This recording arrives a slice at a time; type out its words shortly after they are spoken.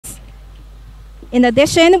In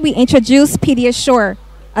addition, we introduced Pediasure,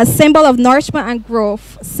 a symbol of nourishment and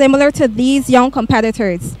growth, similar to these young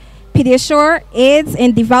competitors. Pediasure aids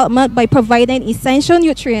in development by providing essential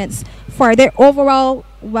nutrients for their overall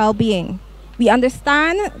well-being. We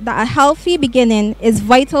understand that a healthy beginning is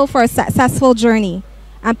vital for a successful journey,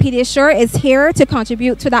 and Pediasure is here to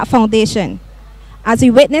contribute to that foundation. As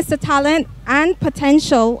we witness the talent and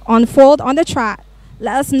potential unfold on the track,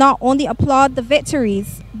 let us not only applaud the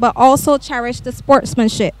victories, but also cherish the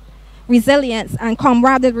sportsmanship, resilience, and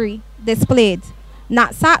camaraderie displayed.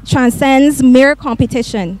 NAPSAC transcends mere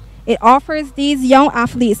competition. It offers these young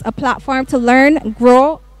athletes a platform to learn,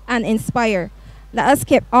 grow, and inspire. Let us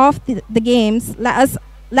kick off the games. Let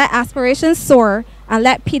aspirations soar, and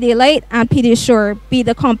let Pedialyte and Pediasure be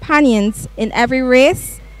the companions in every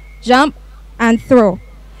race, jump, and throw.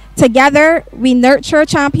 Together, we nurture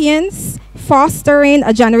champions, fostering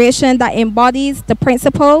a generation that embodies the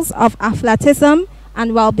principles of athleticism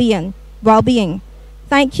and well-being.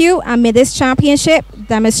 Thank you, and may this championship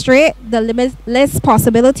demonstrate the limitless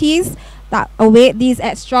possibilities that await these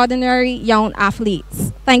extraordinary young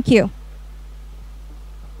athletes. Thank you.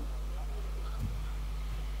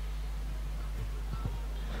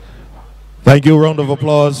 Thank you. Round of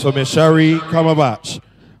applause for Ms. Shari Kamabach,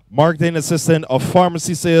 Marketing Assistant of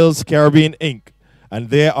Pharmacy Sales Caribbean Inc. And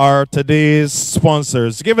they are today's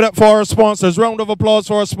sponsors. Give it up for our sponsors. Round of applause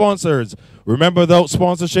for our sponsors. Remember, without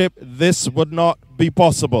sponsorship, this would not be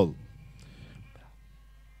possible.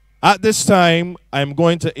 At this time, I'm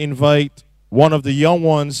going to invite one of the young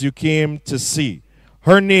ones you came to see.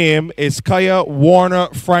 Her name is Kaya Warner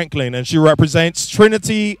Franklin, and she represents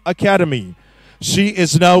Trinity Academy. She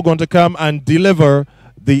is now going to come and deliver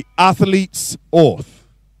the athlete's oath.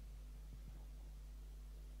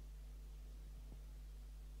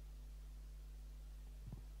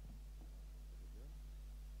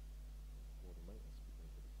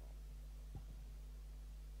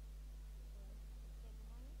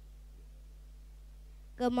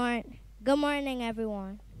 Good morning,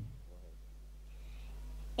 everyone.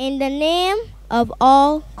 In the name of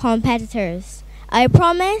all competitors, I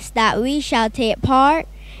promise that we shall take part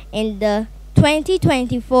in the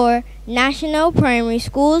 2024 National Primary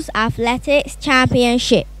Schools Athletics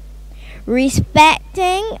Championship,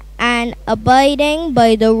 respecting and abiding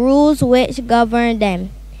by the rules which govern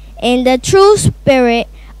them, in the true spirit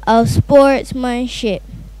of sportsmanship,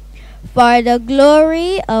 for the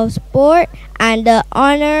glory of sport and the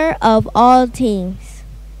honor of all teams.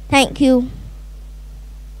 Thank you.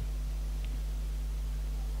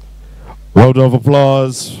 Round of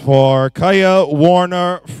applause for Kaya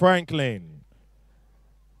Warner Franklin.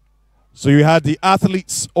 So you had the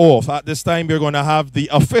athlete's oath. At this time, you're going to have the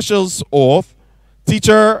official's oath.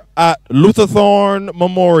 Teacher at Luther Thorne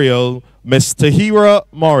Memorial, Miss Tahira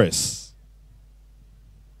Morris.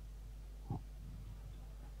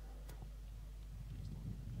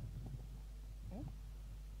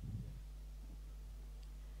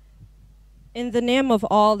 In the name of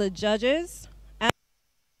all the judges and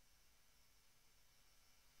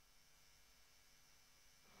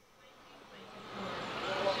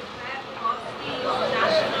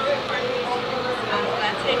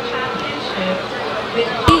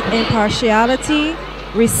with impartiality,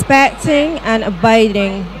 respecting and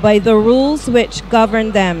abiding by the rules which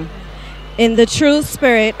govern them, in the true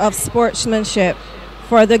spirit of sportsmanship,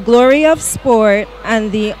 for the glory of sport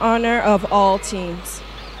and the honor of all teams.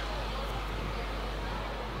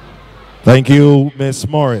 Thank you, Miss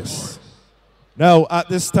Morris. Now, at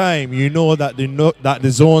this time, you know that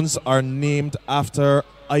the zones are named after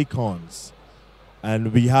icons.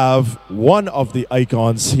 And we have one of the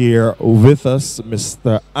icons here with us,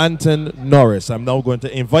 Mr. Anton Norris. I'm now going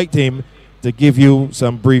to invite him to give you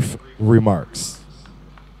some brief remarks.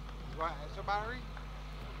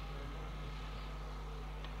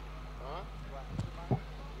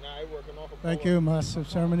 Thank you, Master of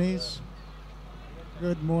Ceremonies.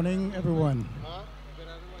 Good morning, everyone.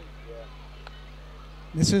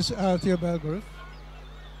 This is Althea Belgrove,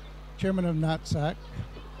 Chairman of NAPSAC,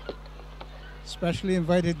 specially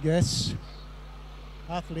invited guests,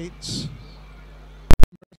 athletes,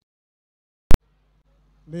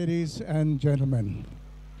 ladies and gentlemen.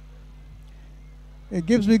 It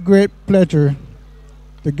gives me great pleasure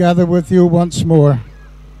to gather with you once more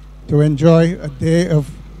to enjoy a day of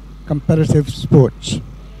competitive sports.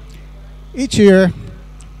 Each year,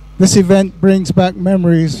 this event brings back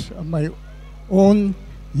memories of my own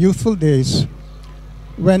youthful days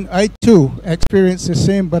when I too experienced the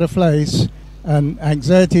same butterflies and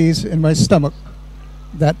anxieties in my stomach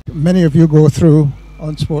that many of you go through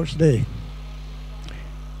on sports day.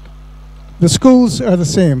 The schools are the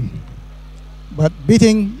same, but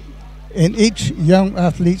beating in each young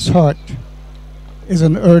athlete's heart is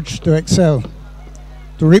an urge to excel,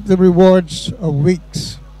 to reap the rewards of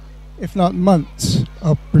weeks, if not months,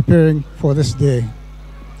 of preparing for this day,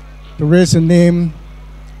 to raise the name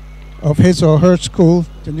of his or her school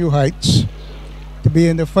to new heights, to be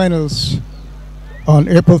in the finals on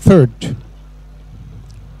April 3rd.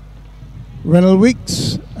 Renal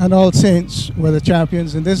Weeks and All Saints were the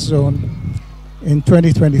champions in this zone in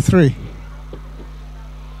 2023.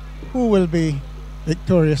 Who will be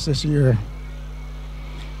victorious this year?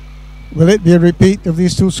 Will it be a repeat of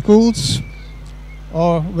these two schools,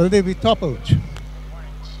 or will they be toppled?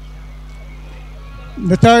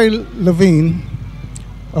 Natari Levine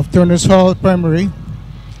of Turners Hall Primary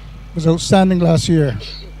was outstanding last year,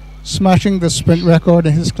 smashing the sprint record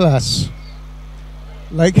in his class.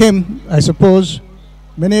 Like him, I suppose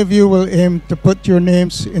many of you will aim to put your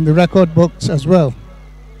names in the record books as well.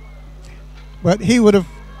 But he would have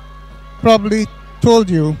probably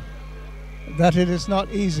told you that it is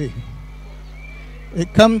not easy.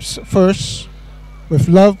 It comes first with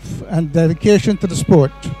love and dedication to the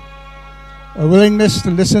sport, a willingness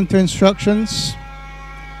to listen to instructions,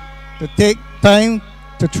 to take time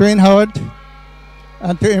to train hard,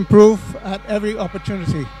 and to improve at every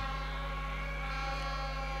opportunity.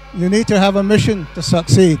 You need to have a mission to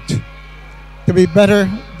succeed, to be better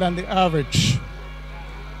than the average.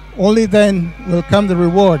 Only then will come the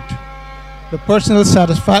reward, the personal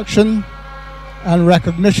satisfaction and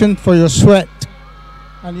recognition for your sweat,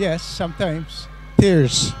 and yes, sometimes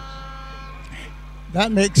tears.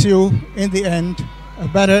 That makes you, in the end, a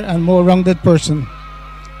better and more rounded person,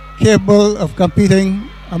 capable of competing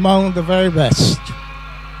among the very best.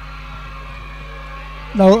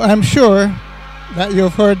 Now, I'm sure that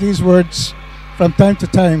you've heard these words from time to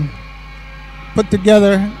time, put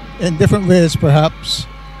together in different ways perhaps,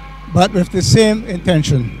 but with the same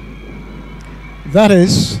intention. That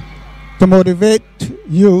is, to motivate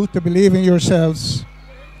you to believe in yourselves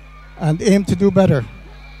and aim to do better,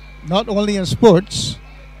 not only in sports,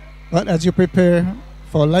 but as you prepare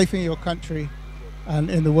for life in your country and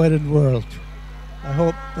in the wider world. I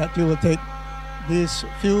hope that you will take these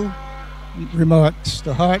few remarks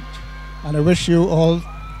to heart, and I wish you all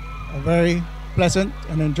a very pleasant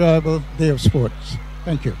and enjoyable day of sports.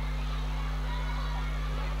 Thank you.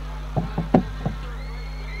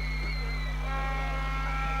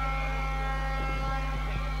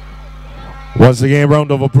 Once again,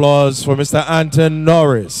 round of applause for Mr. Anton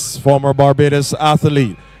Norris, former Barbados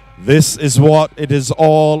athlete. This is what it is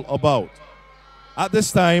all about. At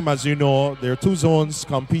this time, as you know, there are two zones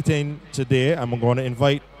competing today. I'm going to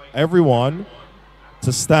invite everyone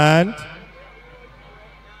to stand.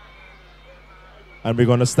 And we're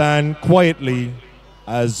going to stand quietly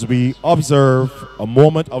as we observe a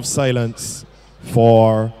moment of silence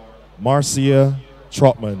for Marcia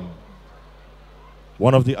Trotman,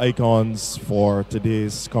 one of the icons for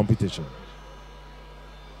today's competition.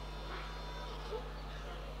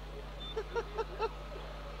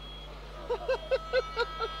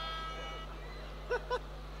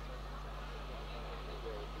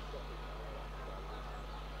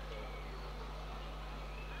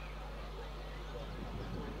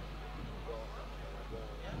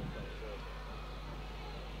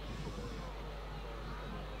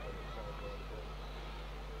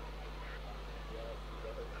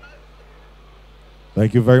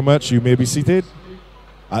 Thank you very much. You may be seated.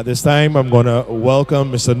 At this time, I'm going to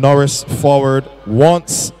welcome Mr. Norris forward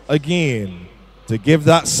once again to give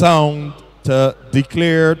that sound to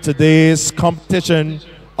declare today's competition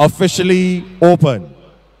officially open.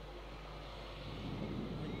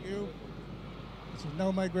 Thank you. It is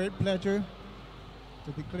now my great pleasure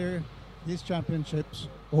to declare these championships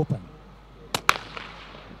open.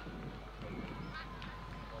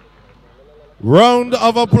 Round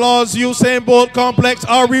of applause, Usain Bolt Complex.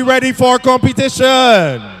 Are we ready for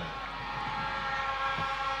competition?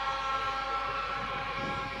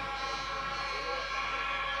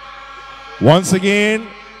 Once again,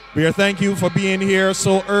 we are thank you for being here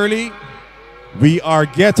so early. We are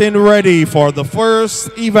getting ready for the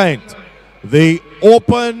first event, the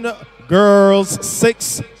Open Girls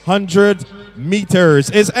 600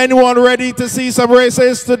 meters. Is anyone ready to see some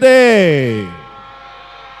races today?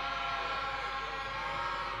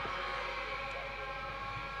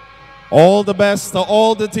 All the best to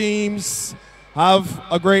all the teams. Have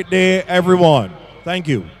a great day, everyone. Thank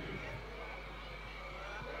you.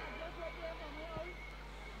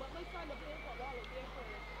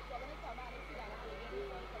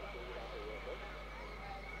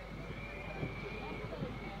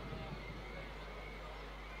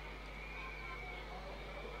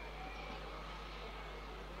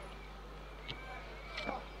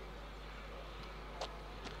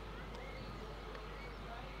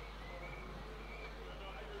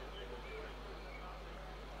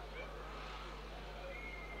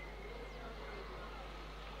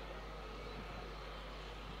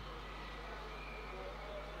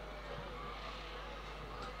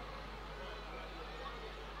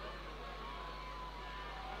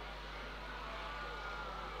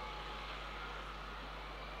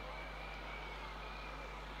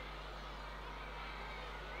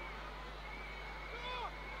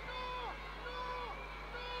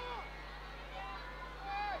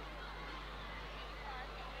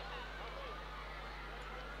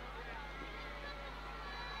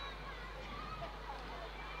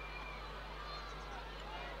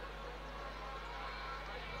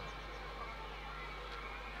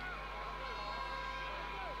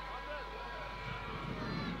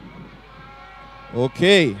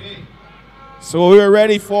 Okay. So we're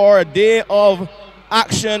ready for a day of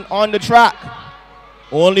action on the track.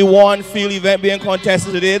 Only one field event being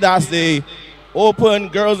contested today. That's the open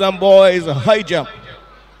girls and boys high jump.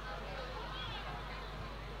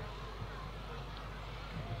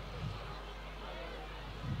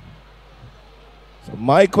 So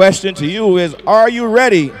my question to you is, are you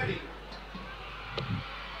ready?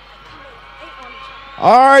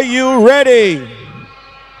 Are you ready?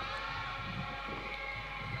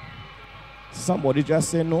 Somebody just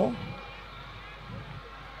say no.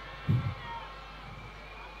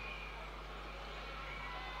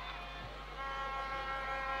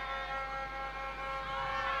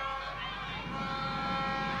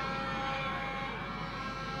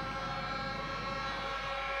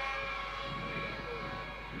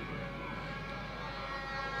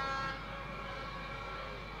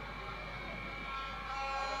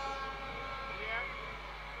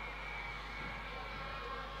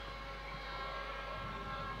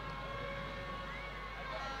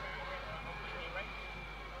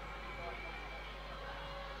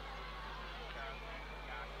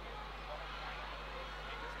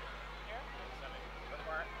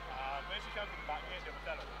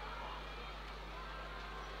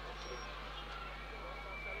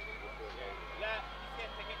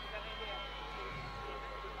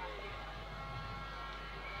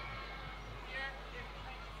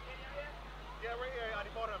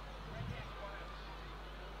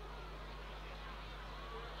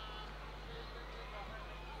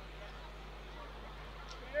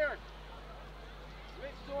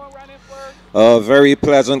 A very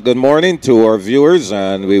pleasant good morning to our viewers,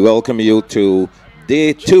 and we welcome you to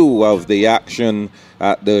day 2 of the action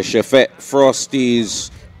at the Chefette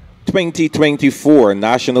Frosties 2024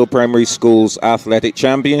 National Primary Schools Athletic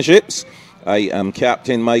Championships. I am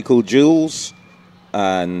Captain Michael Jules,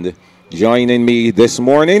 and joining me this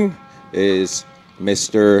morning is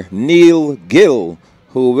Mr. Neil Gill,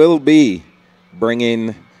 who will be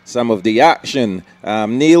bringing some of the action.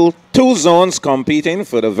 Neil, 2 zones competing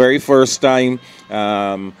for the very first time,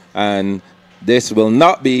 and this will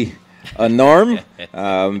not be a norm.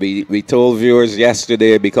 We told viewers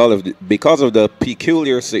yesterday, because of the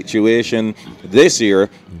peculiar situation this year,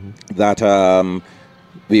 that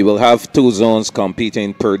we will have 2 zones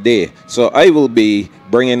competing per day. So I will be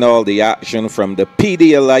bringing all the action from the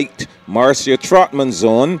Pedialyte Marcia Trotman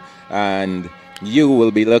zone, and you will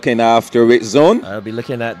be looking after which zone? I'll be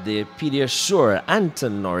looking at the Pediasure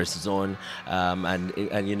Anton Norris zone,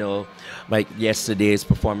 and you know, like yesterday's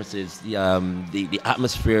performances, the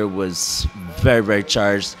atmosphere was very, very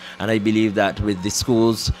charged, and I believe that with the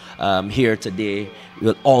schools here today,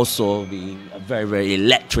 will also be a very, very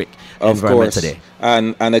electric environment today.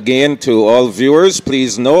 And again, to all viewers,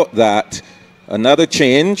 please note that another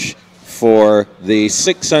change for the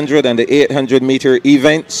 600 and the 800 meter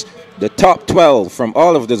events. The top 12 from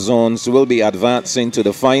all of the zones will be advancing to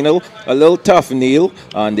the final. A little tough, Neil,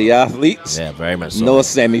 on the athletes. Yeah, very much so. No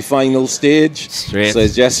semi-final stage. So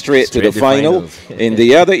it's just straight to the final. In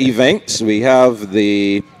the other events, we have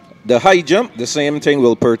the high jump. The same thing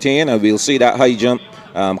will pertain, and we'll see that high jump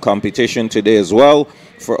competition today as well.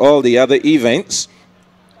 For all the other events,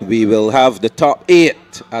 we will have the top 8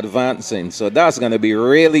 advancing. So that's going to be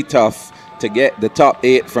really tough to get the top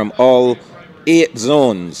 8 from all 8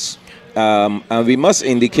 zones. And we must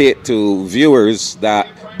indicate to viewers that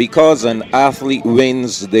because an athlete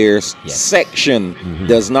wins their section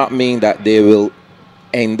does not mean that they will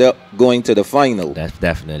end up going to the final.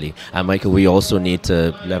 Definitely. And Michael, we also need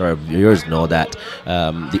to let our viewers know that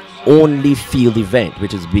the only field event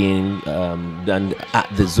which is being done at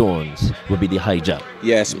the zones will be the high jump.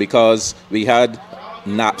 Yes, because we had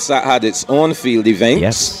NAPSAC had its own field events.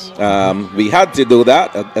 Yes. We had to do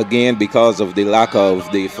that again because of the lack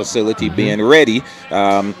of the facility being ready.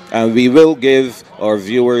 And we will give our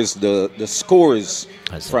viewers the scores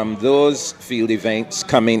from those field events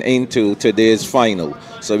coming into today's final.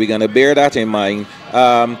 So we're going to bear that in mind.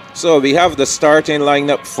 So we have the starting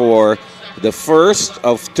lineup for the first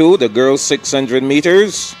of 2, the girls 600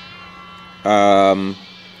 meters.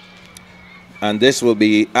 And this will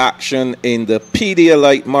be action in the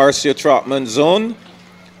Pedialyte Marcia Trotman zone.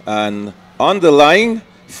 And on the line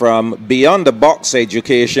from Beyond the Box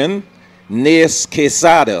Education, Nace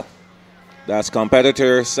Quesada. That's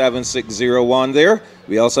competitor 7601 there.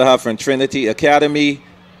 We also have from Trinity Academy,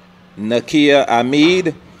 Nakia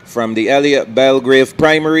Amid. From the Elliott Belgrave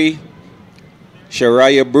Primary,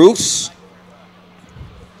 Shariah Bruce.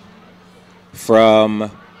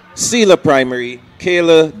 From Sela Primary,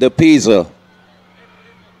 Kayla DePisa.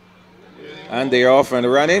 And they're off and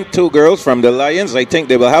running. 2 girls from the Lions. I think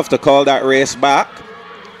they will have to call that race back.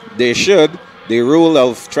 They should. The rule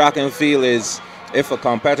of track and field is if a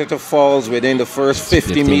competitor falls within the first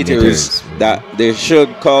 50 meters, that they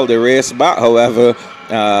should call the race back. However,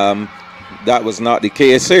 that was not the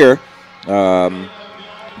case here.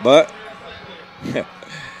 But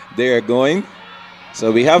they are going.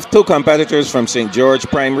 So we have 2 competitors from St. George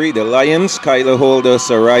Primary, the Lions, Kyla Holder,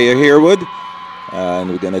 Soraya Harewood. And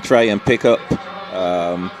we're going to try and pick up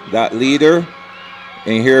that leader.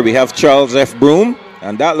 In here we have Charles F. Broom.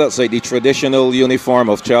 And that looks like the traditional uniform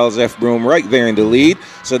of Charles F. Broom right there in the lead.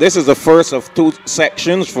 So this is the first of 2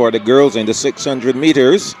 sections for the girls in the 600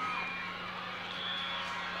 meters.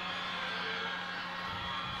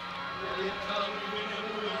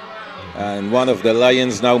 And one of the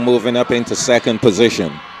Lions now moving up into 2nd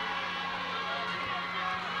position.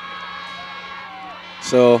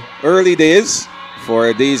 So early days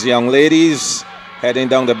for these young ladies, heading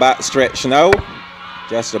down the back stretch now,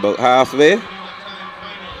 just about halfway.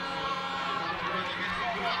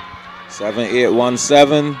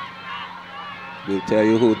 7817. We'll tell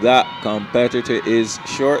you who that competitor is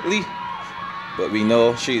shortly, but we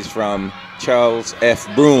know she's from Charles F.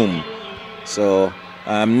 Broom. So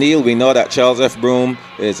Neil, we know that Charles F. Broom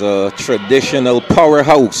is a traditional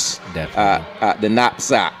powerhouse at the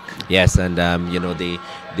NAPSAC. Yes, and you know,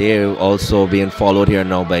 they're also being followed here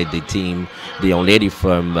now by the team, the young lady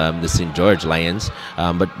from the St. George Lions.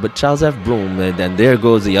 But Charles F. Broom, and there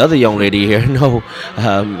goes the other young lady here now.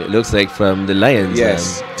 It looks like from the Lions.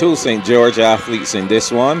 Yes, 2 St. George athletes in this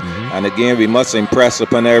one. And again, we must impress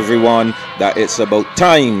upon everyone that it's about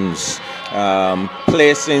times.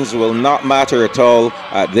 Placings will not matter at all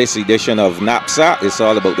at this edition of NAPSAC. It's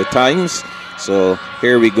all about the times. So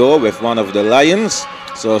here we go with one of the Lions.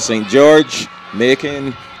 So St. George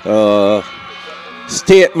making a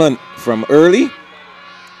statement from early.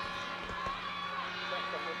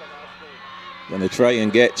 Gonna try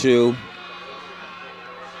and get you.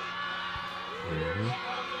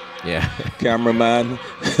 Yeah. Cameraman.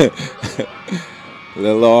 A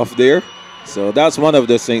little off there. So that's one of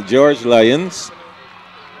the St. George Lions.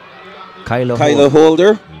 Kyla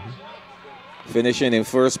Holder. Finishing in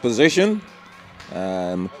 1st position.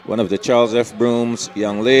 One of the Charles F. Broom's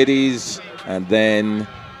young ladies, and then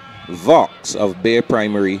Vox of Bay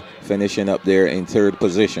Primary finishing up there in 3rd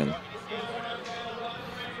position.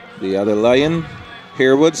 The other Lion,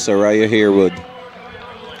 Harewood, Soraya Harewood,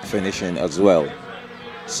 finishing as well.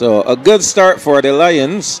 So a good start for the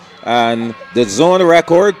Lions, and the zone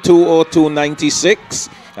record 2:02.96,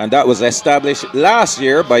 and that was established last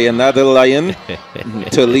year by another Lion,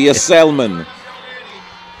 Talia Selman.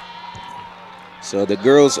 So the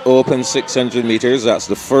girls open 600 meters. That's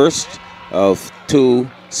the first of 2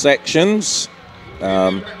 sections.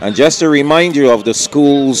 And just to remind you of the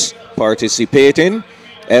schools participating,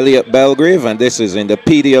 Elliott Belgrave, and this is in the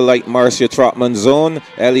Pedialyte Marcia Trotman zone.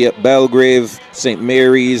 Elliott Belgrave, St.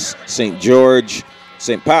 Mary's, St. George,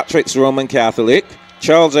 St. Patrick's Roman Catholic,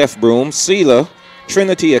 Charles F. Broom, Sela,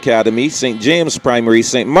 Trinity Academy, St. James Primary,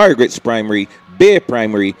 St. Margaret's Primary, Bay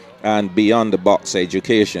Primary, and Beyond the Box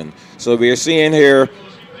Education. So we're seeing here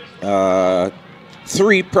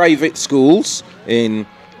 3 private schools in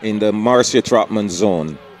the Marcia Trotman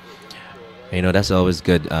zone. You know, that's always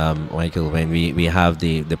good, Michael, when we have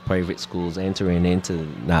the private schools entering into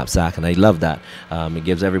NAPSAC, and I love that. It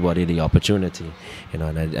gives everybody the opportunity, you know,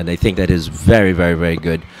 and I think that is very, very, very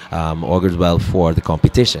good. Augurs well for the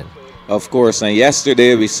competition. Of course, and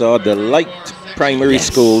yesterday we saw the Light Primary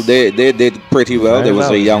School. They did pretty well. There was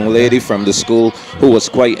a young lady from the school who was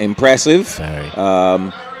quite impressive.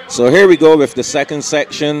 So here we go with the 2nd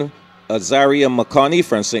section. Azaria McConney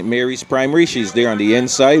from St. Mary's Primary. She's there on the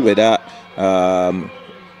inside with that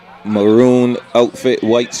maroon outfit,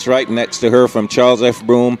 white stripe. Next to her from Charles F.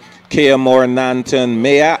 Broom, Kea Moore Nanton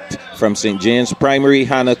Mayat from St. James Primary.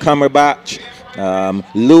 Hannah Cumberbatch.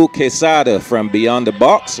 Lou Quesada from Beyond the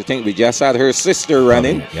Box. I think we just had her sister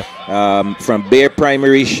running. From Bay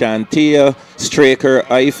Primary, Shantia Straker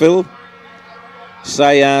Eiffel.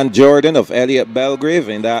 Cyan Jordan of Elliott Belgrave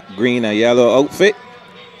in that green and yellow outfit.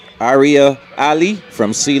 Aria Ali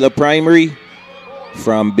from Sela Primary.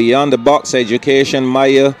 From Beyond the Box Education,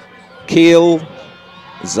 Maya Kale.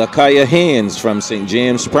 Zakaya Haynes from St.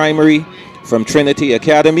 James Primary. From Trinity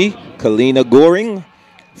Academy, Kalina Goring.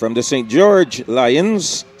 From the St. George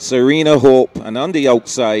Lions, Serena Hope. And on the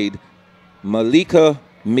outside, Malika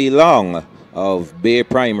Milong of Bay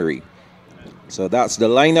Primary. So that's the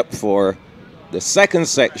lineup for the 2nd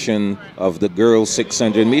section of the girls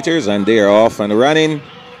 600 meters, and they are off and running.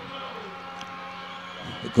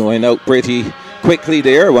 Going out pretty quickly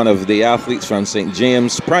there, one of the athletes from St.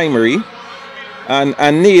 James Primary.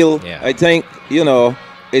 And Neil, Yeah. I think, you know,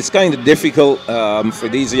 it's kind of difficult for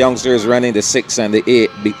these youngsters running the 6 and the 8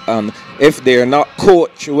 if they're not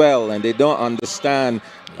coached well and they don't understand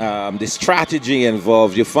the strategy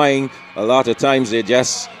involved. You find a lot of times they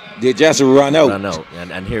just run out.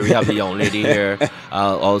 And here we have the young lady here,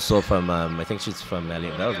 also from, I think she's from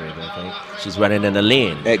Elliot Belgrade, I think. She's running in the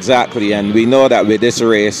lane. Exactly, and we know that with this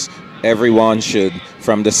race, everyone should,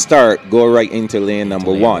 from the start, go right into lane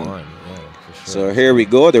number one. Yeah, for sure. So here we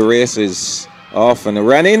go. The race is off and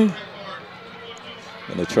running.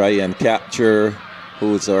 Gonna try and capture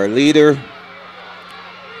who's our leader.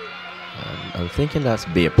 I'm thinking that's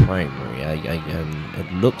Bay Primary.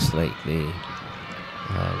 It looks like the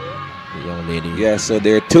young lady. Yeah, so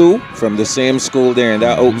there are two from the same school there in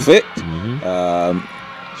that outfit.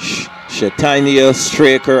 Shatania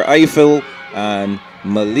Straker Eiffel and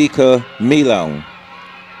Malika Milan.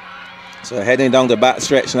 So heading down the back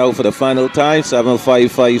stretch now for the final time,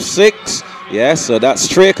 7:5.56. Yes, so that's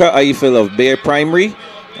Straker Eiffel of Bay Primary.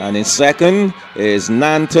 And in second is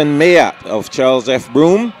Nanton Mayat of Charles F.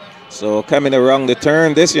 Broome. So coming around the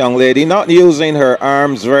turn, this young lady not using her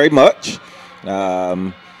arms very much.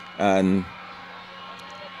 And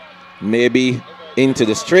maybe into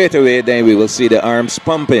the straightaway, then we will see the arms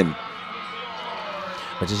pumping.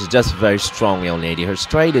 But she's just a very strong young lady. Her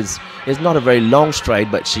stride is not a very long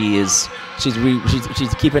stride, but she's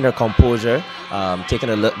keeping her composure, taking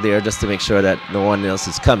a look there just to make sure that no one else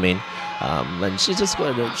is coming. And she's just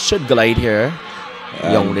should glide here.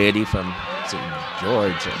 Young lady from St.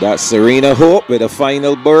 George. That's Serena Hope with a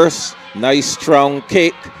final burst. Nice strong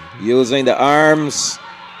kick, using the arms,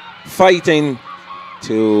 fighting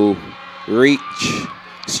to reach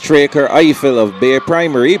Straker Eiffel of Bay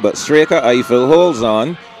Primary, but Straker Eiffel holds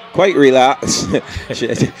on, quite relaxed.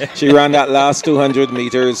 she ran that last 200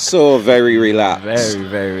 meters so very relaxed. Very,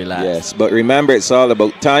 very relaxed. Yes, but remember, it's all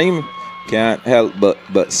about time. Can't help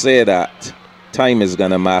but say that time is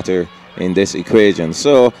going to matter in this equation.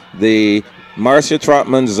 So the Marcia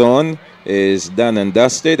Trotman zone is done and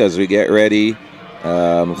dusted as we get ready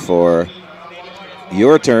for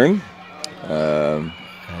your turn.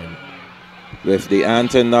 With the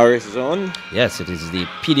Anton Norris zone. Yes, it is the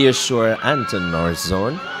Pediasure Anton Norris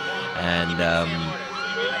zone. And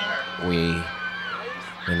we're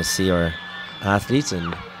going to see our athletes,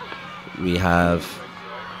 and we have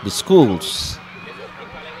the schools.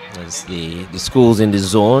 That's the schools in the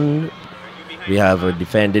zone. We have a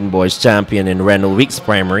defending boys champion in Randall Weeks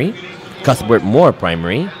Primary, Cuthbert Moore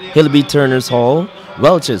Primary, Hillby Turner's Hall,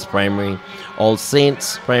 Welch's Primary, All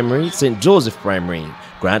Saints Primary, St. Joseph Primary,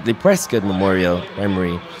 Grantley Prescott Memorial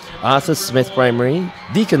Primary, Arthur Smith Primary,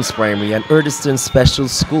 Deacons Primary, and Erdiston Special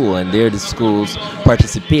School. And they're the schools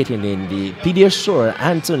participating in the Pediasure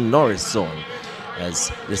Anton Norris zone.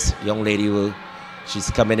 As this young lady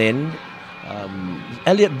she's coming in.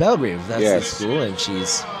 Elliot Belgrave, that's the school, and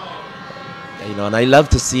she's, and I love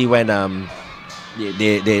to see when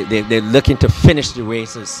they're looking to finish the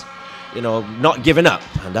races, not giving up.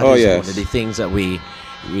 And that is one of the things that we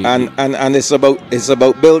and it's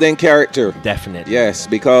about building character. Definitely. Yes,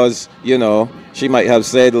 because she might have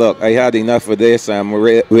said, "Look, I had enough of this. I'm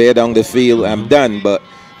way down the field. I'm done." But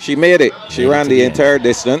she made it. She ran the entire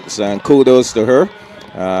distance, and kudos to her.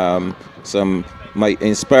 Some might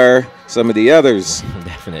inspire some of the others.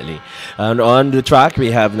 Definitely. And on the track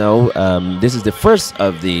we have now, this is the first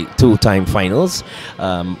of the two-time finals.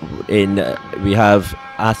 We have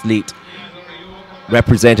athlete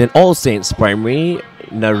representing All Saints Primary,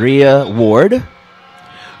 Naria Ward.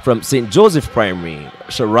 From St. Joseph Primary,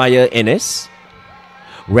 Shariah Ennis.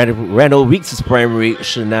 Randall Weeks Primary,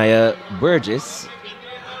 Shania Burgess.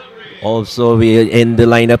 Also, we in the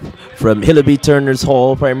lineup from Hillby Turner's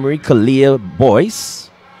Hall Primary, Kalia Boyce.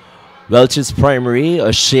 Welch's Primary,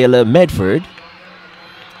 Shayla Medford.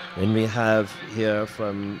 And we have here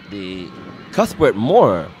from the Cuthbert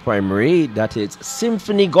Moore Primary, that is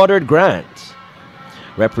Symphony Goddard Grant.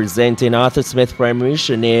 Representing Arthur Smith Primary,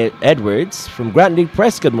 Shanae Edwards. From Grantley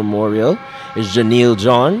Prescott Memorial is Janelle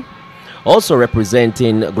John. Also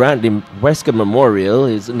representing Grantley Prescott Memorial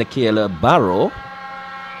is Nikayla Barrow.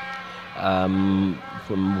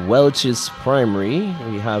 From Welch's Primary,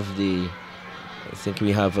 we have I think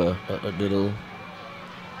we have a little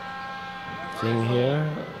thing here.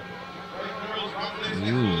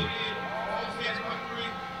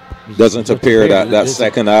 Doesn't appear that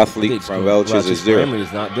second athlete from Welch's is there. Primary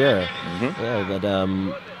is not there. Yeah, but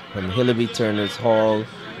from Hillby Turner's Hall,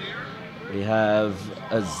 we have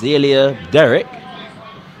Azalea Derrick.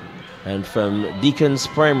 And from Deacons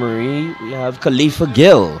Primary, we have Khalifa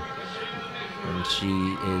Gill. And and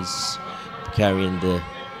she is carrying the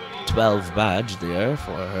 12 badge there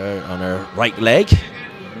for her on her right leg.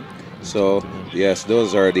 So, yes,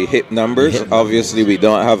 those are the hip numbers. Obviously, we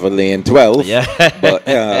don't have a lane 12. Yeah. But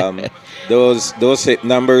those hip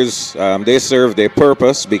numbers, they serve their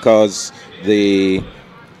purpose because they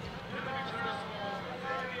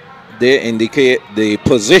indicate the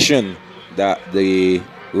position that the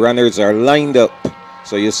runners are lined up.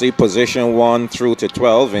 So you see position 1 through to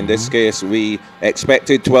 12. In this case, we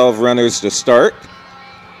expected 12 runners to start.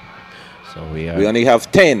 So we only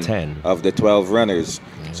have 10 of the 12 runners.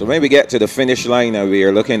 So when we get to the finish line and we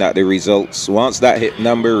are looking at the results, once that hit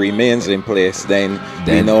number remains in place, then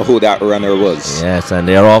we know who that runner was. Yes, and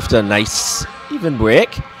they're off to a nice even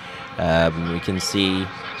break. We can see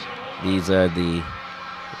these are the,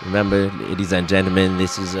 remember, ladies and gentlemen,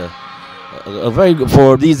 this is a very good,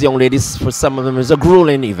 for these young ladies, for some of them, it's a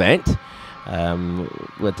grueling event.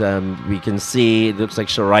 But we can see, it looks like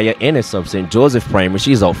Shariah Ennis of St. Joseph Primary,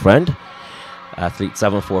 she's out front. Athlete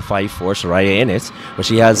 7454, Shariah Ennis, but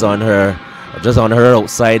she has on her, just on her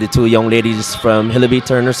outside, the two young ladies from Hillaby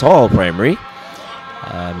Turner's Hall Primary,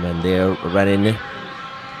 and they're running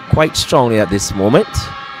quite strongly at this moment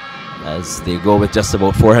as they go with just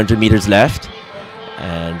about 400 meters left,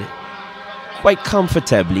 and quite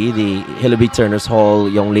comfortably the Hillaby Turner's Hall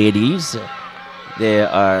young ladies, they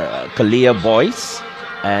are Kalia Boyce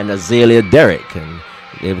and Azalea Derrick, and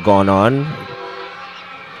they've gone on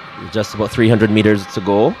just about 300 meters to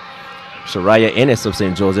go. Shariah Ennis of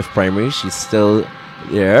St. Joseph Primary, she's still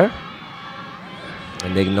there.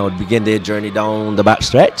 And they now begin their journey down the back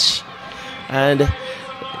stretch. And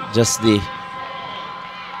just they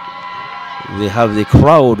have the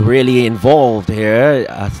crowd really involved here.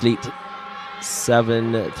 Athlete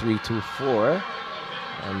 7324.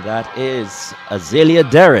 And that is Azalea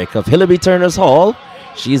Derrick of Hillaby Turner's Hall.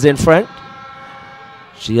 She's in front.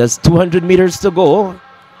 She has 200 meters to go.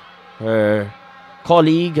 Her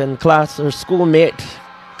colleague and class, her schoolmate,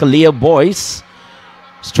 Kalia Boyce,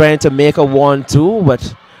 is trying to make a 1-2,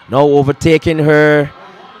 but now overtaking her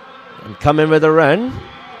and coming with a run.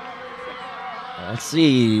 Let's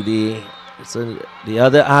see, the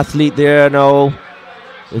other athlete there now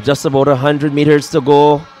with just about 100 meters to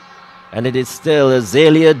go, and it is still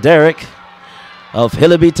Azalea Derrick of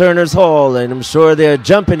Hillaby Turner's Hall, and I'm sure they're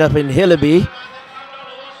jumping up in Hillaby.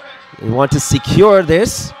 They want to secure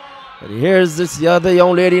this. But here's the other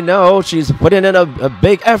young lady now. She's putting in a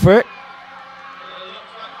big effort.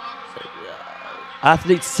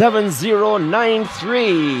 Athlete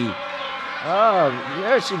 7093. Oh,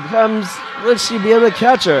 here she comes. Will she be able to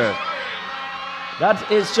catch her? That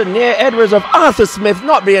is Shanae Edwards of Arthur Smith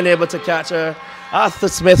not being able to catch her. Arthur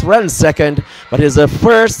Smith runs second, but is a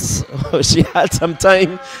first. She had some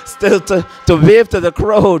time still to wave to the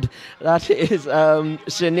crowd. That is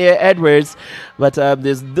Shanae Edwards, but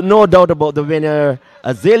there's no doubt about the winner,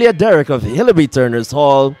 Azalea Derrick of Hillaby Turner's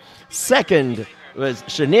Hall. Second was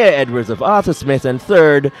Shanae Edwards of Arthur Smith, and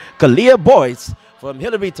third, Kalia Boyce from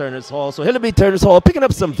Hillaby Turner's Hall. So Hillaby Turner's Hall picking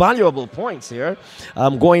up some valuable points here.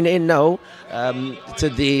 Going in now to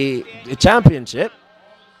the championship.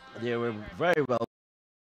 They were very well.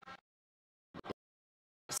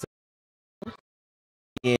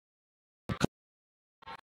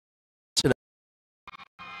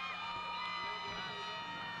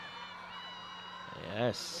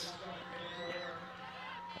 Yes.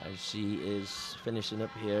 As she is finishing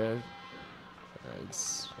up here.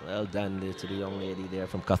 It's well done there to the young lady there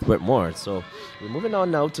from Cuthbert Moore. So we're moving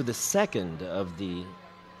on now to the second of the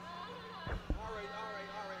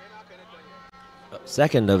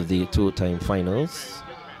two-time finals,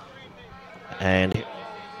 and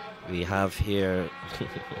we have here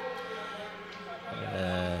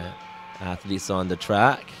athletes on the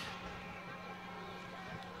track.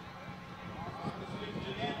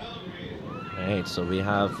 Right, so we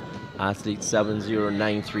have athlete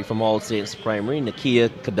 7093 from All Saints Primary, Nakia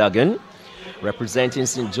Cadogan. Representing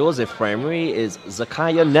St. Joseph Primary is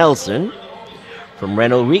Zakiah Nelson. From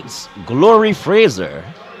Reynolds Weeks, Glory Fraser.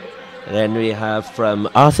 Then we have from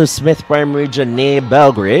Arthur Smith Primary, Janae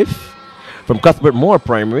Belgrave. From Cuthbert Moore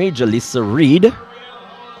Primary, Jalissa Reed.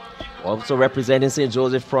 Also representing St.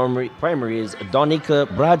 Joseph Primary is Donica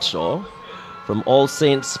Bradshaw. From All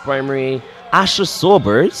Saints Primary, Asha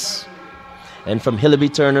Sobers. And from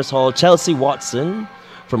Hillaby Turner's Hall, Chelsea Watson.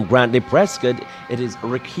 From Grantley Prescott, it is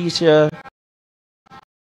Rakisha.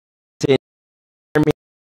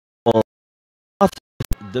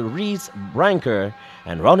 The Reese Branker,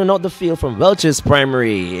 and rounding out the field from Welch's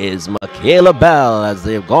Primary is Michaela Bell, as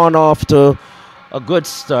they've gone off to a good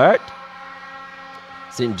start.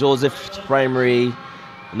 St. Joseph's Primary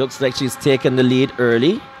Looks like she's taken the lead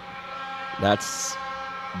early. That's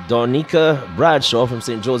Donika Bradshaw from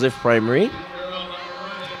St. Joseph Primary.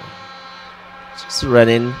 Just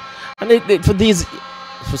running. And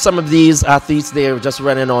for some of these athletes, they're just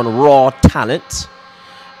running on raw talent.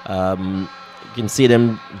 You can see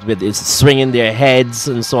them with swinging their heads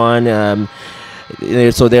and so on.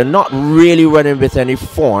 So they're not really running with any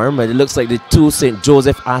form. But it looks like the two St.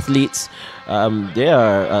 Joseph athletes, they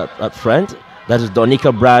are up front. That is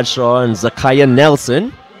Donika Bradshaw and Zakaya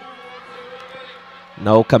Nelson.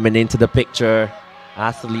 Now coming into the picture,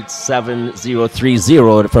 athlete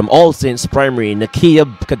 7030 from All Saints Primary, Nakia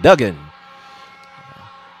Cadogan.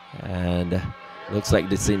 And looks like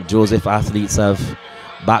the St. Joseph athletes have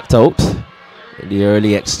backed out in the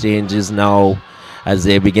early exchanges now as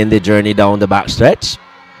they begin their journey down the backstretch.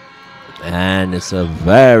 And it's a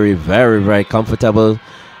very, very, very comfortable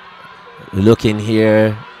looking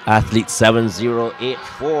here. Athlete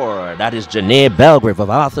 7084, that is Janae Belgrave of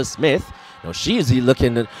Arthur Smith. Now she's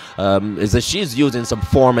looking at, she's using some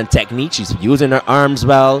form and technique. She's using her arms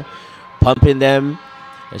well, pumping them,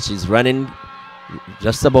 and she's running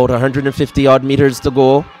just about 150 odd meters to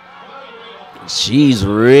go. She's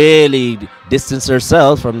really distanced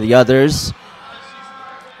herself from the others,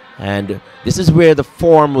 and this is where the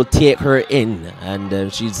form will take her in,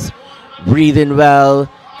 and she's breathing well.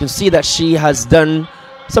 You can see that she has done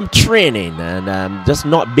some training and just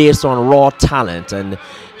not based on raw talent, and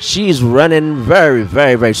she's running very,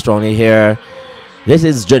 very, very strongly here. This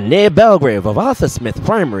is Janae Belgrave of Arthur Smith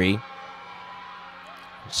Primary.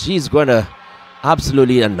 She's going to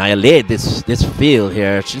absolutely annihilate this field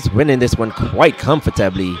here. She's winning this one quite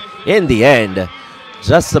comfortably in the end,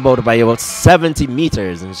 just about by about 70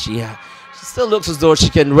 meters, and she still looks as though she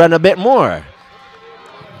can run a bit more,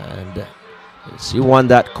 and she won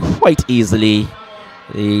that quite easily.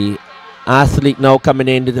 The athlete now coming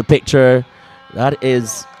into the picture, that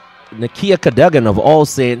is Nakia Cadogan of All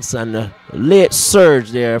Saints, and a late surge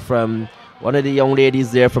there from one of the young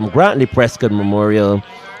ladies there from Grantley Prescott Memorial.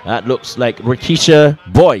 That looks like Rakisha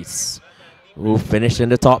Boyce, who finished in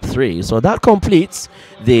the top 3. So that completes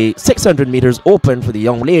the 600 meters open for the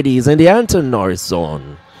young ladies in the Anton Norris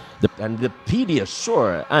zone. And the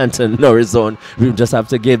Pediasure Anton Norris zone, we just have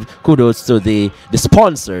to give kudos to the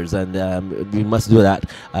sponsors, and we must do that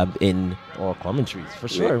in our commentaries for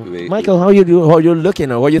sure. Michael, how you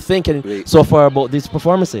looking, or what are you thinking so far about these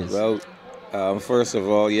performances? Well, first of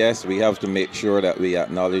all, yes, we have to make sure that we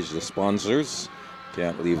acknowledge the sponsors.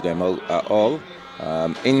 Can't leave them out at all.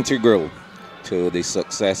 Integral to the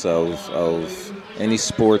success of any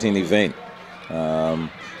sporting event.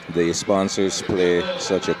 The sponsors play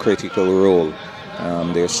such a critical role.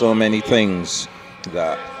 There's so many things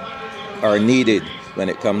that are needed when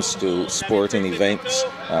it comes to sporting events.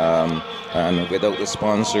 And without the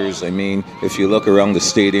sponsors, I mean, if you look around the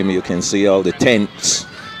stadium, you can see all the tents.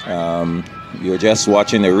 You're just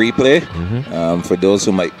watching a replay. For those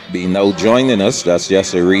who might be now joining us, that's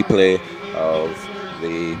just a replay of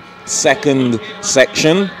the second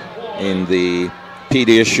section in the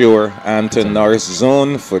Pediasure Anton Norris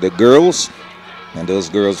zone for the girls, and those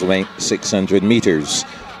girls went 600 meters.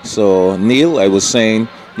 So Neil, I was saying,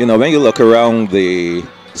 you know, when you look around the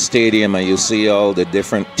stadium and you see all the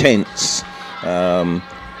different tents,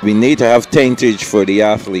 we need to have tentage for the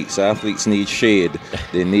athletes. Athletes need shade.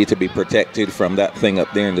 They need to be protected from that thing up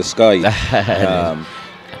there in the sky.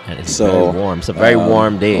 And it's very warm. It's a very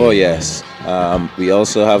warm day. Oh, yes. We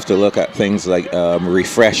also have to look at things like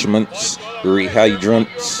refreshments,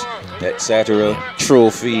 rehydrants, etc.,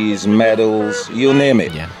 trophies, medals, you name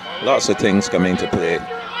it. Lots of things come into play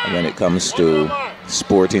when it comes to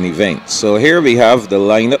sporting events. So here we have the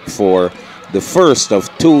lineup for the first of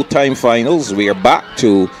 2 time finals. We are back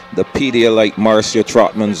to the Pedialyte Marcia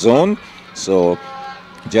Trotman zone. So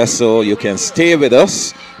just so you can stay with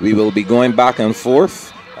us, we will be going back and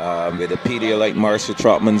forth. With the Pedialyte Marcia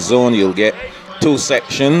Trotman zone, you'll get 2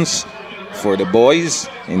 sections for the boys,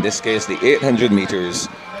 in this case the 800 meters,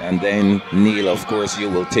 and then Neil, of course, you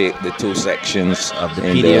will take the 2 sections of the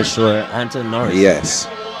Pediasure Anton Norris. Yes.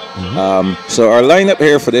 So our lineup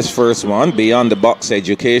here for this first one, Beyond the Box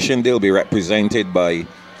Education, they'll be represented by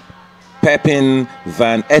Pepin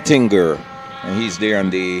Van Ettinger, and he's there on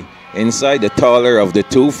the inside, the taller of the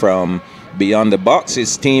 2 from Beyond the Box.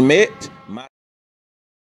 His teammate,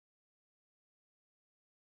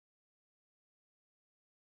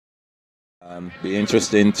 be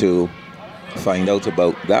interesting to find out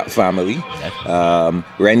about that family.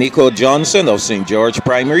 Renico Johnson of St. George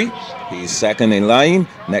Primary, he's second in line.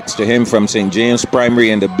 Next to him from St. James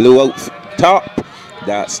Primary in the blue out top,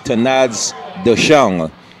 that's Tanaz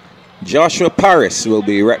Deshang. Joshua Paris will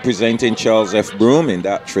be representing Charles F. Broome in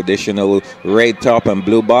that traditional red top and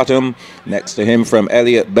blue bottom. Next to him from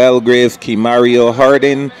Elliott Belgrave, Kimario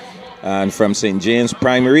Hardin. And from St. James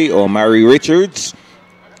Primary, Omari Richards.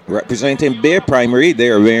 Representing Bay Primary, they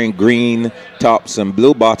are wearing green tops and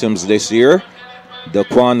blue bottoms this year.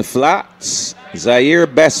 Daquan Flats, Zaire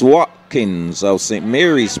Bess Watkins of St.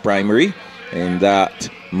 Mary's Primary in that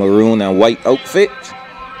maroon and white outfit.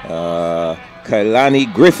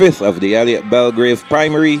 Kailani Griffith of the Elliott Belgrave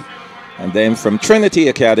Primary. And then from Trinity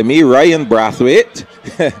Academy, Ryan Brathwaite.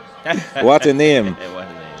 What a name.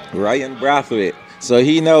 Ryan Brathwaite. So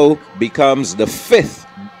he now becomes the 5th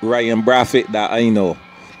Ryan Brathwaite that I know.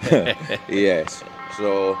 Yes.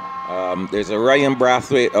 So there's a Ryan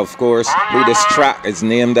Brathwaite, of course, who this track is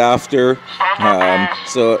named after.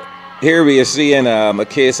 So here we are seeing a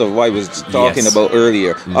case of what I was talking about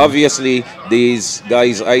earlier. Obviously, these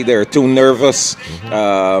guys either are too nervous,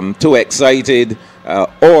 too excited,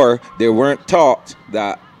 or they weren't taught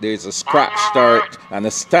that there's a scratch start and a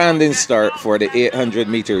standing start for the 800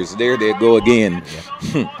 meters. There they go again.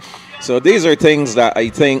 So these are things that I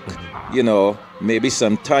think, you know, maybe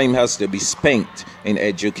some time has to be spent in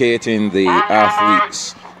educating the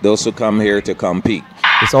athletes, those who come here to compete.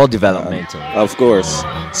 It's all developmental. Of course.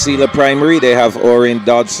 Sela Primary, they have Orrin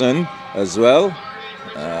Dodson as well.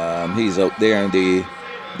 He's out there on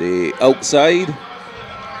the outside.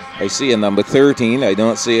 I see a number 13. I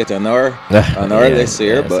don't see it on our list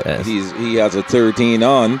here, but he has a 13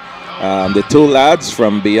 on. The two lads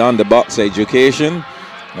from Beyond the Box Education.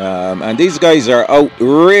 And these guys are out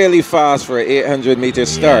really fast for an 800 meter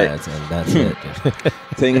start. Yeah, that's it.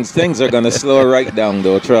 Things are going to slow right down,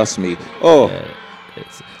 though, trust me.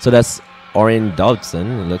 So that's Orrin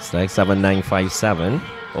Dodson. It looks like 7957.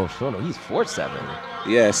 Oh, sure, no, he's 47.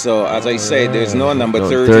 Yeah, so as I said, there's no number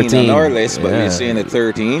 13 on our list, but we're seeing a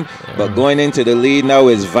 13. But going into the lead now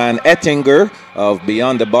is Van Ettinger of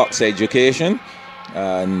Beyond the Box Education.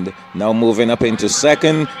 And now moving up into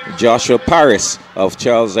second, Joshua Paris of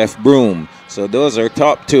Charles F. Broome. So those are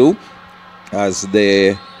top two as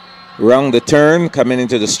they round the turn, coming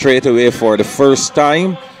into the straightaway for the first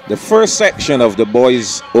time. The first section of the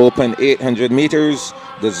boys open 800 meters,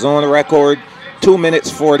 the zone record 2 minutes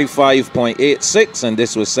 45.86, and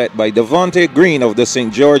this was set by Devontae Green of the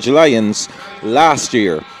St. George Lions last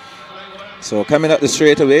year. So coming up the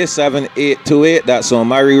straightaway, 7.828, that's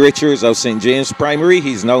Omari Richards of St. James Primary.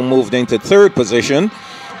 He's now moved into third position.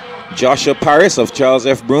 Joshua Paris of Charles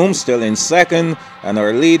F. Broome still in second, and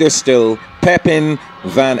our leader still Pepin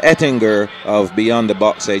Van Ettinger of Beyond the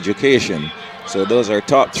Box Education. So those are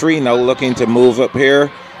top three. Now looking to move up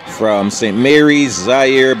here from St. Mary's,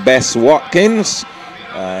 Zaire Bess Watkins,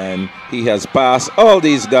 and he has passed all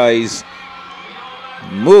these guys,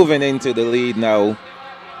 moving into the lead now.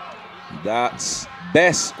 That's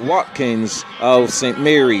Bess Watkins of St.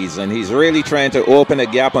 Mary's, and he's really trying to open a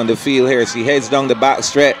gap on the field here as he heads down the back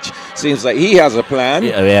stretch. Seems like he has a plan.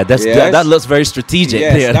 That looks very strategic.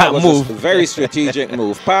 Yes, that was move. A very strategic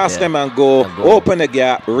move. Pass them and go, open a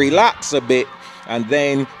gap, relax a bit, and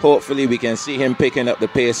then hopefully we can see him picking up the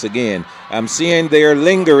pace again. I'm seeing there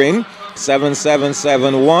lingering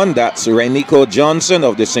 7771. That's Renico Johnson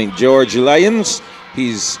of the St. George Lions.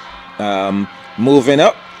 He's moving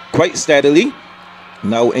up quite steadily.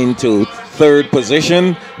 Now into third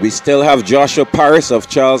position. We still have Joshua Paris of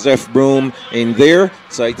Charles F. Broome in there.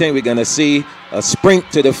 So I think we're going to see a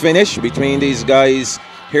sprint to the finish between these guys.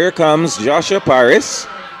 Here comes Joshua Paris,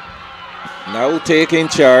 now taking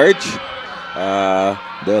charge.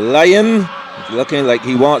 The Lion looking like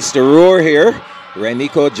he wants to roar here.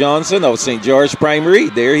 Renico Johnson of St. George Primary.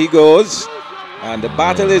 There he goes. And the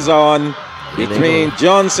battle is on between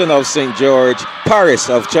Johnson of St. George, Paris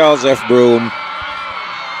of Charles F. Broome.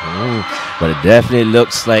 But it definitely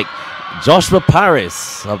looks like Joshua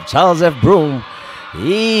Paris of Charles F. Broome.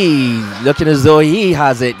 He looking as though he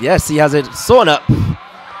has it. Yes, he has it sewn up.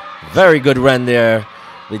 Very good run there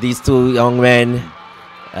with these two young men.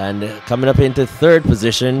 And coming up into third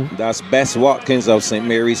position. That's Bess Watkins of St.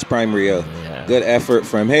 Mary's Primary. Good effort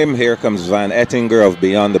from him. Here comes Van Ettinger of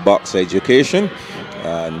Beyond the Box Education.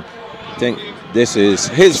 And I think this is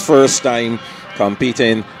his first time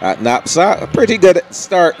competing at NAPSAC. A pretty good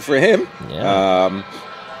start for him. And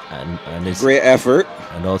it's great effort.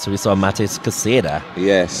 And also we saw Matis Caseda.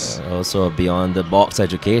 Yes. Also Beyond the Box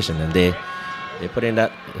Education, and they put in a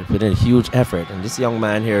huge effort. And this young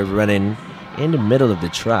man here running in the middle of the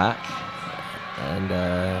track. And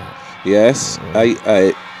yes,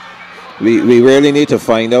 we really need to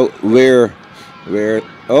find out where.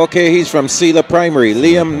 Okay, he's from Sela Primary.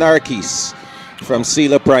 Liam Narkis from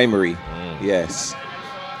Sela Primary. Yes.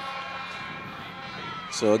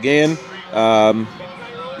 So again,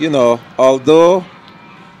 you know, although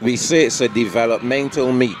we say it's a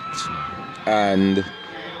developmental meet, and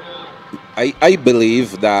I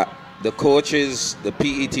believe that the coaches, the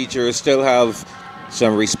PE teachers still have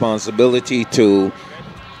some responsibility to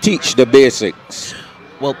teach the basics.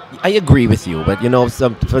 Well, I agree with you, but you know,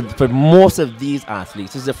 for most of these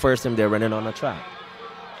athletes, this is the first time they're running on a track,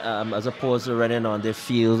 as opposed to running on their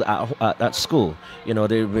field at school. You know,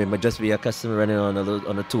 they might just be accustomed to running on a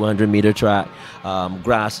 200-meter track,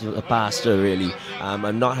 grass pasture really,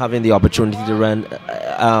 and not having the opportunity to run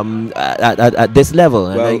at this level.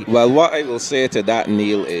 Well, what I will say to that,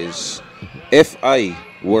 Neil, is if I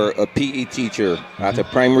were a PE teacher at a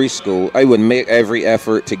primary school, I would make every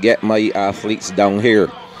effort to get my athletes down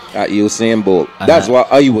here at Usain Bolt. That's what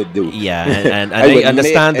I would do. Yeah, and I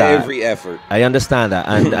understand that. Every effort. I understand that,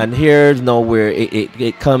 and here, you know, where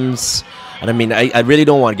it comes. And I mean, I really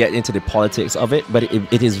don't want to get into the politics of it, but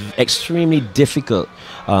it is extremely difficult,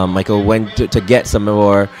 Michael, when to get some of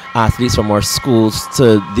our athletes from our schools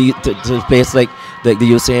to a place like the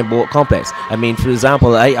Usain Bolt complex. I mean, for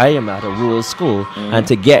example, I am at a rural school, and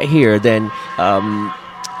to get here, then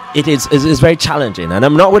it is very challenging. And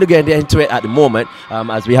I'm not going to get into it at the moment,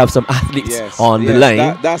 as we have some athletes on the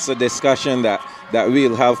line. That's a discussion that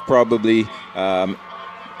we'll have probably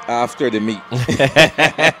after the meet.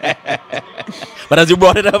 But as you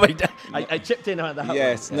brought it up, I chipped in on that.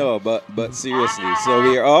 Yes, one. No, but seriously. So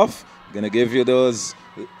we're off. Gonna give you those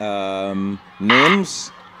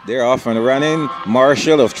names. They're off and running.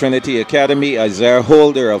 Marshall of Trinity Academy, Isaiah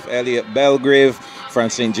Holder of Elliott Belgrave from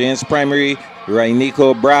St. James Primary,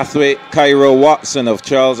 Rainico Brathwaite, Cairo Watson of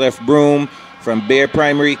Charles F. Broome from Bear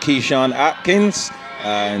Primary, Keyshawn Atkins,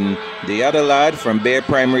 and the other lad from Bear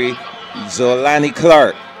Primary, Zolani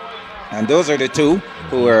Clark. And those are the two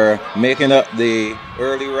who are making up the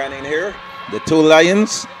early running here. The two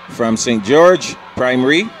Lions from St. George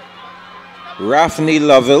Primary, Rafney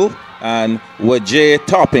Lovell and Wajay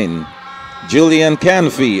Toppin. Julian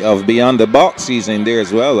Canfey of Beyond the Box, he's in there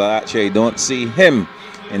as well. Actually, I don't see him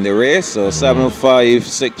in the race. So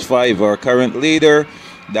 7.565, our current leader.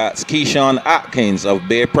 That's Keyshawn Atkins of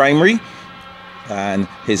Bay Primary. And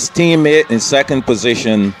his teammate in second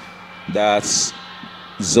position, that's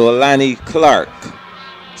Zolani Clark.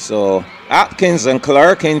 So Atkins and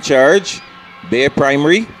Clark in charge, Bay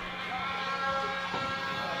Primary.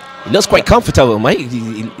 He looks quite comfortable, Mike.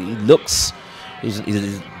 He looks he's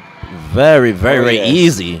very, very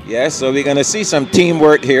easy. Yes, so we're going to see some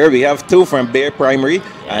teamwork here. We have two from Bear Primary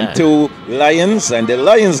and two Lions. And the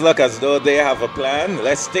Lions look as though they have a plan.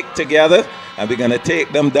 Let's stick together and we're going to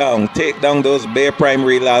take them down. Take down those Bear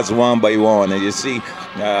Primary lads one by one. And you see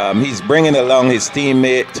he's bringing along his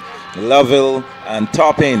teammate Lovell and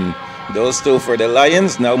Toppin. Those two for the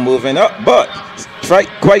Lions. Now moving up, but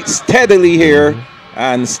quite steadily here.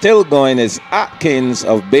 And still going is Atkins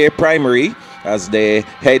of Bay Primary as they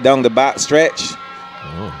head down the back stretch.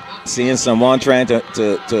 Seeing someone trying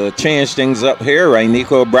to change things up here.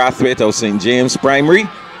 Rainico Brathwaite of St. James Primary.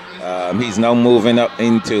 He's now moving up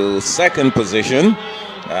into second position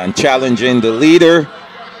and challenging the leader.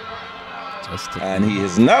 And he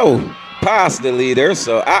is now past the leader.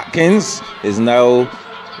 So Atkins is now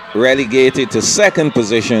relegated to second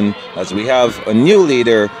position as we have a new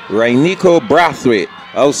leader, Rainico Brathwaite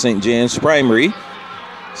of St. James Primary.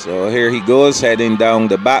 So here he goes, heading down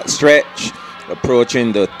the back stretch,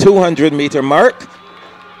 approaching the 200-meter mark.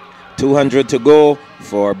 200 to go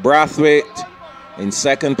for Brathwaite. In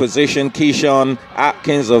second position, Keyshawn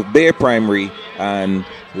Atkins of Bay Primary and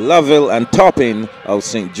Lovell and Toppin of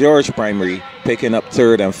St. George Primary picking up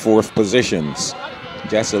third and fourth positions.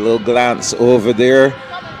 Just a little glance over there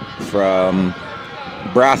from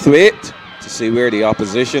Brathwaite to see where the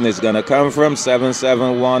opposition is going to come from.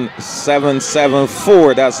 771,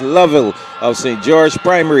 774. That's Lovell of St. George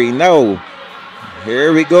Primary. Now,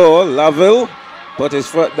 here we go. Lovell put his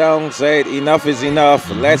foot down, said enough is enough.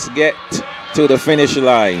 Let's get to the finish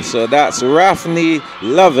line. So that's Rafney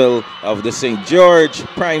Lovell of the St. George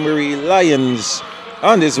Primary Lions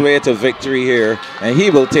on his way to victory here, and he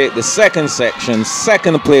will take the second section.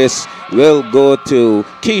 Second place will go to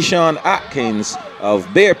Keyshawn Atkins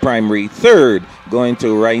of Bear Primary. Third going to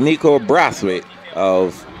Rainico Brathwaite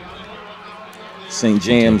of St.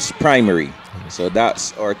 James Primary. So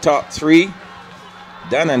that's our top three.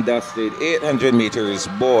 Done and dusted. 800 meters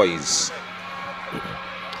boys.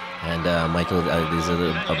 And Michael, there's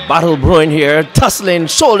a battle brewing here, tussling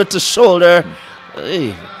shoulder to shoulder.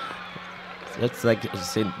 Hey. Looks like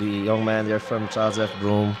the young man there from Charles F.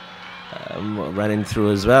 Broome running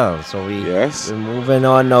through as well. So we're moving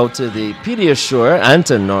on now to the Pediasure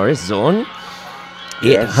Anton Norris zone.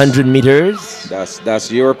 800 meters.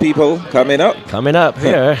 That's your people coming up. Coming up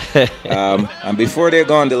here. And before they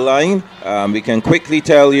go on the line, we can quickly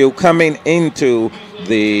tell you, coming into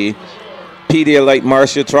the Pedialyte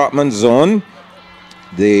Marcia Trotman zone,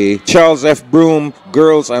 the Charles F. Broom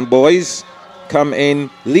girls and boys come in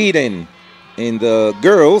leading. In the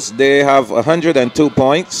girls, they have 102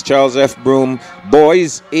 points. Charles F. Broom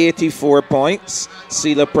boys, 84 points.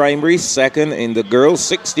 Sela Primary, second in the girls,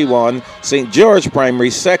 61. St. George Primary,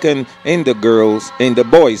 second in the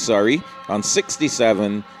boys, on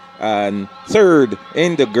 67. And third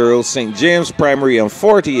in the girls, St. James Primary on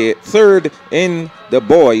 48. Third in the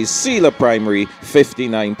boys, Sela Primary,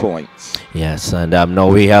 59 points. Yes, and now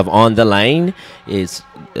we have on the line is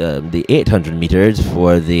the 800 meters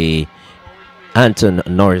for the Anton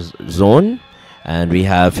Norris zone, and we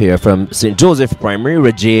have here from St. Joseph Primary,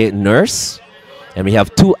 Rajay Nurse, and we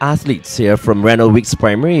have two athletes here from Reynold Weeks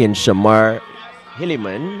Primary in Shamar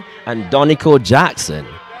Hilliman and Donico Jackson.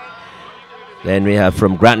 Then we have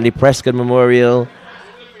from Grantley Prescott Memorial,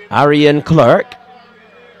 Arian Clark,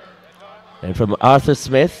 and from Arthur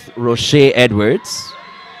Smith, Roche Edwards.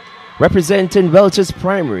 Representing Welch's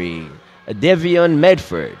Primary, Devion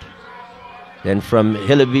Medford. Then from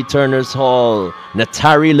Hillaby Turner's Hall,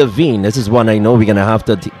 Natari Levine. This is one I know we're going to have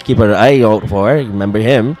to keep an eye out for. Remember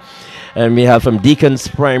him. And we have from Deacon's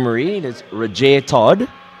Primary, that's Rajay Todd.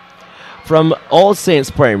 From All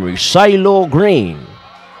Saints Primary, Shiloh Green.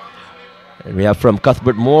 And we have from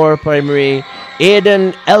Cuthbert Moore Primary,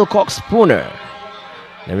 Aidan Elcock Spooner.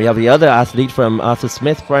 And we have the other athlete from Arthur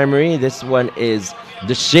Smith Primary. This one is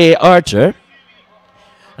Deshae Archer.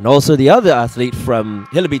 And also the other athlete from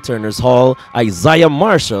Hillaby Turner's Hall, Isaiah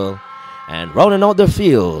Marshall. And rounding out the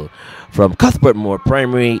field from Cuthbert Moore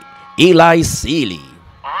Primary, Eli Seeley.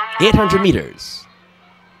 800 meters.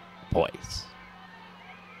 Boys.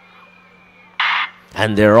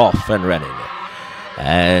 And they're off and running.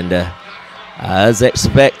 And as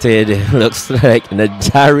expected, it looks like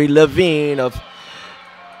Natari Levine of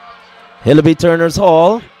Hillaby Turner's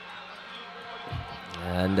Hall.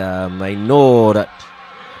 And I know that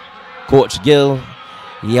Coach Gill,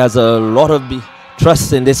 he has a lot of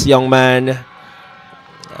trust in this young man.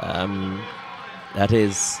 That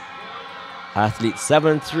is athlete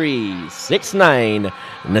 7'3", 6'9",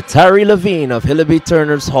 Natari Levine of Hillaby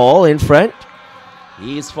Turner's Hall in front.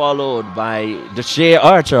 He's followed by Deshae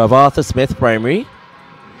Archer of Arthur Smith Primary.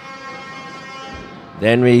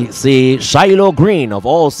 Then we see Shiloh Green of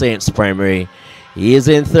All Saints Primary. He is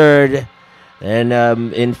in third. And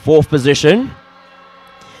in fourth position,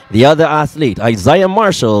 the other athlete, Isaiah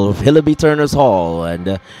Marshall of Hillaby Turner's Hall.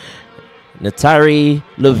 And Natari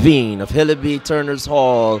Levine of Hillaby Turner's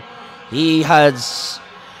Hall. He has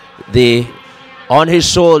on his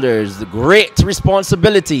shoulders the great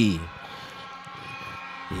responsibility.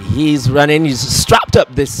 He's running, he's strapped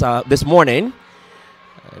up this morning.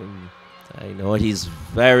 I know he's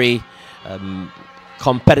very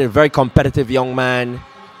competitive young man.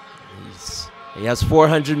 He has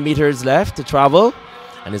 400 meters left to travel,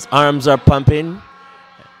 and his arms are pumping.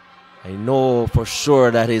 I know for sure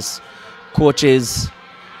that his coaches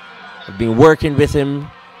have been working with him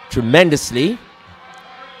tremendously,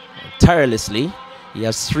 tirelessly. He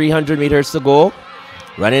has 300 meters to go.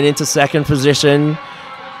 Running into second position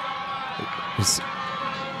is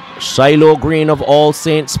Shiloh Green of All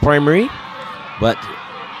Saints Primary, but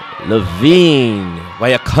Levine by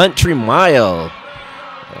a country mile.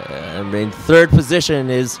 And in third position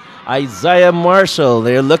is Isaiah Marshall.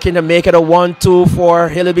 They're looking to make it a 1-2 for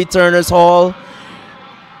Hillaby Turner's Hall.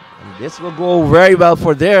 And this will go very well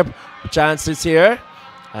for their chances here.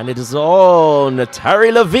 And it is all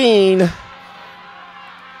Natari Levine,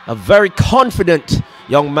 a very confident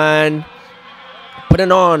young man,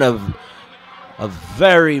 putting on a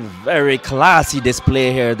very, very classy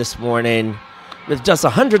display here this morning. With just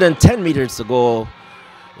 110 meters to go,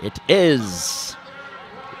 it is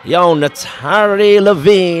young Natari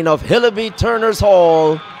Levine of Hillaby Turner's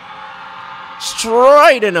Hall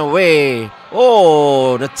striding away.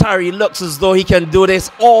 Oh, Natari looks as though he can do this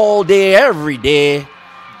all day, every day.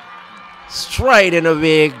 Striding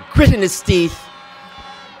away, gritting his teeth.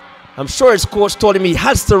 I'm sure his coach told him he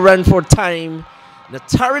has to run for time.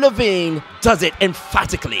 Natari Levine does it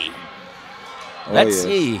emphatically. Let's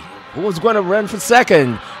see who's going to run for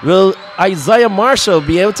second. Will Isaiah Marshall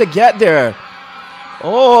be able to get there?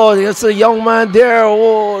 Oh, there's a young man there.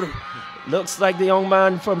 Oh, looks like the young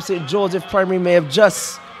man from St. Joseph Primary may have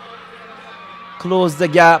just closed the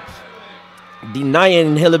gap,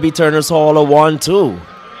 denying Hillaby Turner's Hall a 1-2.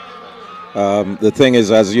 The thing is,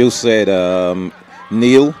 as you said,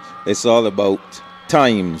 Neil, it's all about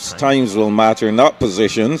times. Times will matter, not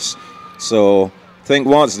positions. So I think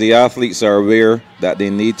once the athletes are aware that they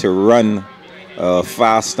need to run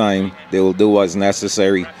fast time, they will do what's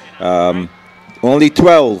necessary. Only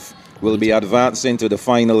 12 will be advancing to the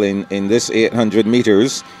final in this 800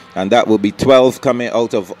 meters, and that will be 12 coming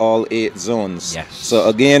out of all 8 zones. Yes. So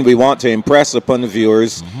again, we want to impress upon the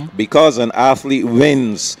viewers, because an athlete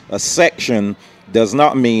wins a section does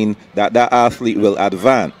not mean that that athlete will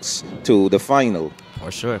advance to the final.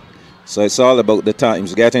 For sure. So it's all about the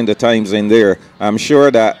times, getting the times in there. I'm sure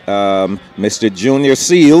that Mr. Junior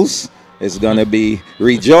Seals is going to be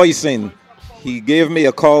rejoicing. He gave me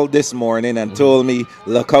a call this morning and told me,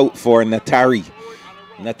 look out for Natari.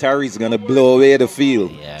 Natari's going to blow away the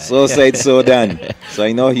field. Yeah. So said, so done. So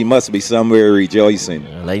I know he must be somewhere rejoicing.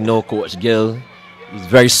 Well, I know Coach Gill. He's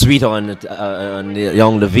very sweet on the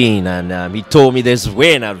young Levine, and he told me this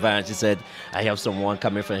way in advance. He said, I have someone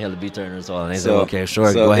coming from Hillary Turner's Hall. And I said, okay,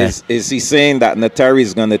 sure, go ahead. Is he saying that Natari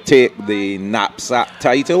is going to take the NAPSAC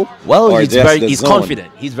title? Well, he's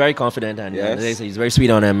confident. He's very confident, and he's very sweet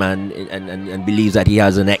on him, and believes that he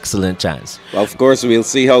has an excellent chance. Well, of course, we'll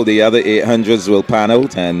see how the other 800s will pan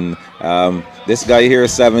out, and this guy here,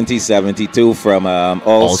 70-72 from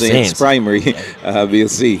All Saints Primary. We'll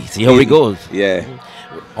see. See how he goes. Yeah.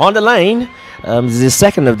 On the line, the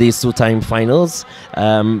second of these two-time finals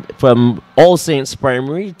from All Saints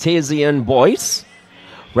Primary, Tazian Boyce.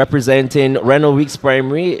 Representing Reno Weeks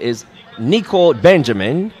Primary is Nico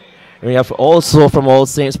Benjamin. And we have also from All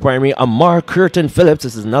Saints Primary, Amar Curtin Phillips.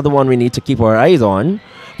 This is another one we need to keep our eyes on.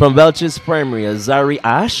 From Welch's Primary, Azari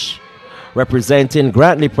Ash. Representing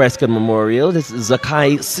Grantley Prescott Memorial, this is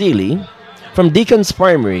Zakai Seeley. From Deacon's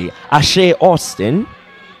Primary, Ashe Austin.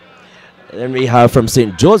 Then we have from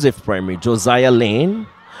St. Joseph Primary, Josiah Lane.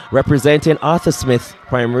 Representing Arthur Smith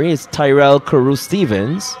Primary is Tyrell Carew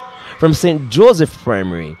Stevens. From St. Joseph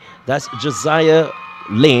Primary, that's Josiah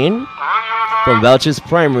Lane. From Welch's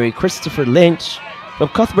Primary, Christopher Lynch. From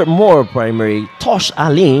Cuthbert Moore Primary, Tosh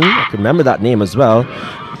Aline. I can remember that name as well.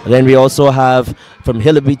 And then we also have from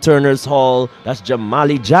Hillaby Turner's Hall, that's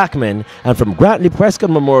Jamali Jackman. And from Grantley Prescott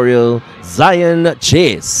Memorial, Zion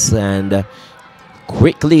Chase. And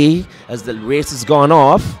quickly, as the race has gone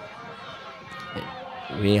off,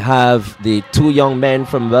 we have the two young men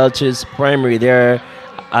from Welch's Primary there,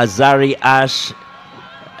 Azari Ash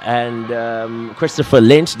and Christopher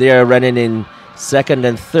Lynch. They are running in second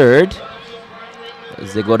and third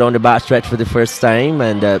as they go down the back stretch for the first time.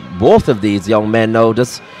 And both of these young men now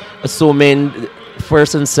just assuming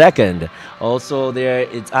first and second. Also there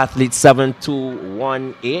it's athlete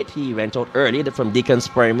 7218. He went out early from Deacon's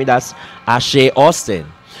Primary. That's Ashe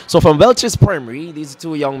Austin. So from Welch's Primary, these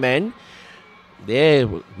two young men, they're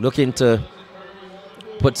looking to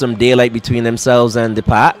put some daylight between themselves and the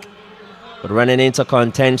pack. But running into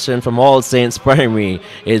contention from All Saints Primary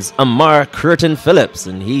is Amar Curtin Phillips.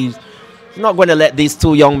 And he's not going to let these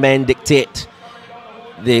two young men dictate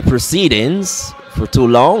the proceedings for too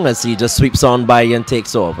long, as he just sweeps on by and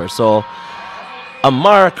takes over. So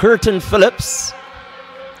Amar Curtin Phillips,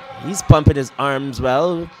 he's pumping his arms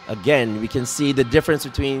well. Again, we can see the difference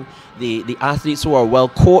between the athletes who are well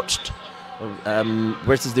coached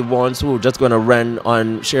versus the ones who are just going to run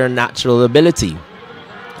on sheer natural ability.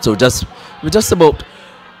 So we're just about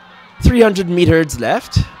 300 meters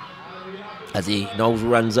left as he now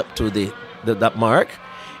runs up to that mark.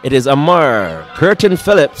 It is Amar Curtin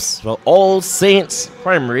Phillips from All Saints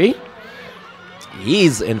Primary.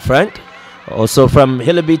 He's in front. Also from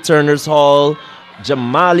Hillaby Turner's Hall,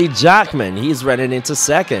 Jamali Jackman. He's running into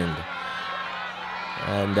second.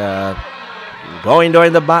 And going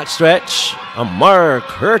down the back stretch, Amar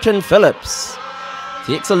Curtin Phillips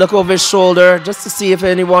takes a look over his shoulder just to see if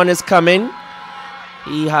anyone is coming.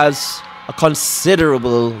 He has a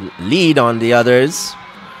considerable lead on the others.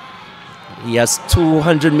 He has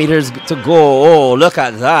 200 meters to go. Oh, look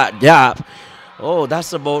at that gap. Oh,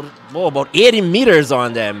 that's about 80 meters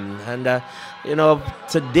on them. And,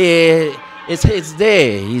 today is his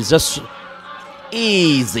day. He's just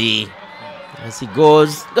easy as he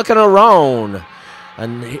goes looking around.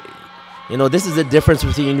 And, this is the difference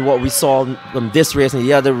between what we saw from this race and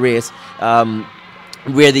the other race,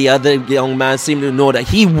 where the other young man seemed to know that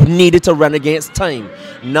he needed to run against time.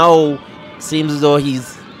 Now, seems as though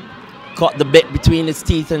he's caught the bit between his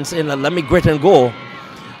teeth and saying, let me grit and go.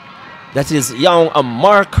 That is young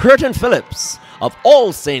Amar Curtin Phillips of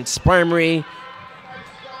All Saints Primary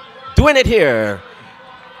doing it here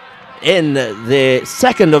in the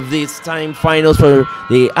second of these time finals for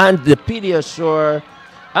the Pediasure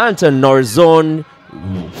Anton Norris Zone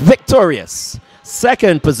victorious.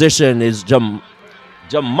 Second position is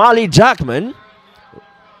Jamali Jackman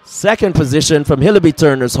Second position from Hillaby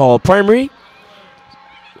Turners Hall Primary.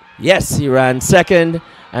 Yes, he ran second.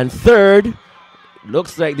 And third,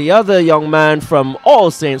 looks like the other young man from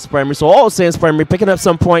All Saints Primary. So All Saints Primary picking up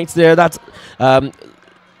some points there. That's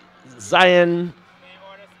Zion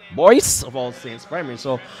Boyce of All Saints Primary.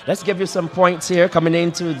 So let's give you some points here coming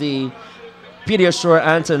into the Pediashore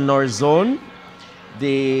Anton Norris zone.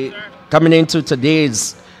 Coming into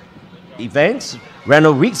today's event,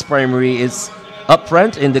 Randall Weeks Primary is up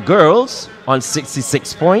front in the girls on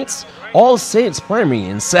 66 points. All Saints Primary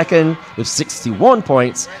in second with 61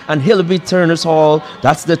 points. And Hillaby Turners Hall,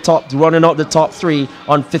 that's the top, running out the top three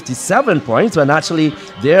on 57 points. And actually,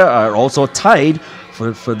 they are also tied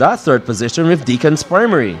for that third position with Deacons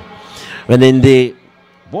Primary. And in the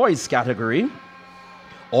boys category,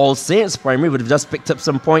 All Saints Primary would have just picked up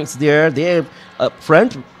some points there. They're up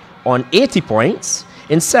front on 80 points.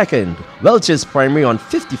 In second, Welch's Primary on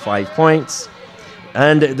 55 points.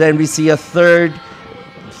 And then we see a third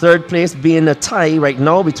place being a tie right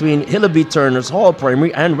now between Hillaby Turners Hall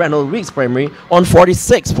Primary and Randall Weeks Primary on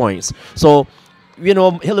 46 points. So, you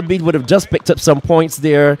know, Hillaby would have just picked up some points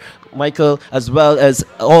there, Michael, as well as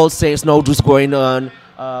All Saints now just going on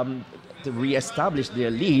to re-establish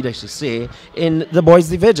their lead, I should say, in the boys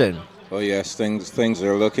division. Oh yes, things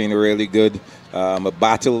are looking really good. A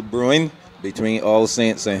battle brewing between All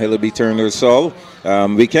Saints and Hillaby Turners Hall.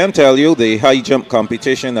 We can tell you the high jump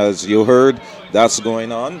competition, as you heard, that's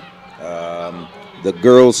going on. The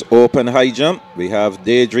girls open high jump, we have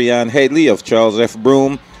Deidreanne Headley of Charles F.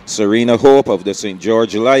 Broome, Serena Hope of the St.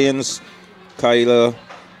 George Lions, Kyla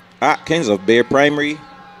Atkins of Bay Primary,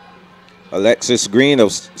 Alexis Green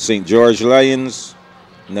of St. George Lions,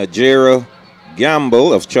 Najera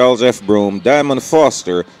Gamble of Charles F. Broome, Diamond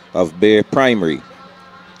Foster of Bay Primary.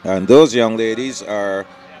 And those young ladies are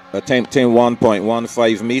attempting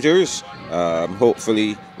 1.15 meters.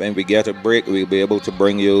 Hopefully, when we get a break, we'll be able to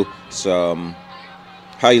bring you some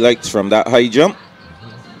highlights from that high jump.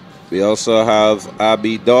 We also have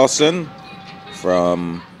Abby Dawson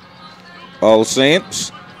from All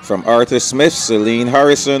Saints, from Arthur Smith, Celine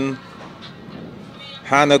Harrison,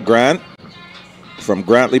 Hannah Grant from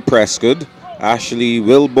Grantley Prescott, Ashley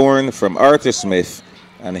Wilborn from Arthur Smith,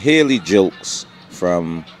 and Haley Jilks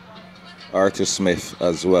from Arthur Smith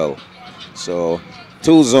as well. So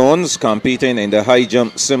 2 zones competing in the high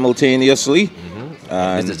jump simultaneously.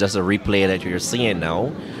 And this is just a replay that you're seeing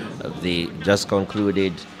now of the just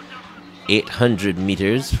concluded 800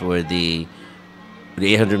 meters for the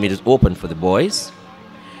 800 meters open for the boys.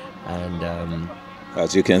 And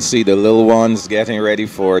as you can see, the little ones getting ready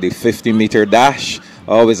for the 50-meter dash.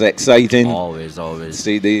 Always exciting. Always.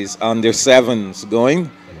 See these under 7s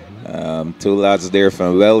going. 2 lads there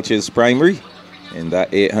from Welch's Primary in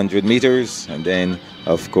that 800 meters. And then,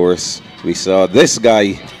 of course, we saw this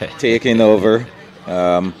guy taking over.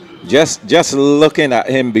 Just looking at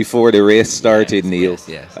him before the race started, Neil,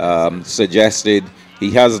 suggested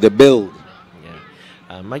he has the build.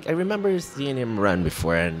 Mike, I remember seeing him run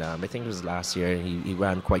before, and I think it was last year. He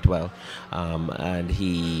ran quite well, and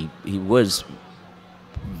he was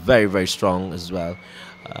very, very strong as well.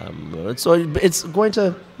 So it's going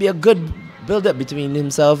to be a good build-up between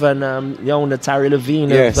himself and Natari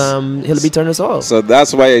Levine of Hillaby Turners Hall. So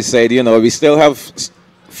that's why I said, we still have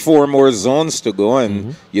 4 more zones to go,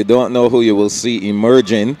 and you don't know who you will see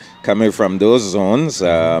emerging coming from those zones.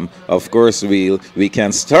 Of course, we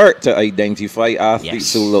can start to identify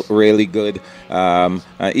athletes who look really good.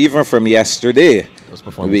 Even from yesterday,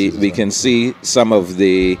 we can see some of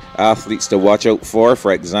the athletes to watch out for.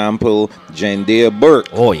 For example, Jendea Burke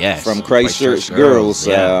from Christchurch Girls.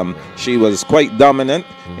 She was quite dominant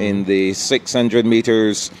in the 600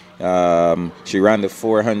 meters. She ran the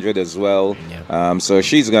 400 as well. So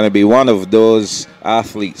she's going to be one of those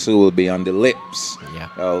athletes who will be on the lips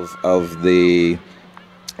of the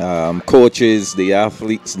coaches, the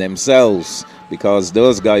athletes themselves, because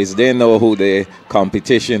those guys, they know who the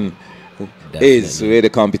competition is, where the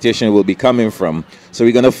competition will be coming from. So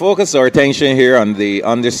we're going to focus our attention here on the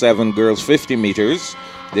under 7 girls 50 meters.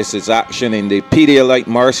 This is action in the Pedialyte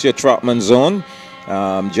Marcia Trotman zone.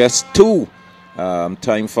 Just 2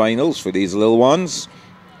 time finals for these little ones,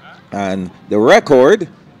 and the record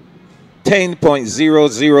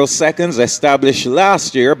 10.00 seconds established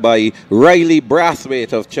last year by Riley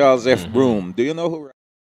Brathwaite of Charles F. Broome. Do you know who?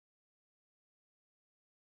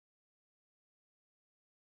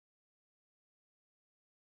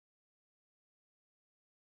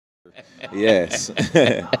 Yes.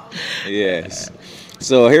 Yes.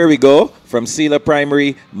 So here we go. From Sela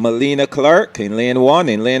Primary, Melina Clark in lane 1.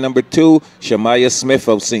 In lane number 2, Shamaya Smith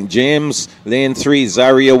of St. James. Lane 3,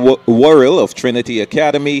 Zaria Worrell of Trinity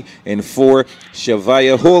Academy. In 4,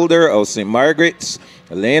 Shavaya Holder of St. Margaret's.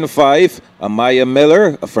 Lane 5, Amaya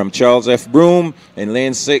Miller from Charles F. Broome. In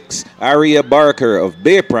lane 6, Aria Barker of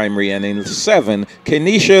Bay Primary. And in 7,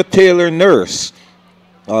 Kenisha Taylor Nurse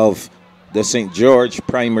of the St. George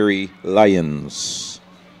Primary Lions.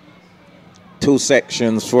 2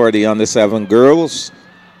 sections for the under 7 girls,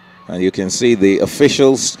 and you can see the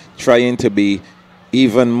officials trying to be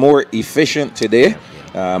even more efficient today,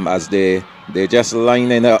 as they're just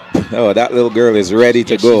lining up. Oh, that little girl is ready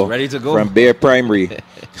to go. She's ready to go from Bear Primary.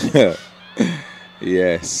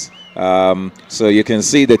 Yes. So you can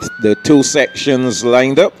see the 2 sections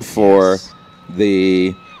lined up for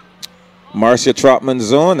the Marcia Trotman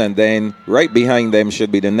zone, and then right behind them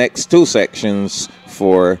should be the next 2 sections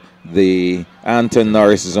for the Anton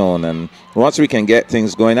Norris zone. And once we can get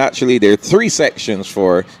things going, actually there are 3 sections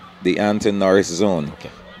for the Anton Norris zone.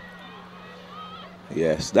 Okay.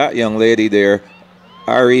 Yes, that young lady there,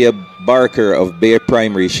 Aria Barker of Bay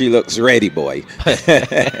Primary, she looks ready, boy.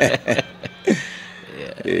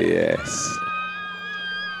 Yes.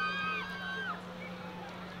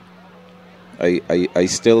 I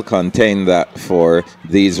still contend that for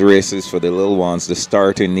these races, for the little ones, the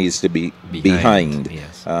starter needs to be behind.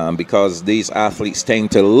 Yes. Because these athletes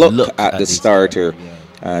tend to look at the starter,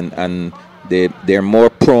 and they're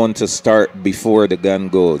more prone to start before the gun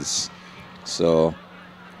goes. So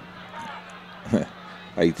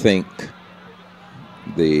I think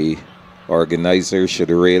the organizer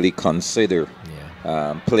should really consider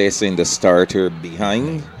placing the starter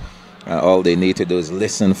behind. All they need to do is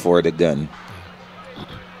listen for the gun.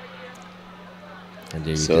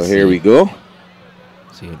 So here we go.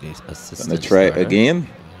 Gonna try it again.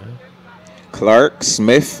 Clark,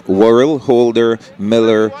 Smith, Worrell, Holder,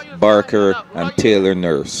 Miller, Barker, and Taylor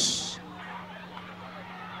Nurse.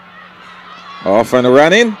 Off and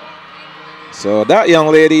running. So that young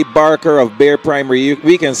lady, Barker of Bear Primary,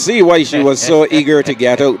 we can see why she was so eager to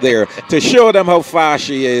get out there, to show them how fast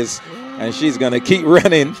she is. And she's going to keep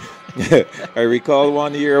running. I recall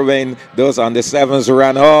one year when those under 7s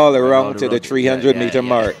ran all around to the 300-meter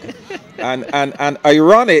mark. And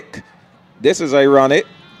ironic, this is ironic,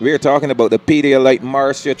 we're talking about the Pedialyte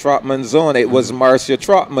Marcia Trotman zone. It was Marcia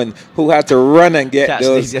Trotman who had to run and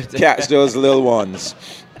catch those little ones.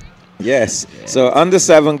 Yes. So under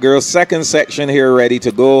 7 girls, 2nd section here ready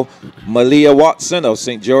to go. Malia Watson of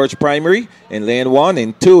St. George Primary in lane 1.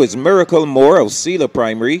 In 2 is Miracle Moore of Sela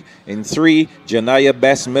Primary. In 3, Janaya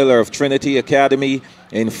Bess Miller of Trinity Academy.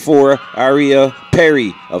 In 4, Aria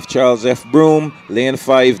Perry of Charles F. Broome. Lane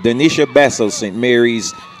 5, Denisha Bess of St.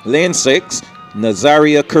 Mary's. Lane 6,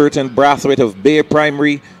 Nazaria Curtin Brathwaite of Bay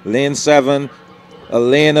Primary. Lane 7,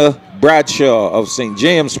 Elena Bradshaw of St.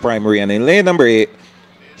 James Primary. And in lane number 8,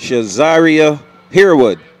 Shazaria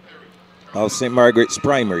Herwood of St. Margaret's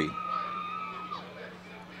Primary.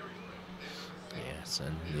 Yes,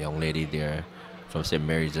 and the young lady there from St.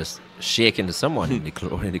 Mary's just shaking to someone in the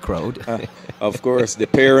crowd. Of course, the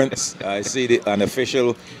parents, I see an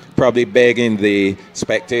official probably begging the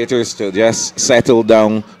spectators to just settle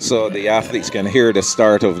down so the athletes can hear the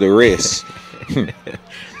start of the race.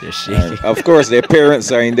 They're shaking. Of course, their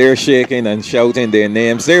parents are in there shaking and shouting their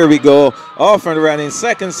names. There we go. Off and running.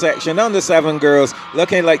 2nd section, under 7 girls,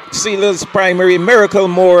 looking like Sela's Primary, Miracle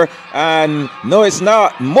Moore. And no, it's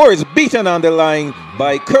not. Moore is beaten on the line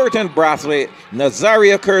by Curtin Brathwaite,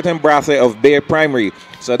 Nazaria Curtin Brathwaite of Bear Primary.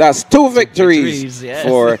 So that's 2 victories yes.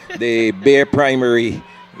 for the Bear Primary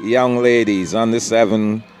young ladies, under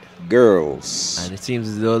 7 girls. And it seems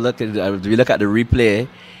as though, we look at the replay,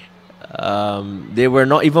 they were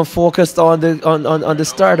not even focused on the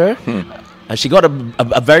starter, and she got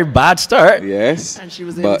a very bad start. Yes, and she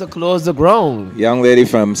was able to close the ground. Young lady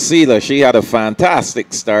from Sela, she had a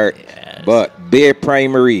fantastic start, yes. But Bear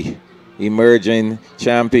Primary emerging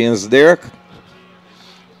champions there.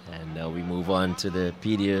 And now we move on to the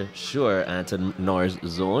Pediasure Anton Norris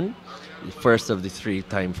zone, the first of the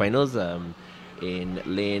 3-time finals. In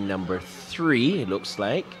lane number 3, it looks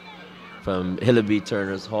like. From Hillaby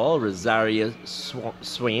Turner's Hall, Rosaria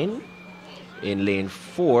Swain. In lane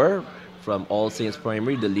 4, from All Saints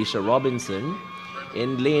Primary, Delisha Robinson.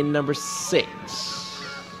 In lane number 6,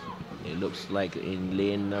 it looks like in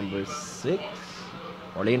lane number 6,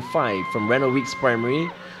 or lane 5, from Reno Weeks Primary,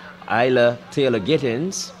 Isla Taylor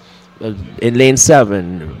Gittins. In lane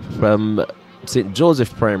 7, from St.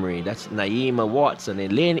 Joseph Primary, that's Naima Watson.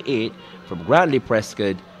 In lane 8, from Grantley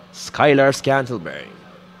Prescott, Skylar Scantlebury.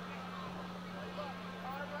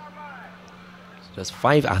 Just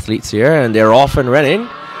 5 athletes here, and they're off and running.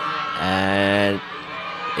 And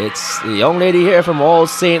it's the young lady here from All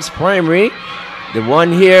Saints Primary. The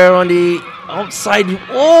one here on the outside.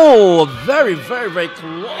 Oh, very, very, very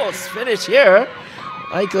close finish here.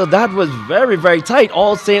 Michael, that was very, very tight.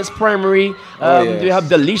 All Saints Primary. Yes. We have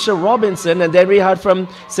Delisha Robinson, and then we had from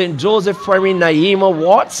St. Joseph Primary, Naima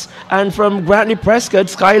Watts, and from Grantley Prescott,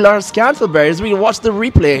 Skylar Scantleberry. As we watch the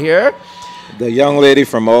replay here. The young lady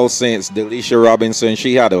from All Saints, Delisha Robinson,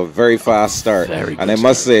 she had a very fast start. And I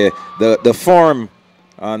must say, the form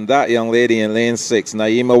on that young lady in lane 6,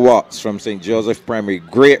 Naima Watts from St. Joseph Primary,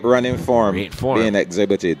 great running form, being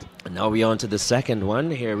exhibited. Now we on to the second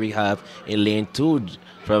one. Here we have in lane 2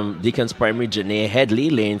 from Deacons Primary, Janae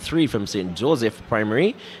Headley. Lane 3 from St. Joseph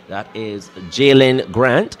Primary, that is Jalen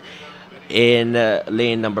Grant. In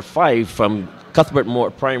lane number 5 from Cuthbert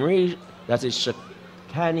Moore Primary, that is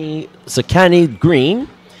Sakani Green.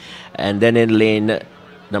 And then in lane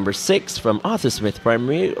number 6 from Arthur Smith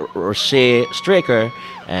Primary, Roche Straker.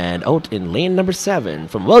 And out in lane number 7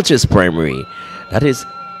 from Welch's Primary, that is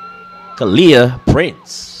Kalia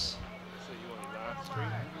Prince.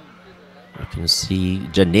 You can see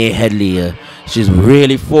Janae Headley, she's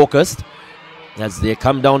really focused as they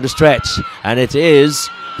come down the stretch. And it is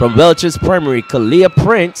from Welch's Primary, Kalia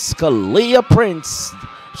Prince. Kalia Prince,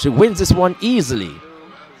 she wins this one easily.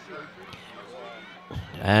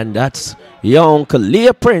 And that's young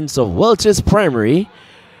Kalia Prince of Welch's Primary.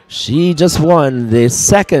 She just won the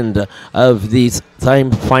second of these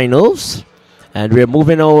time finals. And we're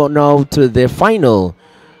moving on now to the final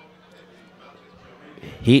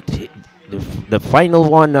heat, the final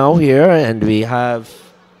one now here. And we have,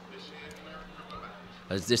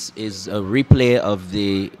 as this is a replay of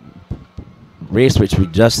the race which we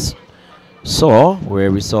just saw,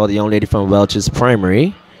 where we saw the young lady from Welch's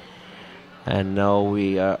Primary. And now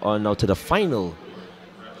we are on now to the final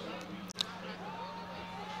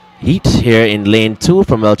heat here in lane 2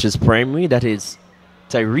 from Welch's Primary. That is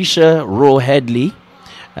Tyresha Rowe Headley,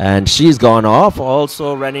 and she's gone off.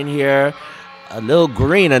 Also running here a little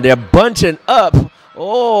green, and they're bunching up.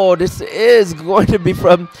 Oh, this is going to be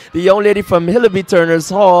from the young lady from Hillaby Turner's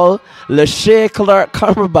Hall, Lachey Clark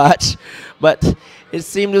Cumberbatch. But it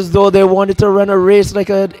seemed as though they wanted to run a race like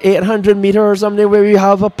an 800 meter or something where we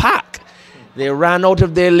have a pack. They ran out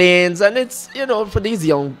of their lanes, and it's, you know, for these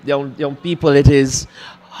young people, it is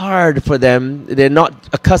hard for them. They're not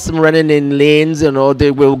accustomed running in lanes, you know.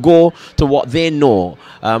 They will go to what they know.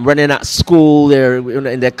 Running at school, they're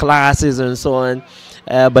in their classes and so on.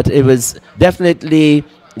 But it was definitely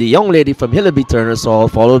the young lady from Hillaby Turner's Hall,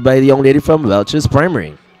 followed by the young lady from Welch's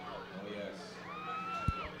Primary.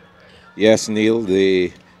 Yes, Neil,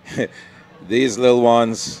 these little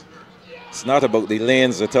ones, it's not about the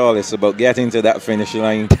lanes at all. It's about getting to that finish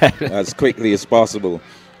line as quickly as possible.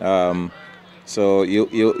 So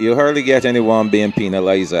you hardly get anyone being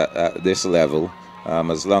penalized at this level,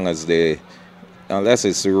 as long as unless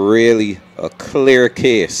it's really a clear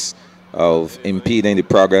case of impeding the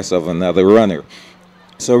progress of another runner.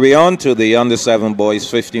 So we're on to the under 7 boys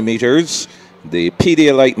 50 meters, the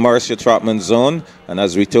Pedialyte Marcia Trotman zone. And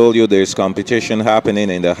as we told you, there's competition happening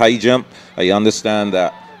in the high jump. I understand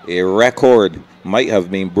that a record might have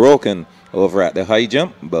been broken over at the high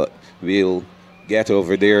jump, but we'll get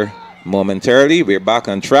over there momentarily. We're back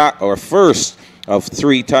on track. Our first of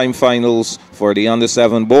 3 time finals for the under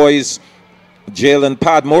 7 boys. Jalen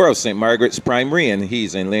Padmore of St. Margaret's Primary, and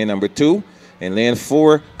he's in lane number 2. In lane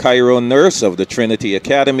 4, Cairo Nurse of the Trinity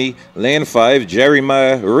Academy. Lane 5,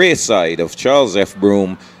 Jeremiah Rayside of Charles F.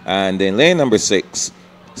 Broome. And in lane number 6,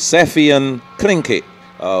 Sephian Klinkett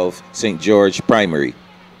of St. George Primary.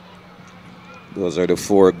 Those are the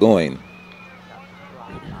 4 going.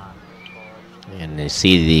 And you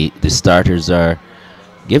see the starters are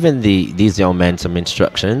giving these young men some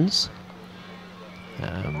instructions.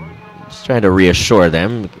 Just trying to reassure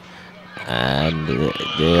them. And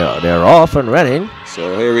they're off and running.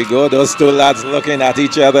 So here we go. Those 2 lads looking at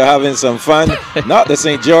each other, having some fun. Not the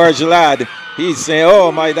St. George lad. He's saying,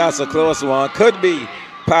 oh my, that's a close one. Could be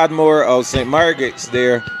Padmore of St. Margaret's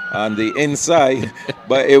there on the inside.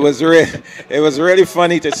 But it was really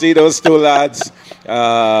funny to see those 2 lads.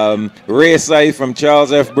 Rayside from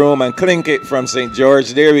Charles F. Broome and Klinkett from St.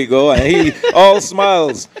 George. There we go. And he all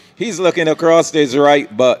smiles. He's looking across to his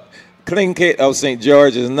right, but Klinkett of St.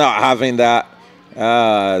 George is not having that.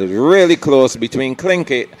 Really close between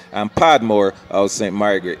Klinkett and Padmore of St.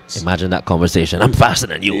 Margaret's. Imagine that conversation. I'm faster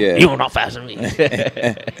than you. Yeah. You're not faster than me.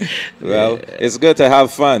 Well, it's good to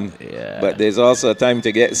have fun, but there's also a time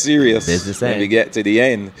to get serious when we get to the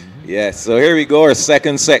end. Yes, so here we go, our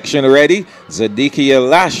second section already. Zadikia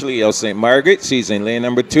Lashley of St. Margaret's, she's in lane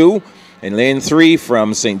number 2. In lane 3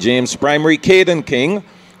 from St. James Primary, Caden King.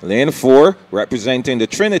 Lane 4, representing the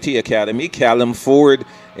Trinity Academy, Callum Ford.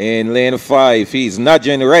 In lane 5, he's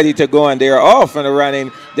nudging, ready to go, and they're off and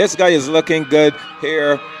running. This guy is looking good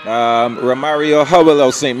here. Romario Howell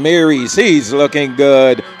of St. Mary's, he's looking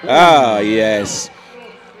good. Ah, yes.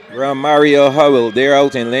 Romario Howell, they're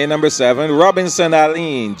out in lane number 7. Robinson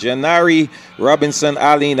Aline, Janari Robinson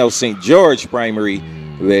Aline of St. George Primary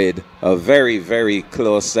with a very, very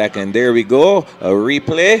close second. There we go, a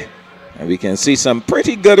replay. And we can see some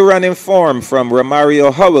pretty good running form from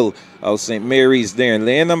Romario Howell of St. Mary's there in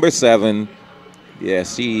lane number 7.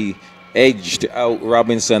 Yes, he edged out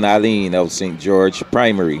Robinson Aline of St. George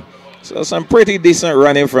Primary. So some pretty decent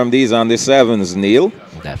running from these on the 7s, Neil.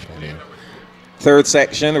 Definitely. Third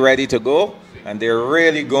section ready to go. And they're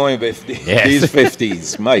really going with these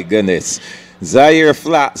 50s. My goodness. Zaire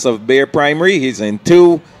Flats of Bear Primary, he's in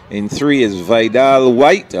 2. In 3 is Vidal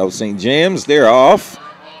White of St. James. They're off.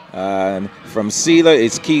 And from Sela,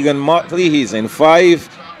 it's Keegan Motley. He's in 5.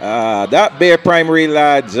 That Bear Primary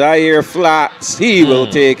lad, Zaire Flats, he will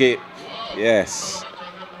take it. Yes,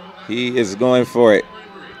 he is going for it.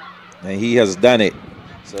 And he has done it.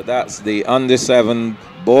 So that's the under 7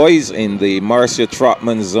 boys in the Marcia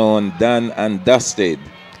Trotman zone, done and dusted.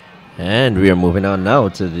 And we are moving on now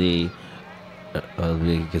to the,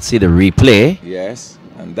 we can see the replay. Yes,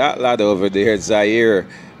 and that lad over there, Zaire,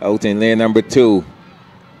 out in lane number 2.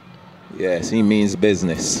 Yes, he means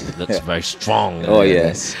business. Looks very strong. Oh,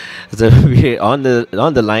 yes. So on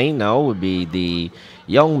the line now would be the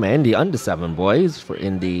young men, the under 7 boys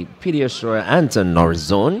in the Pediasure Anton Norris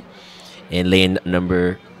zone. In lane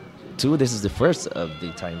number 2, this is the first of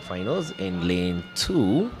the time finals. In lane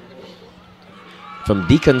 2, from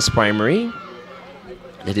Deacons Primary,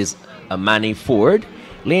 it is Amani Ford.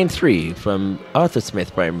 Lane 3, from Arthur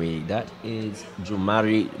Smith Primary, that is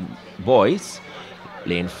Jumari Boyce.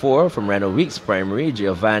 Lane 4 from Reno Weeks Primary,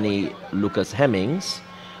 Giovanni Lucas Hemmings.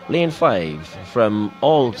 Lane 5 from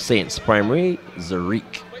All Saints Primary,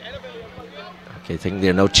 Zarik. Okay, I think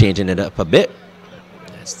they're now changing it up a bit.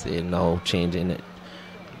 Yes, they're now changing it.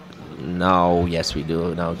 Now, yes, we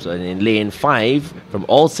do. Now, so in lane 5 from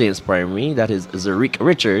All Saints Primary, that is Zarik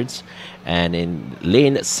Richards. And in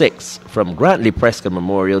lane 6 from Grantley Prescott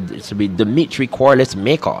Memorial, this will be Dimitri Corliss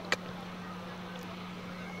Maycock.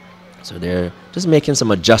 So they're just making some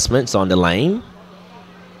adjustments on the line.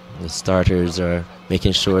 The starters are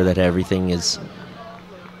making sure that everything is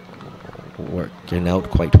working out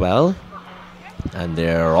quite well. And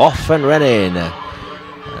they're off and running.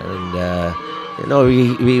 And, you know,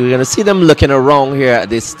 we're going to see them looking around here at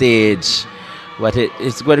this stage. But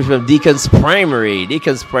it's going from Deacons Primary,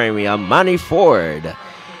 Amani Ford.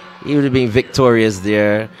 He would have been victorious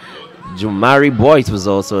there. Jumari Boyce was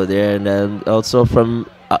also there. And also from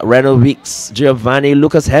Reno Weeks, Giovanni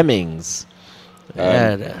Lucas Hemmings.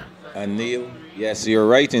 And Neil, yes, you're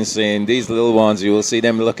right in saying these little ones, you will see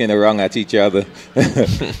them looking around at each other.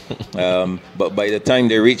 But by the time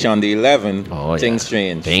they reach on the 11, things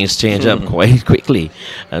change. Things change up quite quickly.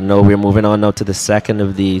 And now we're moving on now to the second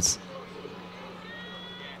of these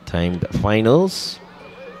timed finals.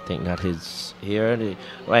 I think that is here.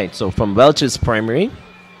 Right, so from Welch's Primary,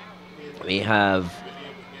 we have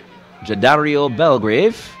Jadario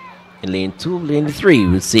Belgrave. In lane 2, lane 3,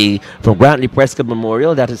 we'll see from Grantley Prescott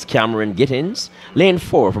Memorial, that is Cameron Gittins. Lane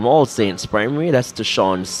 4 from All Saints Primary, that's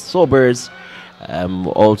Deshaun Sobers.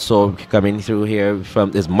 Also coming through here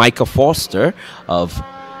is Micah Foster of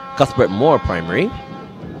Cuthbert Moore Primary.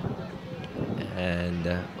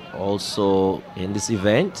 And also in this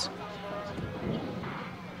event,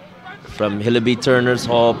 from Hillaby Turner's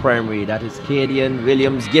Hall Primary, that is Cadian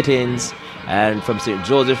Williams Gittins. And from St.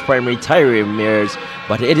 Joseph Primary, Tyree Mears.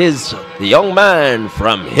 But it is the young man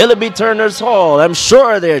from Hillaby Turner's Hall. I'm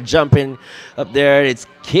sure they're jumping up there. It's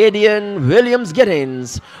Cadian Williams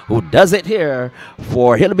Gittins who does it here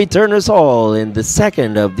for Hillaby Turner's Hall in the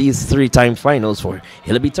second of these 3-time finals for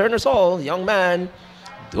Hillaby Turner's Hall. Young man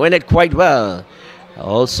doing it quite well.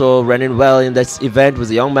 Also running well in this event was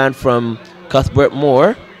a young man from Cuthbert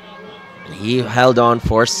Moore. He held on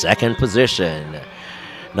for second position.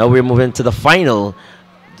 Now we're moving to the final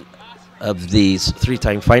of these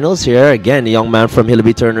 3-time finals here. Again, a young man from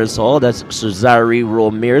Hillaby Turner's Hall. That's Cesare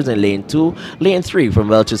Romeers in lane 2. Lane 3 from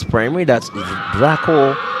Welch's Primary. That's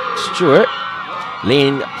Draco Stewart.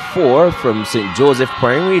 Lane 4 from St. Joseph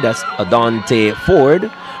Primary. That's Adante Ford.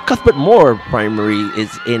 Cuthbert Moore Primary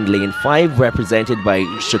is in lane 5, represented by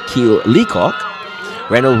Shaquille Leacock.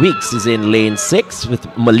 Reynold Weeks is in lane 6 with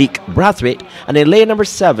Malik Brathwaite. And in lane number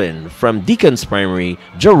 7 from Deacons Primary,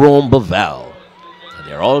 Jerome Bavel. And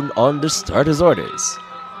they're all on the starters' orders.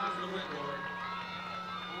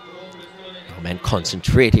 Oh man,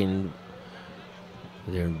 concentrating.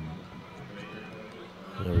 They're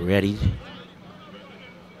ready.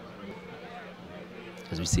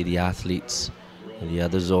 As we see the athletes in the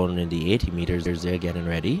other zone in the 80 meters, they're getting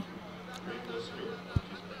ready.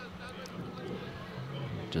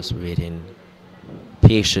 Just waiting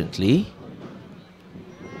patiently.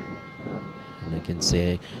 And I can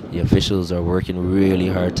say the officials are working really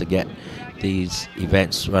hard to get these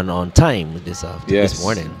events run on time this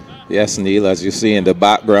morning. Yes, Neil, as you see in the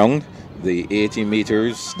background, the 80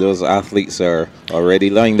 meters, those athletes are already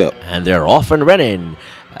lined up. And they're off and running.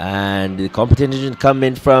 And the competition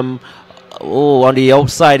coming from, on the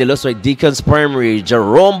outside, it looks like Deacons Primary,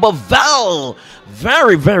 Jerome Bavel.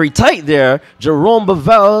 Very, very tight there, Jerome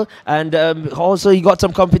Bavel. And also he got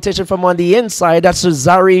some competition from on the inside. That's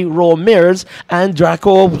Zari Ramirez and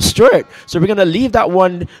Draco Stewart. So we're going to leave that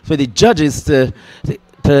one for the judges to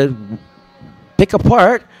pick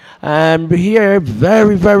apart. And here,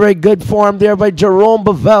 very, very good form there by Jerome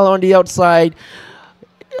Bavel on the outside.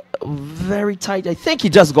 Very tight. I think he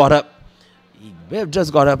just got up. He may have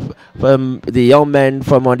just got up from the young men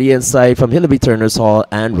from on the inside from Hillaby Turner's Hall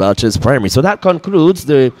and Welch's Primary. So that concludes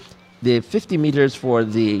the 50 meters for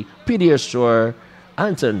the Pediashore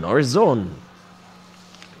Anton Norris zone.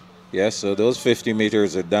 Yes, so those 50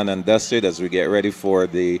 meters are done and dusted as we get ready for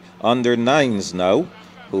the under 9s now,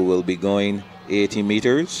 who will be going 80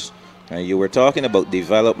 meters. And you were talking about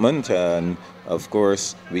development, and of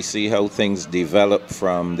course we see how things develop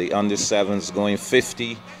from the under 7s going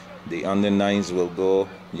 50. The under 9s will go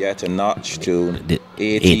yet a notch to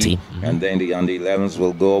 80. And then the under 11s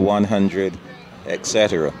will go 100,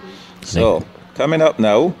 etc. So coming up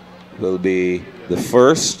now will be the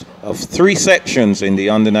first of 3 sections in the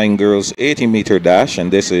under 9 girls 80 meter dash,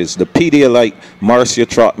 and this is the Pedialyte Marcia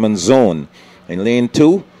Trotman zone. In lane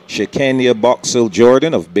 2, Shekenia Boxell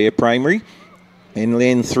Jordan of Bay Primary. In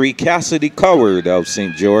lane 3, Cassidy Coward of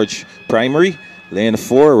St. George Primary. Lane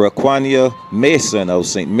 4, Raquania Mason of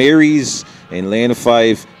St. Mary's. In lane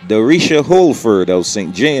 5, Dorisha Holford of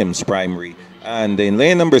St. James Primary. And in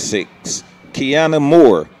lane number 6, Kiana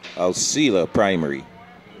Moore of Sela Primary.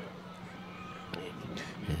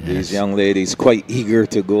 Yes. These young ladies quite eager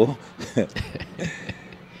to go.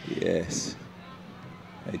 Yes.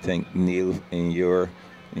 I think, Neil, in your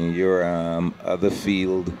other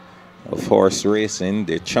field of horse racing,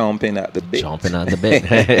 they're chomping at the bit. Chomping at the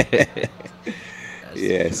bit.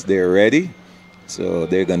 Yes, they're ready. So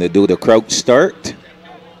they're going to do the crouch start.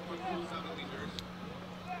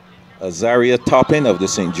 Azaria Toppin of the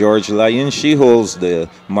St. George Lions, she holds the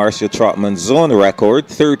Marcia Trotman zone record,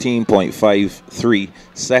 13.53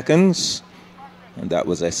 seconds. And that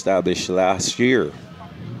was established last year.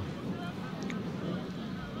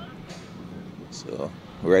 So,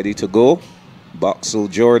 ready to go. Boxell,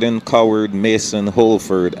 Jordan, Coward, Mason,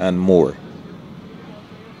 Holford, and Moore.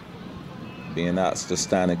 Being asked to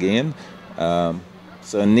stand again.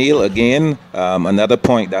 So Neil, again, another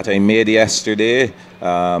point that I made yesterday,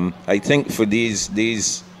 I think for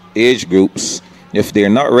these age groups, if they're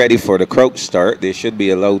not ready for the crouch start, they should be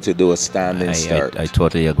allowed to do a standing start. I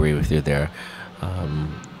totally agree with you there.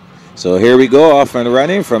 So here we go, off and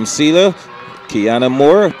running from Sela. Kiana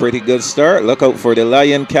Moore, pretty good start. Look out for the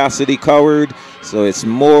Lion, Cassidy Coward. So it's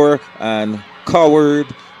Moore and Coward,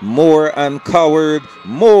 Moore and Coward,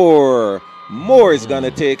 Moore. Moore is going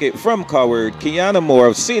to take it from Coward. Kiana Moore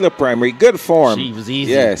of Sela Primary, good form. She was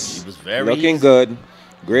easy. Yes, she was very looking easy. good.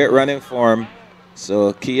 Great running form.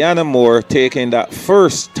 So Kiana Moore taking that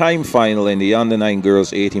first time final in the under 9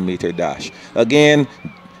 girls 80 meter dash. Again,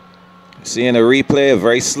 seeing a replay, a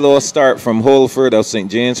very slow start from Holford of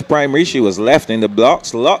St. James Primary. She was left in the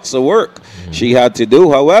blocks. Lots of work she had to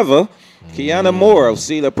do. However, Kiana Moore of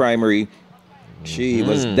Sela Primary, she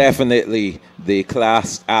was definitely the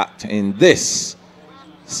class act in this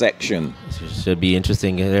section. It should be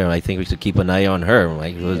interesting there. I think we should keep an eye on her.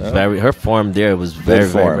 Like, it was her form there was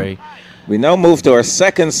very. We now move to our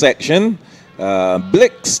second section.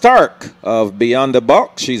 Blick Stark of Beyond the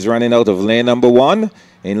Box. She's running out of lane number 1.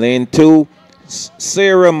 In lane 2,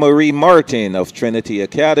 Sarah Marie Martin of Trinity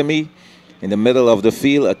Academy. In the middle of the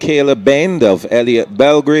field, Akela Bend of Elliott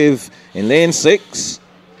Belgrave. In lane 6,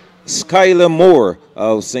 Skylar Moore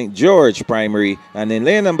of St. George Primary. And in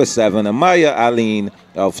lane number 7, Amaya Aline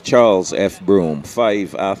of Charles F. Broome.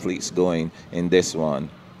 5 athletes going in this one.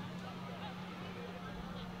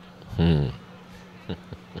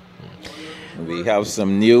 We have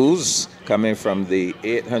some news. coming from the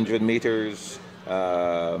 800 meters,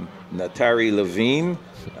 Natari Levine,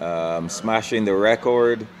 smashing the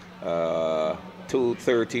record,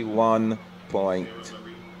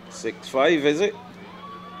 2:31.65, is it?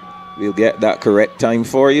 We'll get that correct time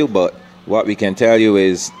for you, but what we can tell you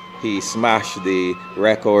is he smashed the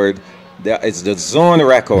record. That is the zone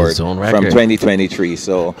record, from 2023.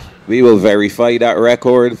 So we will verify that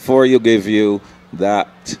record for you, give you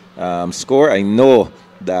that score. I know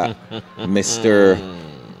that Mr.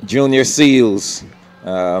 Junior Seals,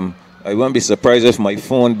 I won't be surprised if my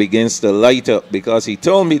phone begins to light up because he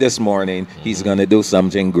told me this morning he's going to do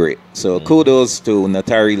something great. So kudos to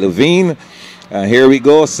Natari Levine. Here we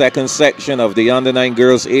go, second section of the under-9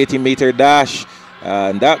 girls 80-meter dash.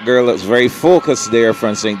 And that girl looks very focused there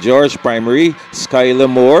from St. George Primary, Skylar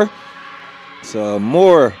Moore. So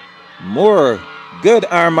more good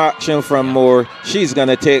arm action from Moore. She's going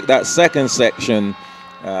to take that second section.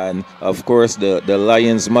 And, of course, the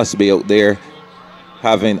Lions must be out there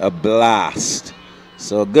having a blast.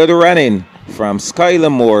 So good running from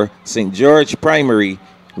Skylar Moore, St. George Primary,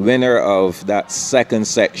 winner of that second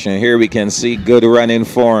section. Here we can see good running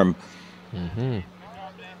form.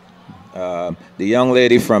 The young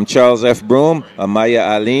lady from Charles F. Broome,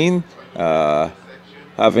 Amaya Aline,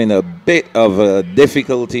 having a bit of a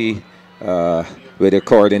difficulty with her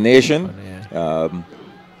coordination,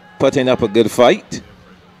 putting up a good fight.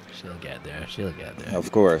 She'll get there. She'll get there.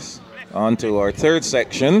 Of course. On to our third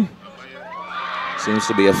section. Seems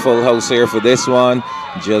to be a full house here for this one.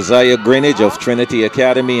 Josiah Greenidge of Trinity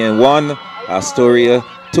Academy in 1. Astoria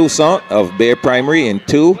Toussaint of Bay Primary in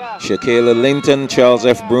 2. Shakayla Linton, Charles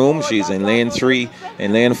F. Broome. She's in lane 3.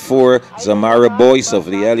 In lane 4, Zamara Boyce of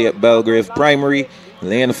the Elliott Belgrave Primary.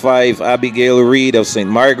 Lane 5, Abigail Reed of St.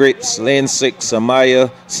 Margaret's. Lane 6,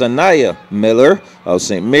 Sanaya Miller of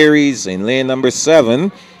St. Mary's. In lane number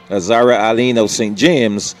 7, Azara Aline of St.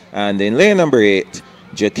 James. And in lane number 8,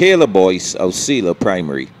 Jakayla Boyce of Sela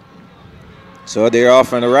Primary. So they're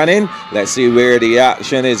off and running. Let's see where the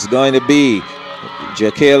action is going to be.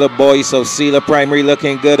 Jakayla Boyce of Sela Primary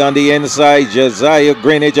looking good on the inside. Josiah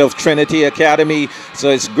Greenidge of Trinity Academy. So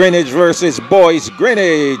it's Greenidge versus Boyce.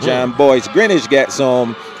 Greenidge and Boyce. Greenidge gets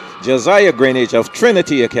home. Josiah Greenidge of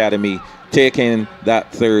Trinity Academy taking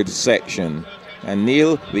that third section. And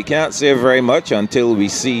Neil, we can't say very much until we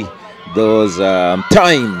see those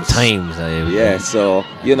times. Yeah, so,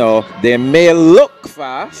 you know, they may look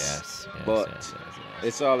fast, but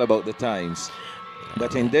it's all about the times.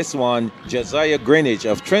 But in this one, Josiah Greenidge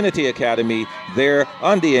of Trinity Academy there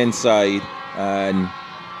on the inside, and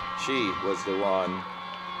she was the one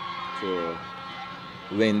to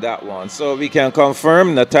win that one. So we can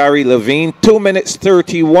confirm Natari Levine, 2 minutes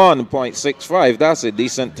 31.65. That's a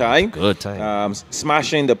decent time. Good time.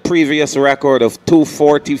 Smashing the previous record of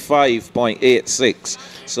 2:45.86.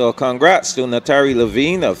 So congrats to Natari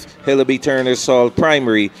Levine of Hillaby Turner's Hall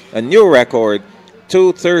Primary, a new record,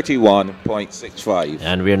 2:31.65.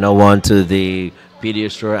 And we're now on to the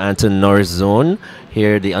Pediasure Anton Norris zone.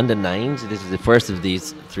 Here, the under-9s. This is the first of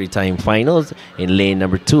these 3-time finals. In lane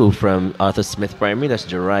number 2 from Arthur Smith Primary, that's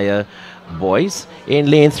Jariah Boyce. In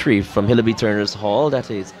lane 3 from Hillaby Turner's Hall, that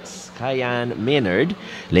is Skyan Maynard.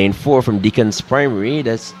 Lane 4 from Deacon's Primary,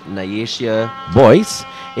 that's Nyesha Boyce.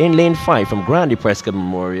 In lane 5 from Grandi Prescott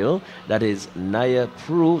Memorial, that is Naya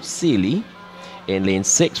Prue Seeley. In lane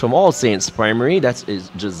 6 from All Saints Primary, that is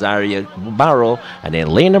Josiah Barrow. And in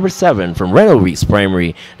lane number 7 from Reynolds Weeks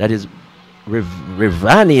Primary, that is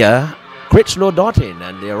Rivania Critchlow Dottin.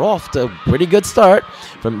 And they're off to a pretty good start.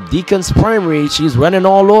 From Deacon's Primary, she's running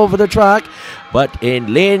all over the track. But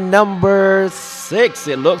in lane number 6,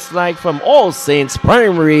 it looks like from All Saints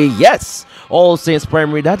Primary, yes, All Saints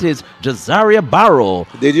Primary, that is Josiah Barrow.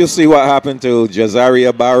 Did you see what happened to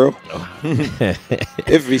Josiah Barrow?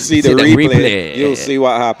 If we see the replay, you'll see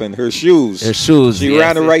what happened. Her shoes. She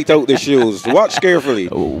ran right out the shoes. Watch carefully.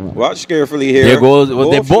 Watch carefully here. There goes,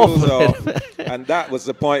 they both. Off, and that was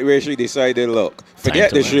the point where she decided, look,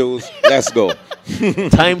 forget the shoes. Let's go.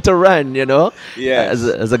 Time to run, you know. Yeah.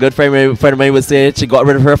 As a good friend of mine would say, she got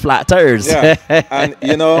rid of her flat tires. Yeah. And,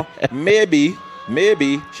 you know, maybe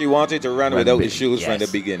she wanted to run without the shoes from the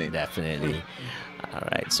beginning. Definitely. All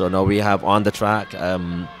right. So now we have on the track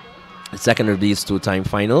the second of these 2-time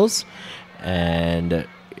finals. And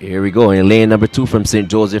here we go. In lane number 2 from St.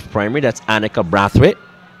 Joseph Primary, that's Annika Brathwaite.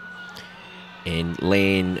 In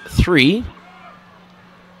lane 3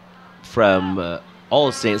 from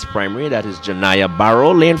All Saints Primary, that is Janaya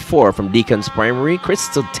Barrow. Lane 4 from Deacon's Primary,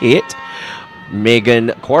 Crystal Tate.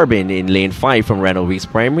 Megan Corbin in lane 5 from Randall Weeks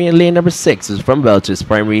Primary. And lane number 6 is from Welch's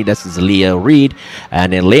Primary. That is Leah Reed.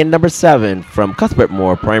 And in lane number 7 from Cuthbert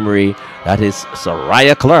Moore Primary, that is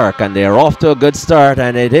Soraya Clark. And they're off to a good start.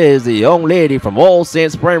 And it is the young lady from All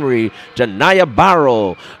Saints Primary, Janaya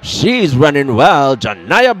Barrow. She's running well.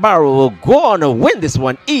 Janaya Barrow will go on to win this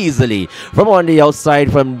one easily. From on the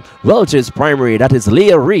outside from Welch's Primary, that is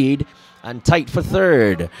Leah Reed. And tight for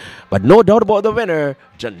third. But no doubt about the winner,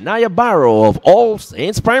 Janaya Barrow of All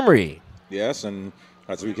Saints Primary. Yes, and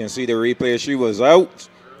as we can see the replay, she was out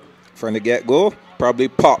from the get-go. Probably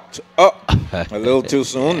popped up a little too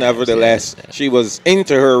soon. Nevertheless, she was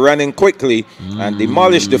into her running quickly and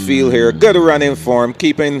demolished the field here. Good running form,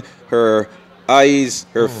 keeping her eyes,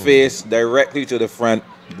 her face directly to the front.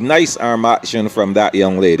 Nice arm action from that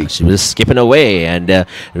young lady. She was skipping away, and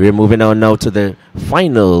we're moving on now to the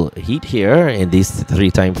final heat here in these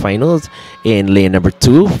 3-time finals. In lane number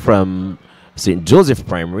 2 from St. Joseph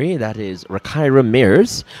Primary, that is Rakaira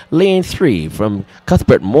Mears. Lane 3 from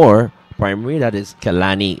Cuthbert Moore Primary, that is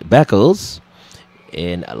Kalani Beckles.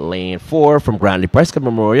 In lane 4 from Grantley Prescott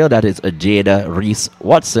Memorial, that is Jada Reese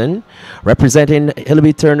Watson. Representing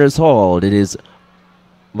Hillaby Turner's Hall, it is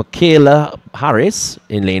Michaela Harris.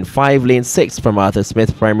 In lane 5, lane 6 from Arthur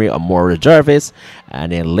Smith Primary, Amora Jarvis.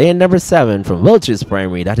 And in lane number 7 from Welch's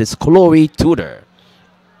Primary, that is Chloe Tudor.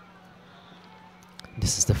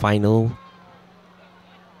 This is the final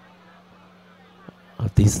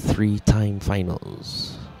of these 3-time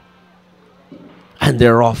finals. And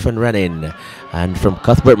they're off and running. And from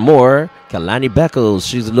Cuthbert Moore, Kalani Beckles,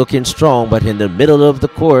 she's looking strong, but in the middle of the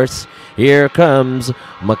course, here comes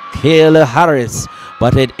Michaela Harris.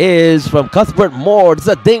 But it is from Cuthbert Moore. It's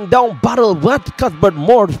a ding-dong battle. What Cuthbert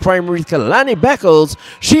Moore's Primary, Kalani Beckles.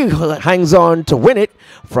 She hangs on to win it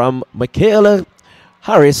from Michaela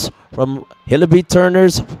Harris from Hillaby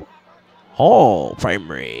Turner's Hall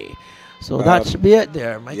Primary. So that should be it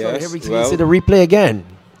there. Michael, yes, here we can see the replay again.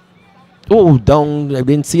 Oh, down. I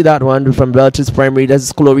didn't see that one from Welch's Primary.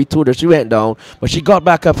 That's Chloe Tudor. She went down, but she got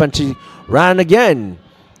back up and she ran again.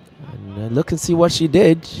 And look and see what she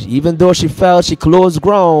did. Even though she fell, she closed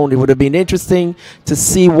ground. It would have been interesting to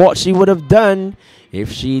see what she would have done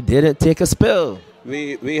if she didn't take a spill.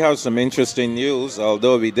 We have some interesting news,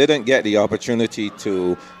 although we didn't get the opportunity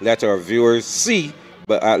to let our viewers see,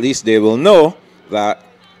 but at least they will know that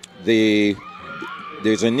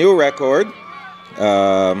there's a new record,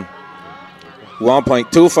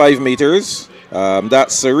 1.25 meters.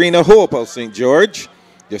 That's Serena Hope of St. George,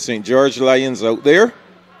 the St. George Lions out there.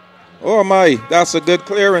 Oh my, that's a good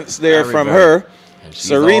clearance there from her.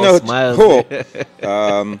 Serena Hope,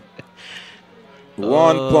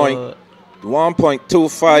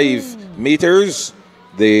 1.25 meters,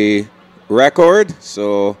 the record.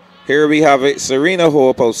 So here we have it, Serena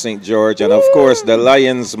Hope of St. George. And of course, the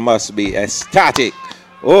Lions must be ecstatic,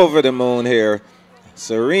 over the moon here.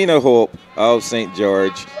 Serena Hope of St.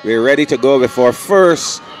 George. We're ready to go with our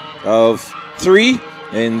first of 3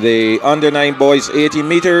 in the under-9 boys 80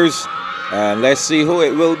 meters. And let's see who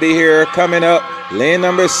it will be here coming up. Lane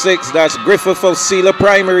number 6, that's Griffith of Sealer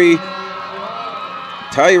Primary.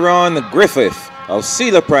 Tyrone Griffith of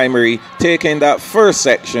Sealer Primary taking that first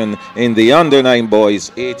section in the under-9 boys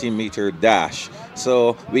 80-meter dash.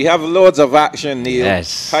 So we have loads of action, Neil.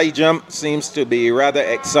 Yes. High jump seems to be rather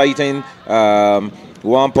exciting.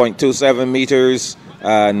 1.27 meters.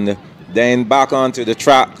 And then back onto the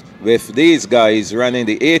track with these guys running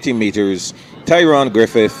the 80 meters. Tyrone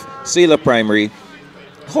Griffith, Sealer Primary.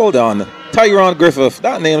 Hold on. Tyrone Griffith.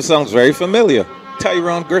 That name sounds very familiar.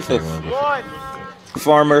 Tyrone Griffith.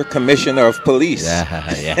 Former Commissioner of Police.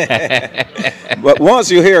 But once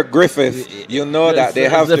you hear Griffith, you know that they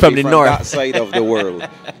have to be from that side of the world.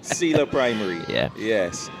 Sealer Primary.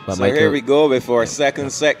 Yes. But so here we go with our second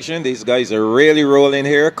section. These guys are really rolling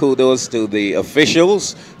here. Kudos to the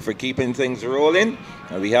officials for keeping things rolling.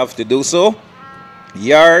 And we have to do so.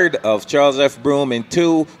 Yard of Charles F. Broom in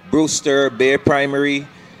 2. Brewster Bay Primary.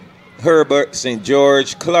 Herbert St.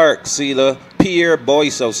 George. Clark Sealer. Pierre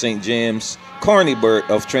Boyce of St. James. Cornybert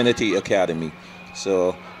of Trinity Academy.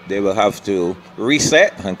 So they will have to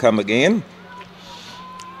reset and come again.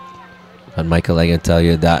 And Michael, I can tell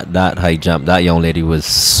you that high jump, that young lady was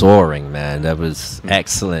soaring, man. That was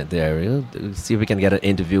excellent there. We'll see if we can get an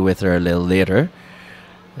interview with her a little later.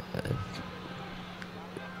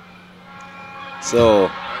 So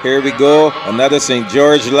here we go. Another St.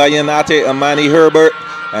 George Lion at it, Amani Herbert.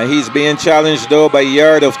 And he's being challenged though by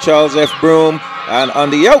Yard of Charles F. Broom. And on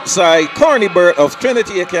the outside, Cornybert of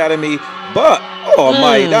Trinity Academy. But, oh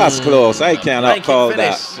my, that's close. I cannot call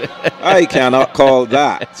that. I cannot call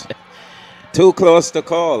that. Too close to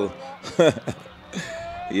call.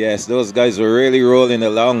 Yes, those guys were really rolling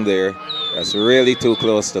along there. That's really too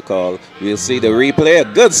close to call. We'll see the replay.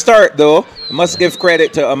 A good start, though. I must give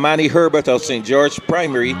credit to Amani Herbert of St. George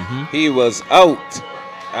Primary. He was out.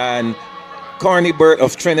 And Corny Burt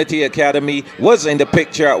of Trinity Academy was in the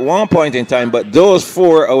picture at one point in time, but those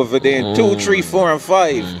four over there, 2, 3, 4, and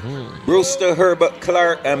 5, Brewster, Herbert,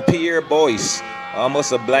 Clark, and Pierre Boyce,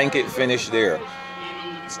 almost a blanket finish there.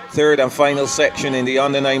 Third and final section in the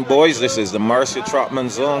under 9 boys. This is the Marcia Trotman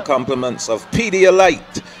zone. Compliments of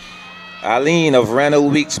Pedialyte, Aline of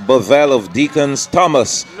Ranald Weeks, Bovell of Deacons,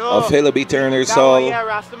 Thomas of Hillaby Turner's Hall.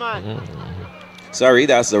 Sorry,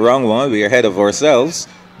 that's the wrong one. We're ahead of ourselves.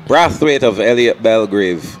 Brathwaite of Elliott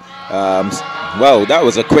Belgrave. Wow, that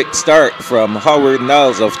was a quick start from Howard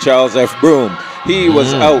Niles of Charles F. Broome. He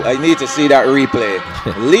was out. I need to see that replay.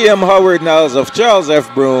 Liam Howard Niles of Charles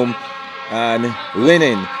F. Broome and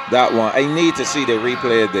winning that one. I need to see the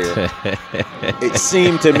replay there. It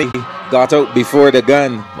seemed to me got out before the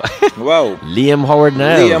gun. Wow. Liam Howard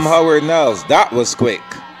Niles. Liam Howard Niles. That was quick.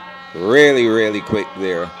 Really, really quick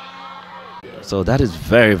there. So that is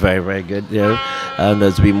very, very, very good there. And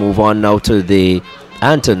as we move on now to the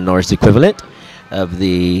Anton Norris equivalent of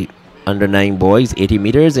the under 9 boys, 80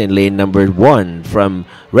 meters in lane number 1 from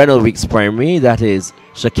Reynolds Weeks Primary, that is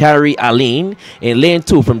Shakari Aline. In lane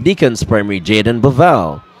 2 from Deacons Primary, Jaden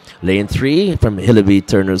Bovell. Lane 3 from Hillaby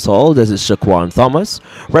Turner's Hall, this is Shaquan Thomas.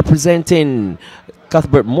 Representing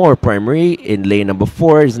Cuthbert Moore Primary, in lane number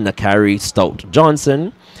 4 is Nakari Stout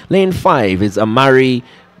Johnson. Lane 5 is Amari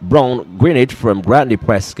Brown Greenwich from Grantley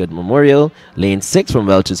Prescott Memorial. Lane 6 from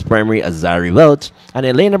Welch's Primary, Azari Welch. And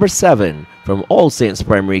in lane number 7 from All Saints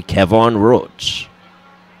Primary, Kevon Roach.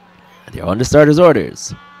 They're on the starters'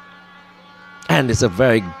 orders. And it's a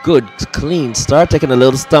very good, clean start. Taking a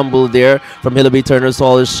little stumble there from Hillaby Turner's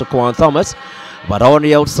Hall is Shaquan Thomas. But on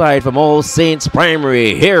the outside from All Saints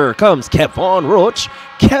Primary, here comes Kevon Roach.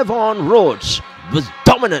 Kevon Roach was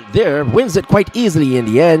dominant there, wins it quite easily in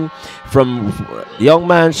the end from the young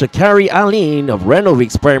man Shakari Aline of Reynolds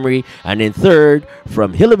Weeks Primary, and in third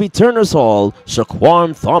from Hillaby Turner's Hall,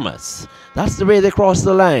 Shaquan Thomas. That's the way they cross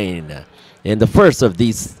the line in the first of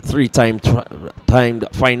these 3 timed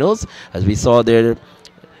finals. As we saw there,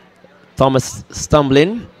 Thomas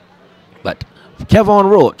stumbling, but Kevon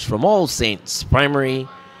Roach from All Saints Primary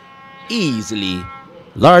easily,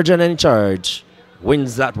 larger than in charge,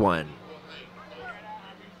 wins that one.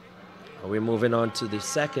 We're moving on to the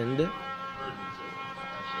second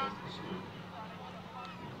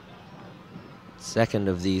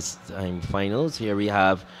of these finals. Here we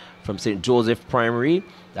have from St. Joseph Primary,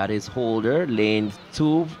 that is Holder. Lane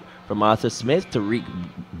 2 from Arthur Smith to Rick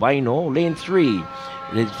Bino. Lane 3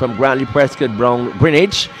 is from Grantley Prescott Brown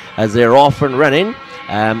Greenwich, as they're off and running.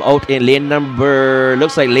 Out in lane number,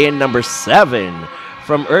 looks like lane number 7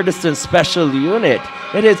 from Erdiston Special Unit.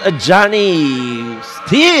 It is a Johnny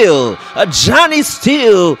Steele. A Johnny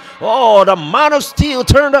Steele. Oh, the man of steel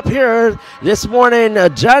turned up here this morning.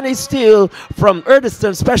 Johnny Steele from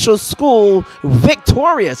Erdiston Special School.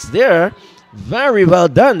 Victorious there. Very well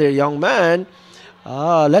done there, young man.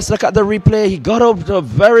 Let's look at the replay. He got up to a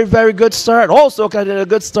very, very good start. Also getting a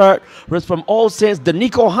good start was from All Saints,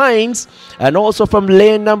 Danico Hines. And also from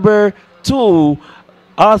lane number 2,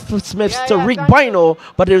 Arthur Smith to Rick Bino,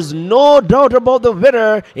 but there's no doubt about the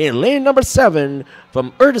winner in lane number 7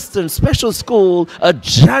 from Erdiston Special School, a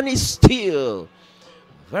Johnny Steele.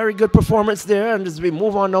 Very good performance there. And as we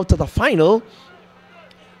move on now to the final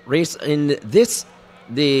race in this,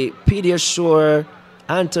 the Pediashore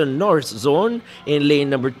Anton Norris zone, in lane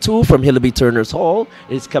number 2 from Hillaby Turner's Hall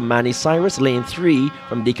is Kamani Cyrus. Lane 3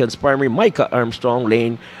 from Deacons Primary, Micah Armstrong.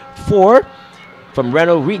 Lane 4 from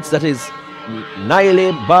Reynolds Weeks, that is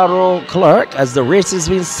Nile Barrow Clark, as the race has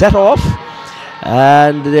been set off.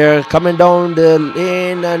 And they're coming down the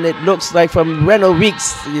lane, and it looks like from Reynolds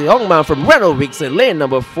Weeks, the young man from Reynolds Weeks in lane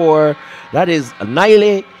number 4, that is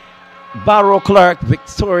Nile Barrow Clark,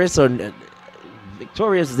 victorious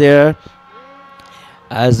there.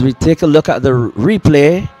 As we take a look at the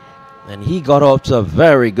replay, and he got off to a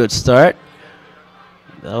very good start.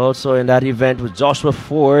 Also in that event was Joshua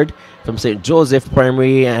Ford from St. Joseph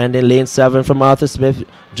Primary, and in lane 7 from Arthur Smith,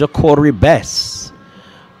 Jacory Bess.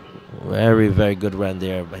 Very, very good run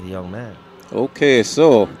there by the young man. Okay,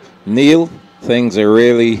 so Neil, things are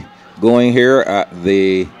really going here at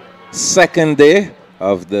the second day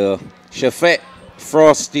of the Chafet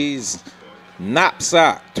Frosties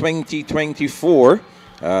NAPSAC 2024.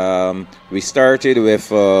 We started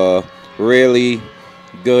with a really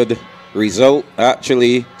good result,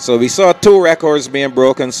 actually. So we saw 2 records being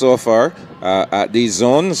broken so far at these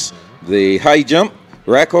zones. The high jump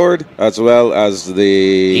record, as well as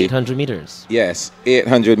the 800 meters. Yes,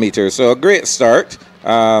 800 meters. So a great start.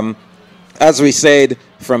 As we said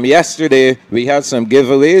from yesterday, we had some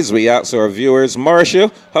giveaways. We asked our viewers,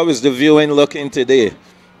 Marcia, how is the viewing looking today?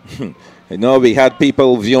 You know, we had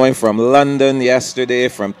people viewing from London yesterday,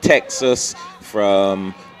 from Texas,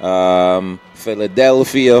 from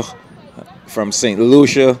Philadelphia, from St.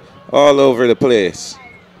 Lucia, all over the place.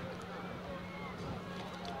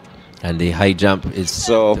 And the high jump is...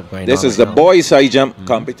 So this is the boys high jump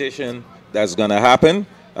competition that's going to happen.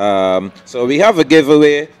 So we have a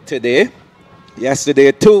giveaway today.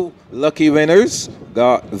 Yesterday, 2 lucky winners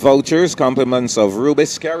got vouchers, compliments of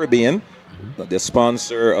Rubis Caribbean, the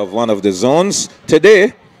sponsor of one of the zones.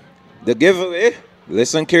 Today, the giveaway,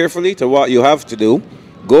 listen carefully to what you have to do.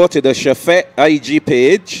 Go to the Shafet IG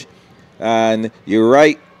page and you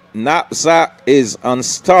write NAPSAC is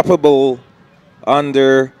unstoppable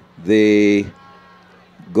under the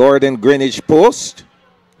Gordon Greenwich post,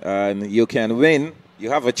 and you can win.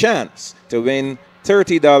 You have a chance to win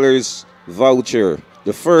 $30 voucher.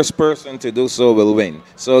 The first person to do so will win.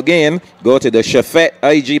 So again, go to the Shafet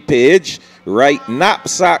IG page, write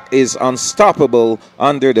NAPSAC is unstoppable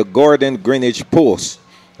under the Gordon Greenwich post,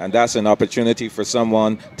 and that's an opportunity for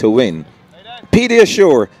someone to win.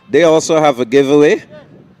 Pediasure, they also have a giveaway.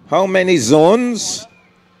 How many zones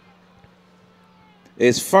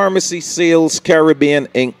is Pharmacy Sales Caribbean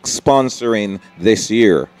Inc. sponsoring this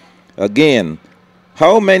year? Again,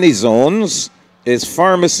 how many zones is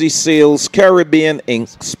Pharmacy Sales Caribbean Inc.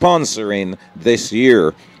 sponsoring this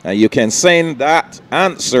year? And you can send that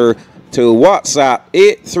answer to WhatsApp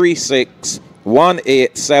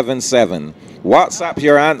 836-1877. WhatsApp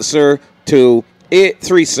your answer to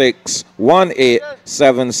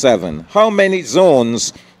 836-1877. How many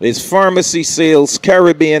zones is Pharmacy Sales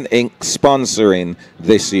Caribbean Inc. sponsoring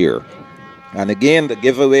this year? And again, the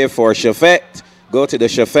giveaway for Shafet, go to the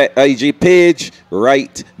Shafet IG page,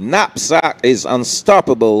 write NAPSAC is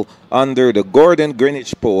unstoppable under the Gordon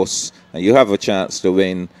Greenwich post, and you have a chance to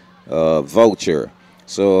win a voucher.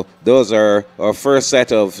 So those are our first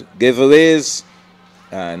set of giveaways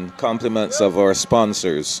and compliments of our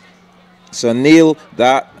sponsors. So Neil,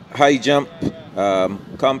 that high jump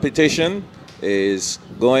competition is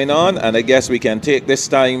going on, and I guess we can take this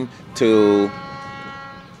time to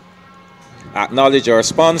acknowledge our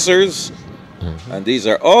sponsors. And these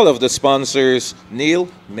are all of the sponsors. Neil,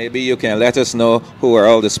 maybe you can let us know who are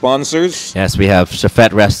all the sponsors. Yes, we have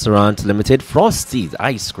Shafet Restaurant Limited, Frosty's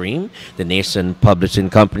Ice Cream, The Nation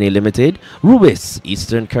Publishing Company Limited, Rubis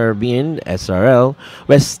Eastern Caribbean SRL,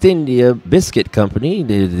 West India Biscuit Company,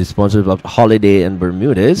 the sponsors of Holiday and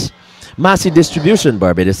Bermudas, Marcia Distribution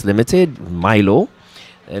Barbados Limited, Milo,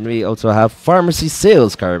 and we also have Pharmacy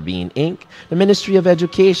Sales Caribbean Inc., the Ministry of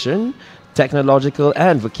Education, Technological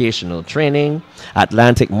and Vocational Training,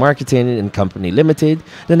 Atlantic Marketing and Company Limited,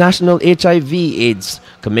 the National HIV/AIDS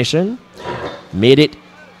Commission, Made It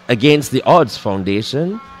Against the Odds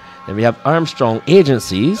Foundation, and we have Armstrong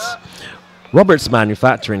Agencies, Roberts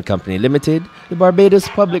Manufacturing Company Limited, the Barbados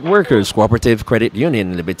Public Workers Cooperative Credit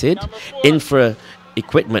Union Limited, Infra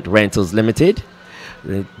Equipment Rentals Limited,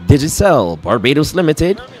 Digicel Barbados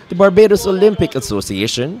Limited, the Barbados Olympic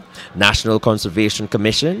Association, National Conservation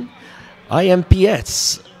Commission,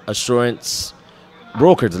 IMPS Assurance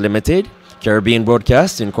Brokers Limited, Caribbean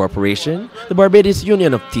Broadcasting Corporation, the Barbados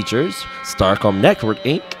Union of Teachers, Starcom Network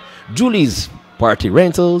Inc., Julie's Party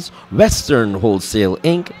Rentals, Western Wholesale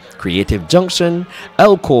Inc., Creative Junction,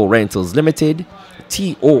 Elco Rentals Limited,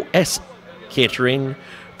 TOS Catering,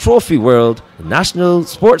 Trophy World, National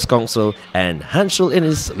Sports Council, and Hanschel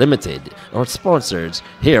Innes Limited are sponsors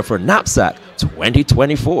here for NAPSAC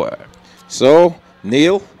 2024. So,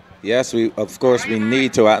 Neil, yes, of course, we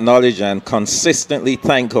need to acknowledge and consistently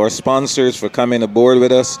thank our sponsors for coming aboard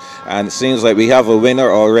with us. And it seems like we have a winner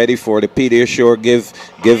already for the Pediasure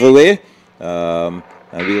giveaway. And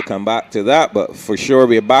we'll come back to that. But for sure,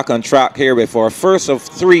 we're back on track here with our first of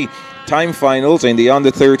 3 time finals in the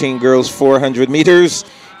under-13 girls 400 meters.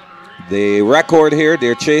 The record here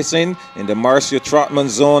they're chasing in the Marcia Trotman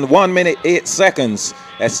zone, 1 minute 8 seconds,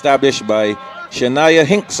 established by Shania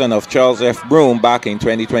Hinkson of Charles F. Broome back in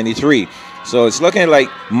 2023. So it's looking like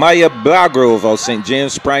Maya Blagrove of St.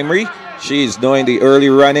 James Primary. She's doing the early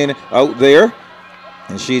running out there.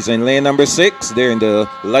 And she's in lane number 6. They're in the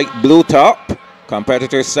light blue top.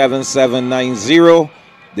 Competitor 7790.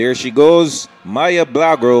 There she goes. Maya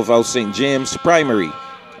Blagrove of St. James Primary.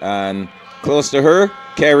 And close to her,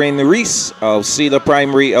 Karen Reese of Cedar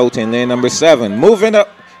Primary out in lane number 7. Moving up,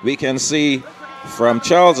 we can see from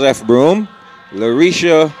Charles F. Broome,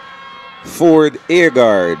 Larisha Ford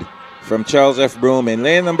Airguard from Charles F. Broome in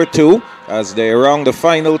lane number 2 as they around the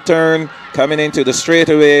final turn, coming into the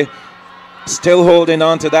straightaway. Still holding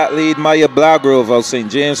on to that lead, Maya Blagrove of St.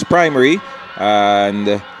 James Primary,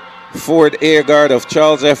 and Ford Airguard of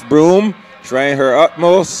Charles F. Broome trying her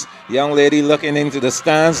utmost. Young lady looking into the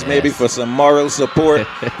stands, maybe for some moral support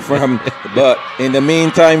but in the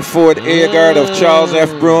meantime, Ford Airguard of Charles F.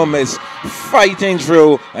 Broome is fighting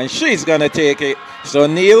through, and she's gonna take it. So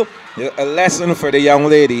Neil, a lesson for the young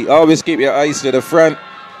lady: always keep your eyes to the front,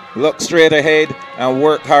 look straight ahead, and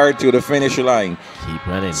work hard to the finish line. Keep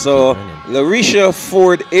running. So keep running. Larisha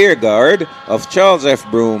Ford Airguard of Charles F.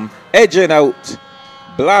 Broome edging out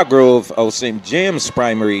Blagrove of St. James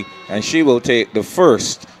Primary, and she will take the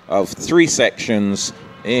first of 3 sections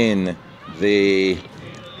in the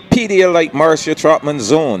Pedialyte Marcia Trotman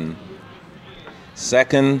zone.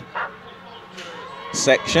 Second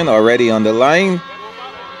section already on the line.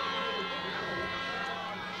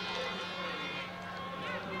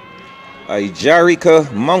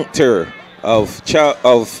 Ijarika Mounter of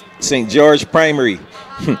St. George Primary.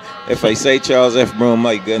 If I say Charles F. Broome,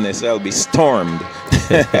 my goodness, I'll be stormed.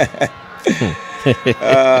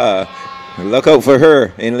 Look out for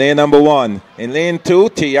her in lane number 1. In lane 2,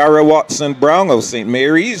 Tiara Watson Brown of St.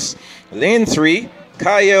 Mary's. Lane 3,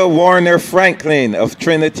 Kaya Warner Franklin of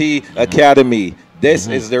Trinity Academy. This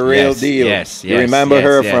is the real deal. Yes, you remember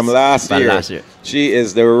her from last year. She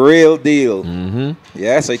is the real deal.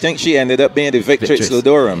 Yes, I think she ended up being the Victrix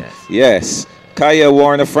Ludorum. Yes. Kaya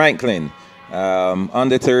Warner Franklin,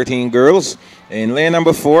 under 13 girls. In lane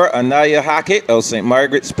number 4, Anaya Hackett of St.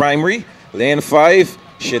 Margaret's Primary. Lane 5,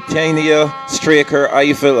 Shatania Straker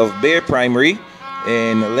Eiffel of Bear Primary.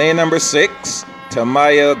 In lane number 6,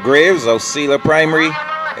 Tamaya Graves of Sela Primary.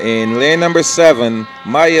 In lane number 7,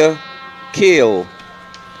 Maya Kale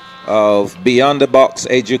of Beyond the Box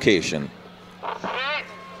Education.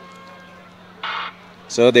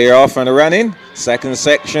 So they're off and running. Second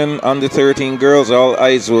section, under 13 girls. All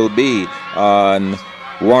eyes will be on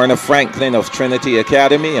Warner Franklin of Trinity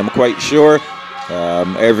Academy. I'm quite sure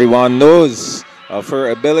everyone knows of her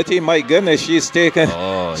ability. My goodness, she's taken,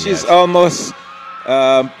 she's almost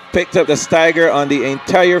picked up the stagger on the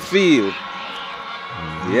entire field.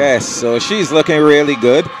 Yes, so she's looking really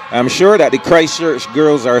good. I'm sure that the Christchurch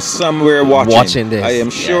girls are somewhere watching this. I am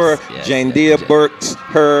sure Jandia Burks,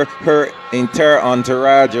 her entire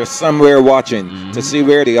entourage are somewhere watching to see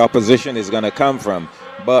where the opposition is going to come from.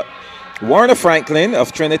 But Warner Franklin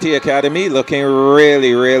of Trinity Academy looking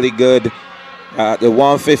really, really good at the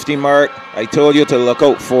 150 mark. I told you to look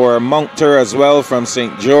out for Moncter as well from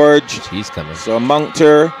St. George. She's coming. So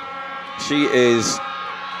Moncter, she is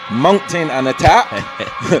mounting an attack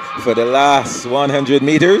for the last 100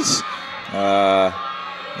 meters.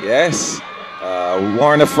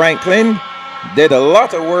 Warner Franklin did a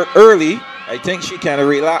lot of work early. I think she kind of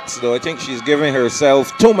relaxed though. I think she's giving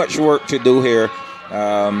herself too much work to do here.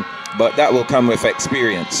 But that will come with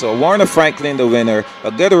experience. So Warner Franklin, the winner,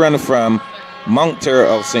 a good run from Moncter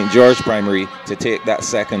of St. George Primary to take that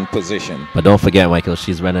second position. But don't forget, Michael,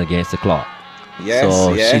 she's running against the clock. Yes,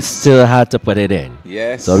 so she still had to put it in.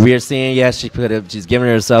 Yes. So we're saying, yes, she's giving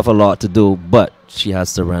herself a lot to do, but she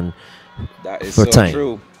has to run that is for so time.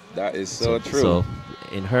 True. That is so true. So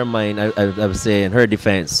in her mind, I would say in her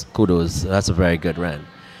defense, kudos. That's a very good run.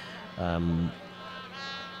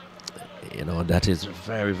 You know, that is a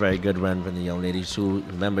very, very good run from the young lady. Who,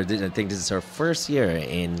 remember, I think this is her first year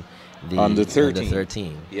in the under 13.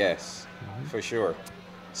 13. Yes, for sure.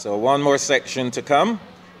 So one more section to come.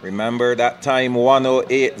 Remember that time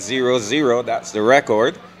 108.00, that's the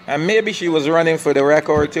record. And maybe she was running for the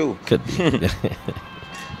record too. Could be.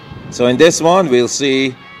 So in this one, we'll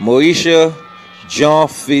see Moesha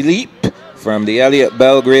Jean-Philippe from the Elliott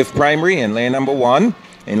Belgrave Primary in lane number 1.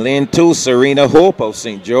 In lane 2, Serena Hope of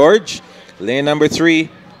St. George. Lane number 3,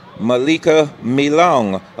 Malika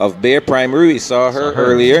Milong of Bear Primary. We saw her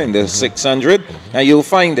earlier in the 600. And you'll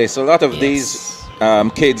find this. A lot of these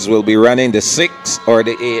kids will be running the 6 or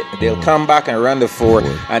the 8. They'll come back and run the 4.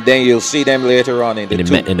 And then you'll see them later on in the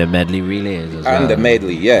 2. In the medley relays as well. And the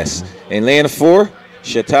medley, yes. In lane 4,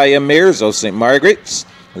 Shataya Mears of St. Margaret's.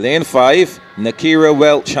 Lane 5, Nakira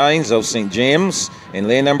Welch Hines of St. James. In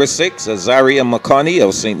lane number 6, Azaria McConney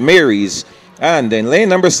of St. Mary's. And in lane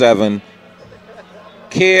number 7,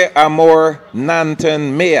 K. Amor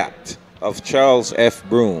Nanton Mayat of Charles F.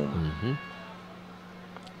 Broome.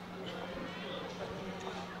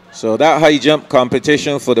 So that high jump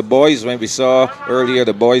competition for the boys, when we saw earlier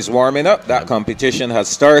the boys warming up, that competition has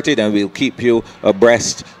started, and we'll keep you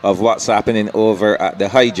abreast of what's happening over at the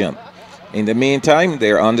high jump. In the meantime,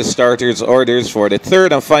 they're on the starters' orders for the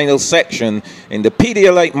third and final section in the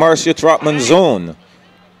Pedialyte Marcia Trotman zone.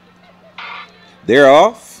 They're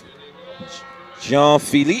off.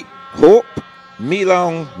 Jean-Philippe, Hope,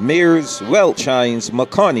 Milong, Mears, Welchines,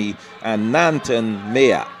 McConney, and Nanton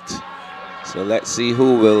Mayat. So let's see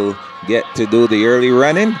who will get to do the early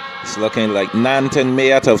running. It's looking like Nanton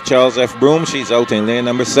Mayat of Charles F. Broome. She's out in lane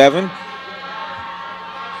number 7.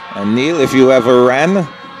 And Neil, if you ever ran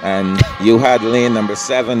and you had lane number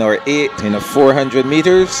 7 or 8 in a 400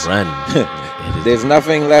 meters, Run. there's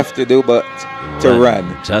nothing left to do but to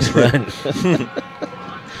run. Just run.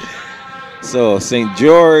 So St.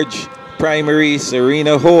 George Primary,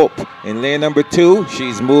 Serena Hope in lane number 2.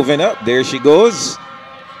 She's moving up. There she goes.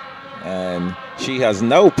 And she has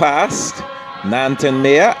now passed Nanton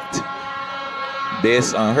Mayat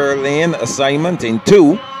based on her lane assignment in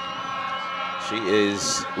 2. She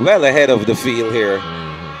is well ahead of the field here.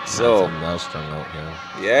 So,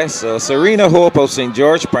 yes, so Serena Hope of St.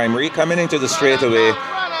 George Primary coming into the straightaway.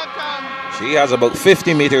 She has about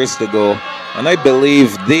 50 meters to go. And I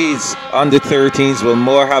believe these under 13s will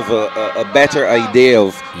more have a better idea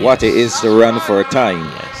of what it is to run for a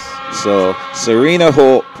time. So Serena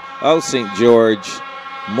Hope of St. George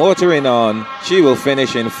motoring on. She will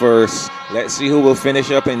finish in first. Let's see who will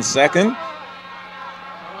finish up in second.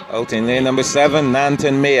 Out in lane number 7,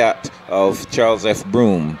 Nanton Mayat of Charles F.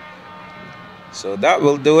 Broome. So that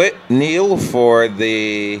will do it, Neil, for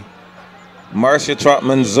the Marcia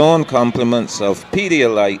Trotman zone compliments of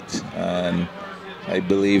Pedialyte. And I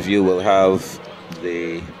believe you will have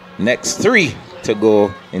the next 3 to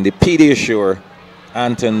go in the Pediasure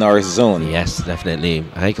Anton Norris zone. Yes, definitely,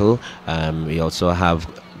 Michael. We also have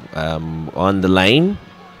on the line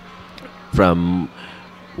from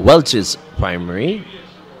Welch's Primary.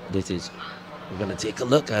 We're going to take a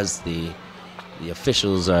look as the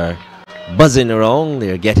officials are buzzing around.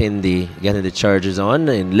 They're getting the charges on.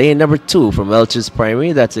 In lane number 2 from Welch's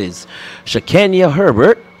Primary, that is Shakenya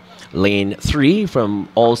Herbert. Lane 3 from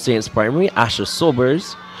All Saints Primary, Asher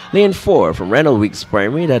Sobers. Lane 4 from Reynolds Weeks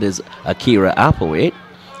Primary, that is Akira Applewhite.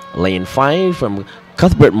 Lane 5 from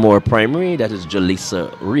Cuthbert Moore Primary, that is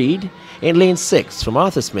Jaleesa Reed. In lane 6 from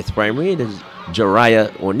Arthur Smith Primary, that is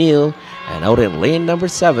Jariah O'Neill. And out in lane number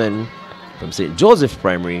 7 from St. Joseph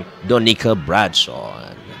Primary, Donika Bradshaw.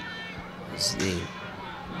 And the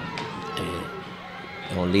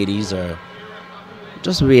young ladies are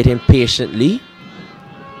just waiting patiently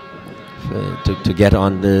to get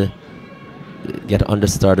on the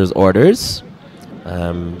starters' orders.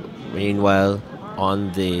 Meanwhile,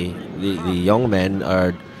 on the young men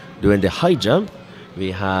are doing the high jump.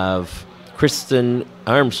 We have Kristen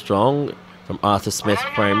Armstrong from Arthur Smith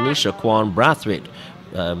Primary, Shaquan Brathwaite,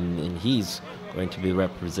 and he's going to be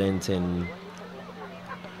representing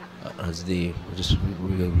as we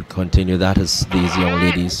continue that as these young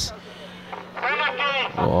ladies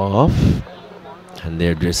go off, and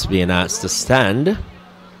they're just being asked to stand.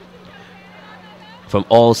 From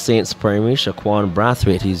All Saints Primary, Shaquan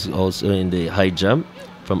Brathwaite, he's also in the high jump.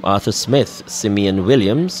 From Arthur Smith, Simeon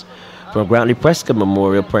Williams. From Grantley Prescott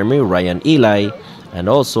Memorial Primary, Ryan Eli. And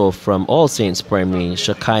also from All Saints Primary,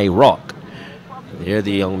 Shakai Rock. They're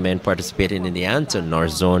the young men participating in the Anton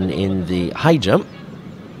Norris zone in the high jump,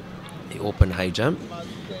 the open high jump.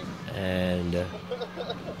 And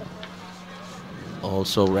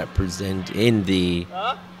also represent in the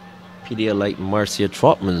Pedialyte Marcia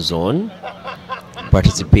Trotman zone.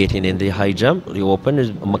 Participating in the high jump, the open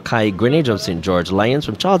is Mackay Greenidge of St. George Lions.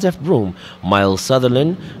 From Charles F. Broome, Miles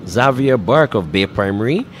Sutherland, Xavier Burke of Bay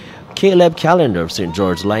Primary, Caleb Callender of St.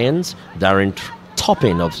 George Lions, Darren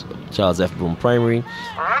Toppin of Charles F. Broome Primary.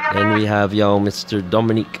 Then we have young Mr.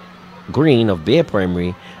 Dominic Green of Bay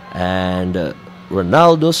Primary and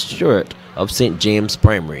Ronaldo Stewart of St. James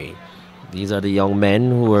Primary. These are the young men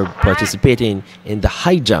who are participating in the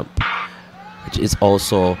high jump, which is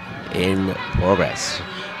also in progress.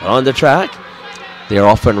 On the track, they're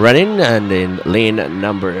off and running, and in lane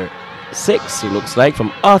number 6, it looks like, from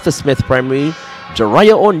Arthur Smith Primary,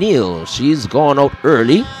 Jariah O'Neill. She's gone out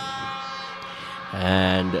early.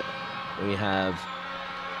 And we have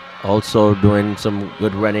also doing some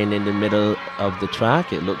good running in the middle of the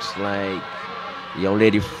track. It looks like the young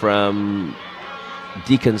lady from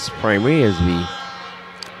Deacon's Primary, as we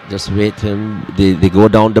just wait him. They go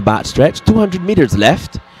down the back stretch. 200 meters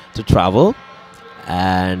left to travel,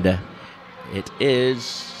 and it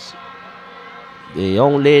is the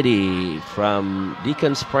young lady from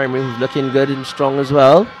Deacon's Primary who's looking good and strong as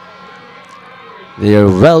well. They are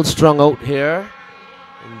well strung out here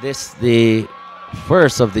in this, the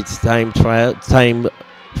first of the time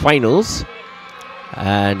finals,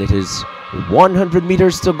 and it is 100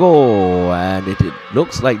 meters to go, and it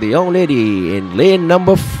looks like the young lady in lane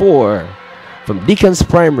number 4 from Deacons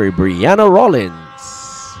Primary, Brianna Rollins.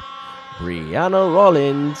 Brianna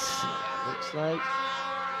Rollins, looks like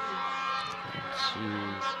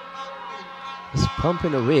she's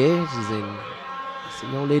pumping away. It's the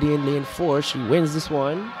young lady in lane 4. She wins this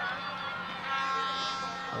one.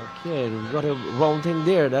 Okay, we got a wrong thing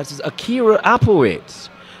there. That's Akira Applewaite.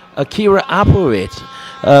 Akira Applewaite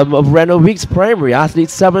of Reno Weeks Primary, athlete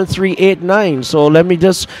 7389. So let me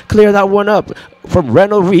just clear that one up. From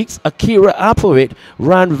Reno Weeks, Akira Applewaite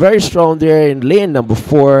ran very strong there in lane number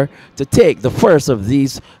 4 to take the first of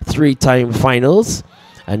these 3-time finals.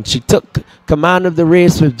 And she took command of the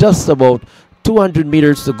race with just about 200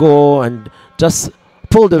 meters to go and just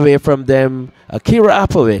pulled away from them. Akira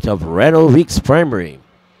Applewaite of Reno Weeks Primary.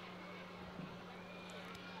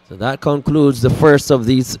 So that concludes the first of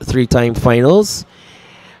these 3-time finals.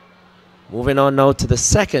 Moving on now to the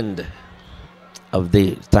second of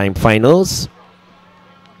the time finals.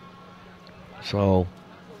 So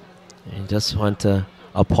I just want to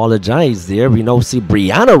apologize there. We now see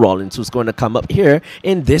Brianna Rollins, who's going to come up here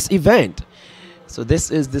in this event. So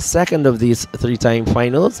this is the second of these 3-time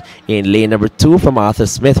finals. In lane number 2 from Arthur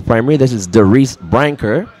Smith Primary, this is Doris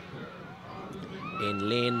Branker. In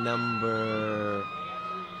lane number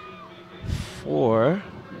 4,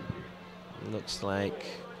 looks like,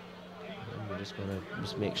 we're just going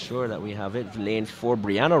to make sure that we have it. Lane 4,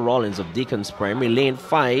 Brianna Rollins of Deacons Primary. Lane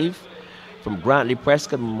 5 from Grantley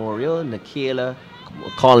Prescott Memorial, Nikayla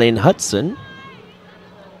Colleen Hudson.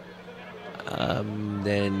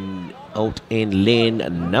 Then out in lane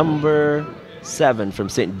number 7 from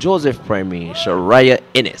St. Joseph Primary, Shariah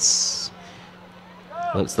Innes.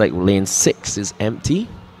 Looks like lane 6 is empty.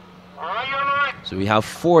 So we have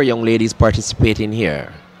 4 young ladies participating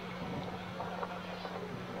here.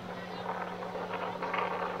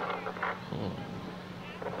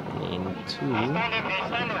 Lane 2.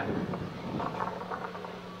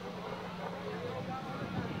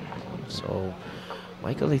 So,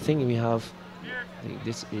 Michael, I think we have.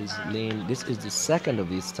 This is the second of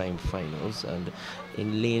these time finals, and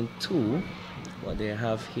in lane 2, what they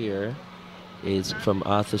have here is from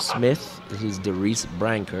Arthur Smith. This is Doris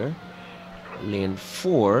Branker. Lane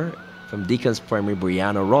 4 from Deacons Primary,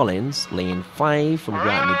 Brianna Rollins. Lane 5 from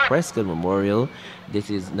Grantley Prescott Memorial.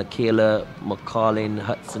 This is Nikayla McCollin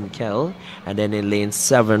Hudson Kell. And then in lane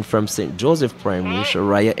 7 from St. Joseph Primary,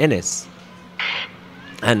 Shariah Innes.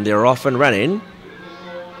 And they're off and running.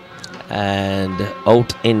 And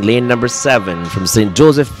out in lane number 7 from St.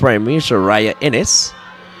 Joseph Primary, Shariah Innes.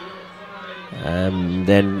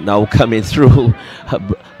 Then now coming through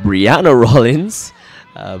Brianna Rollins.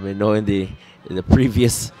 We know in the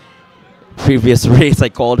previous race I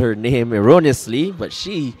called her name erroneously, but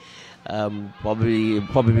she probably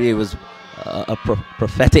it was a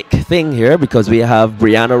prophetic thing here, because we have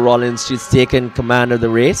Brianna Rollins. She's taken command of the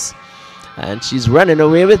race, and she's running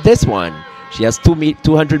away with this one. She has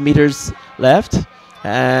 200 meters left,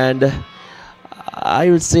 and I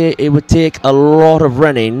would say it would take a lot of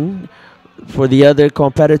running for the other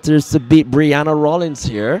competitors to beat Brianna Rollins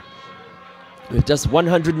here. With just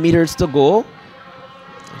 100 meters to go,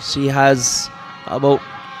 she has about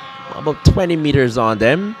 20 meters on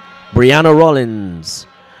them. Brianna Rollins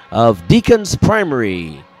of Deacons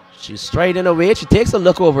Primary. She's striding away. She takes a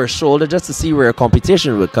look over her shoulder just to see where her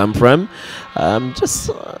competition would come from. Just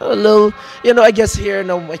a little, I guess here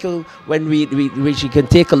now, Michael, when she can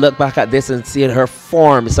take a look back at this and see her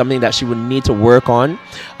form is something that she would need to work on.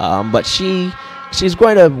 But she's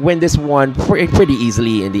going to win this one pretty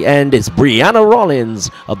easily in the end. It's Brianna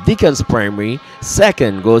Rollins of Deacons Primary.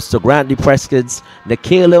 Second goes to Grantley Prescott's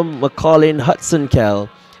Nikayla McCollin Hudson Kell.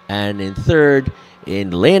 And in third,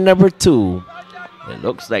 in lane number 2, it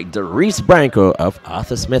looks like Doris Branker of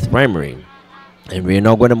Arthur Smith Primary. And we're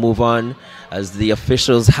now going to move on as the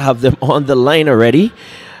officials have them on the line already.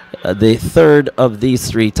 The third of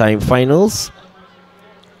these 3-time finals.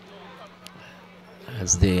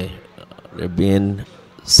 As they're being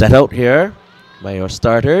set out here by our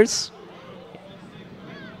starters.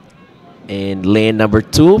 In lane number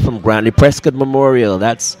 2 from Grantley Prescott Memorial,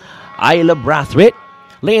 that's Isla Brathwaite.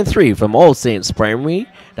 Lane 3 from All Saints Primary,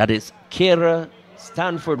 that is Kara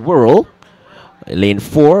Stanford Worrell. Lane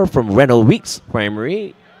 4 from Reno Weeks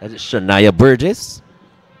Primary, that is Shania Burgess.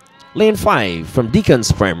 Lane 5 from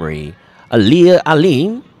Deacons Primary, Aaliyah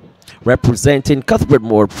Aline. Representing Cuthbert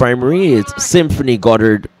Moore Primary, it's Symphony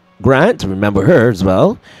Goddard Grant, remember her as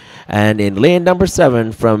well. And in lane number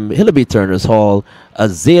 7 from Hillaby Turner's Hall,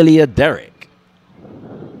 Azalea Derrick.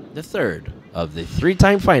 The third of the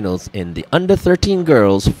 3-time finals in the under 13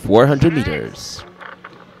 girls 400 meters.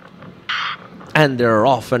 And they're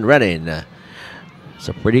off and running. It's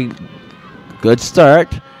a pretty good start.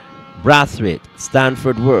 Brathwaite,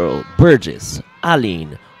 Stanford World, Burgess,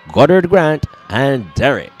 Aline, Goddard Grant, and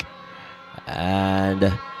Derek. And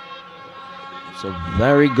it's a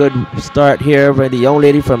very good start here by the young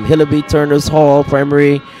lady from Hillaby Turner's Hall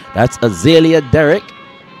Primary. That's Azalea Derek.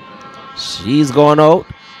 She's gone out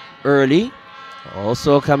early.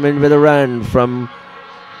 Also coming with a run from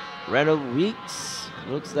Reynolds Weeks.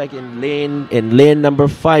 Looks like in lane number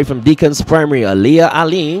 5 from Deacon's Primary, Aliyah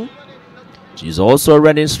Aline. She's also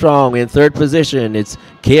running strong in 3rd position. It's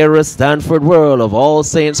Kara Stanford World of All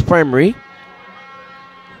Saints Primary.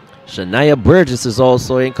 Shania Burgess is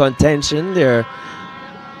also in contention. They're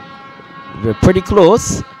pretty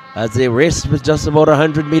close as they race with just about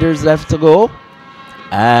 100 meters left to go.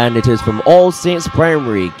 And it is from All Saints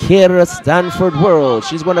Primary, Kara Stanford World.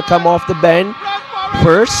 She's going to come off the bend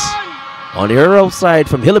first. On her outside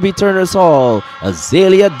from Hillaby Turner's Hall,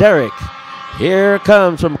 Azalea Derrick. Here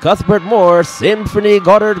comes from Cuthbert Moore, Symphony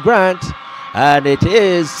Goddard Grant. And it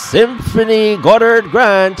is Symphony Goddard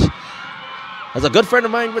Grant. As a good friend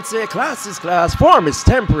of mine would say, class is class, form is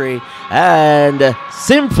temporary. And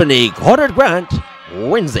Symphony Goddard Grant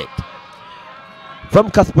wins it. From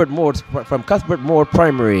Cuthbert Moore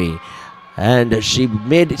Primary. And she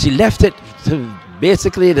left it to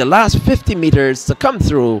basically the last 50 meters to come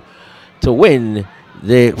through to win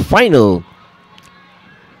the final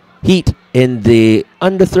heat in the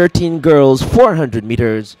under 13 girls 400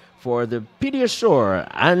 meters for the Pediashore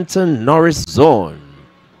Anton Norris zone.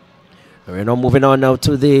 We're now moving on now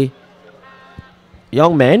to the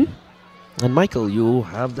young men. And Michael, you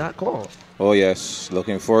have that call. Oh yes,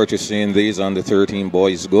 looking forward to seeing these under 13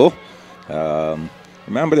 boys go.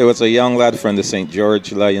 Remember there was a young lad from the St.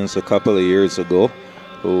 George Lions a couple of years ago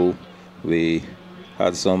who we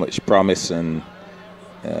had so much promise, and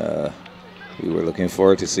we were looking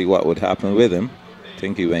forward to see what would happen with him. I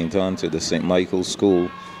think he went on to the St. Michael's School,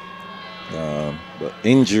 but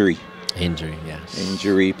injury, yes.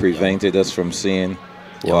 Injury prevented us from seeing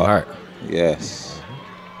what. Hart. Yes,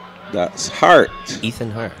 that's Hart. Ethan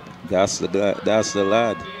Hart. That's the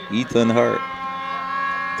lad, Ethan Hart.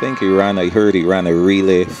 I heard he ran a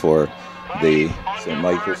relay for the St.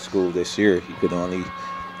 Michael's School this year. He could only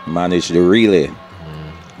manage the relay.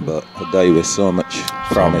 But a guy with so much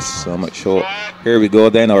promise, so much hope. Here we go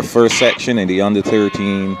then, our first section in the under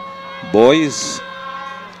 13 boys.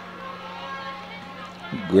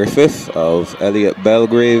 Griffith of Elliott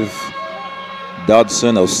Belgrave,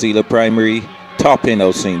 Dodson of Sela Primary, Toppin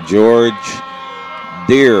of St. George,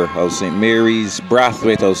 Deere of St. Mary's,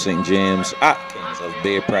 Brathwaite of St. James, Atkins of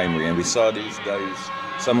Bay Primary. And we saw these guys,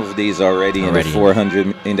 some of these already in the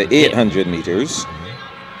 400, in the 800 meters.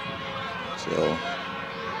 So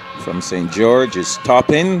from St. George is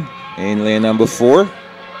Toppin in lane number 4.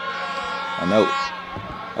 And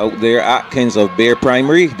out there, Atkins of Bear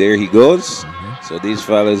Primary. There he goes. So these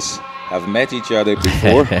fellas have met each other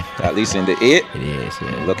before, at least in the 8. It is,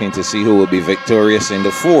 yeah. Looking to see who will be victorious in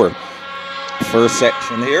the 4. First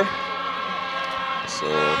section here. So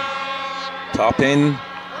Toppin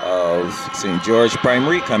of St. George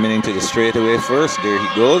Primary coming into the straightaway first. There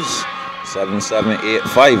he goes.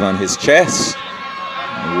 7785 on his chest.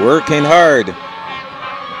 Working hard.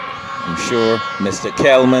 I'm sure Mr.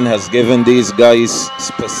 Kelman has given these guys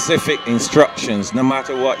specific instructions. No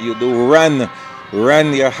matter what you do, run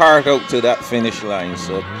your heart out to that finish line.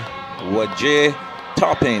 So Wajay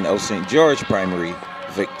Toppin of St. George Primary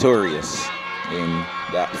victorious in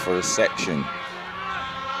that first section.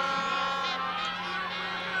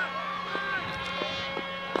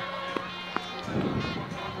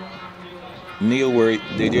 Neil,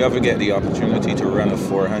 did you ever get the opportunity to run a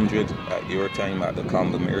 400 at your time at the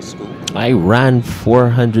Combermere School? I ran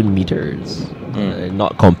 400 meters.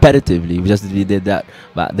 Not competitively, we did that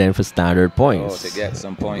back then for standard points. Oh, to get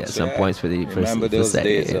some points. Get some points for the Remember those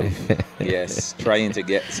days of, yes, trying to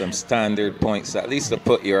get some standard points, at least to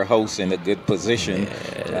put your house in a good position.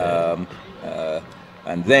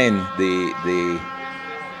 And then the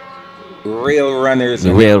real runners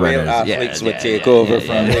and real athletes would take over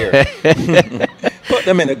from there. Put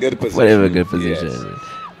them in a good position. Put them in a good position. Yes.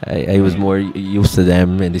 I was more used to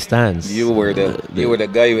them in the stands. You were the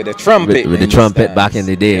guy with the trumpet. With the trumpet back in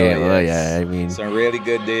the day. Oh, yes. Yeah, I mean, some really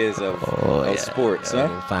good days of sports,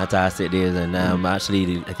 huh? Fantastic days, and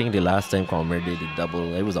actually, I think the last time Comrade did the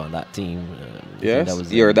double, I was on that team.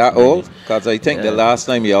 Yes, you're that old? Because I think the last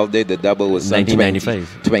time y'all did the double was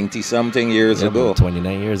 1995. 20-something years ago.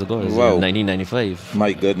 29 years ago. Wow. 1995.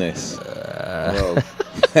 My goodness. Wow.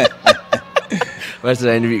 But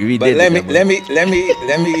we But did. let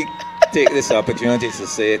me take this opportunity to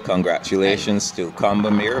say congratulations to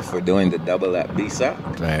Combamere for doing the double at BSAC.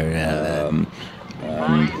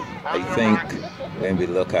 And I think when we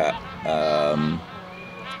look at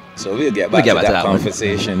so we'll get back to that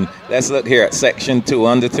conversation. Let's look here at section 2,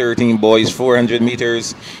 under 13 boys, 400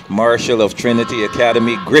 meters. Marshall of Trinity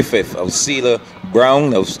Academy, Griffith of Sela,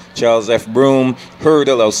 Brown of Charles F. Broome,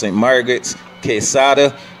 Hurdle of St. Margaret's,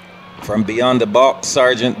 Quesada from beyond the box,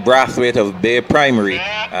 Sergeant Brathwaite of Bay Primary,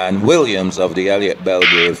 and Williams of the Elliott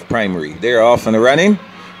Belgrave Primary. They're off and running.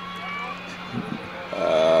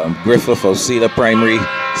 Griffith of Sela Primary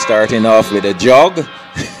starting off with a jog.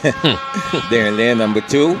 They're in lane number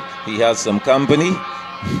 2. He has some company.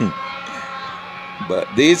 But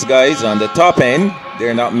these guys on the top end,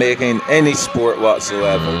 they're not making any sport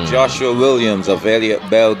whatsoever. Joshua Williams of Elliott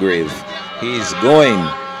Belgrave, he's going.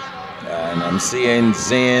 And I'm seeing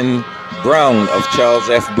Zane Brown of Charles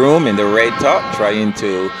F. Broome in the red top, trying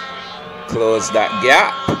to close that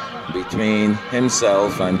gap between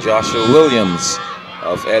himself and Joshua Williams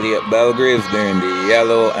of Elliott Belgrave. They're in the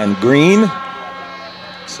yellow and green.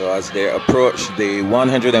 So as they approach the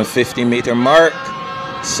 150-meter mark,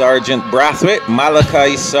 Sergeant Brathwaite,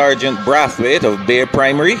 Malachi Sergeant Brathwaite of Bay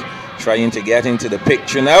Primary, trying to get into the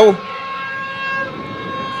picture now.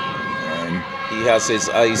 And he has his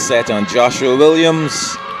eyes set on Joshua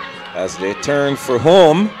Williams as they turn for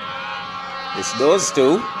home. It's those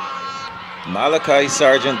two. Malachi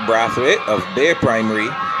Sergeant Brathwaite of Bay Primary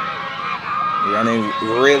running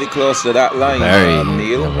really close to that line.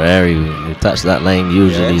 You touch that line,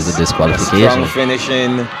 usually is a disqualification. Strong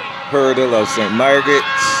finishing Hurdle of St.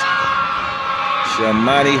 Margaret's.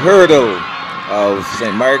 Shamani Hurdle of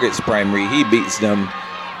St. Margaret's Primary, he beats them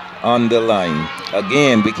on the line.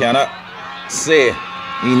 Again, we cannot say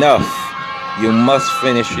enough. You must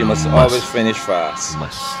finish, you must always finish fast.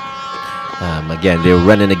 Again, they're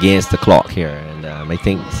running against the clock here, and I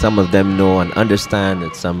think some of them know and understand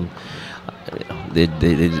that some they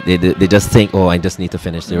just think, oh, I just need to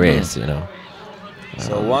finish the race, you know.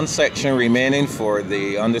 So one section remaining for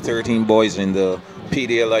the under 13 boys in the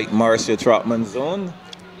Pedialyte Marcia Trotman zone.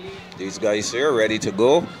 These guys here ready to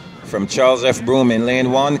go. From Charles F. Broome in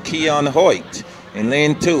lane 1, Keon Hoyt in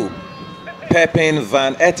lane 2, Pepin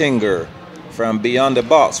Van Ettinger from beyond the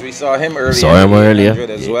box. We saw him earlier.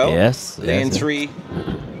 As well. Yes. Lane 3,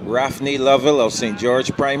 Rafney Lovell of St.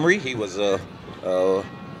 George Primary. He was a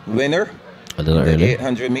winner. A little the early.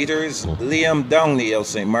 800 meters. Liam Downey of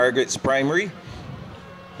St. Margaret's Primary.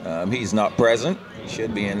 He's not present. He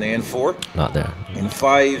should be in lane 4. Not there. In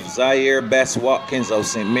 5, Zaire Bess Watkins of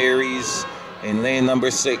St. Mary's. In lane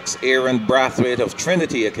number 6, Aaron Brathwaite of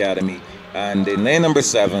Trinity Academy. And in lane number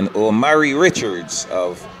 7, Omari Richards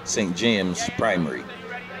of St. James Primary.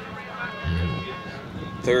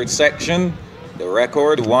 Third section, the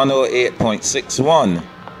record 108.61,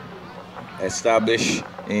 established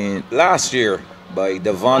in last year by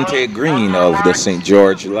Devontae Green of the St.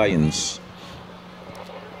 George Lions.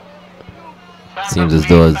 Seems as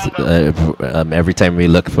though every time we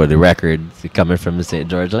look for the record, it's coming from the St.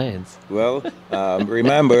 George Lions. Well,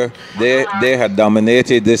 remember, they had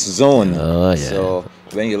dominated this zone. Oh, yeah. So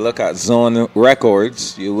when you look at zone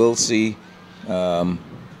records, you will see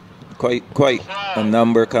quite a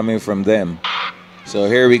number coming from them. So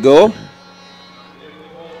here we go.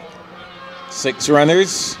 6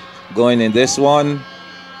 runners going in this one.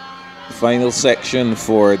 Final section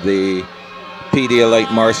for the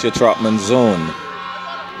Pedialyte Marcia Trotman zone.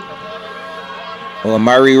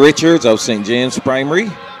 Omari Richards of St. James Primary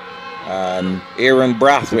and Aaron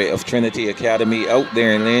Brathwaite of Trinity Academy out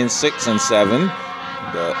there in lane 6 and 7.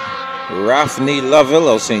 But Rafney Lovell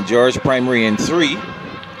of St. George Primary in 3.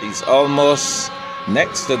 He's almost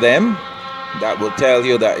next to them. That will tell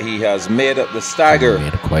you that he has made up the stagger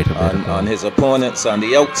on his opponents on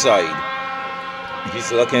the outside.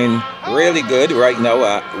 He's looking really good right now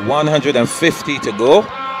at 150 to go.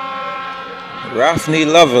 Rafney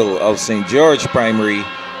Lovell of St. George Primary,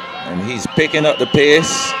 and he's picking up the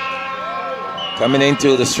pace. Coming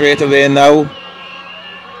into the straightaway now.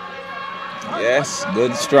 Yes,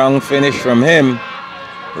 good strong finish from him.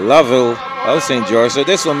 Lovell of St. George. So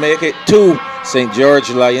this will make it 2 St. George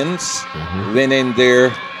Lions winning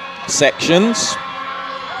their sections.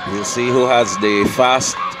 We'll see who has the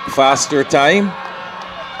faster time.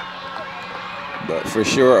 But for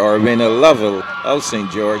sure, our winner Lovell of St.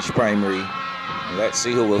 George Primary. Let's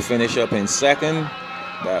see who will finish up in second.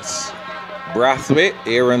 That's Brathwaite,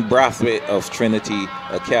 Aaron Brathwaite of Trinity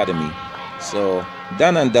Academy. So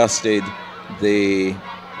done and dusted the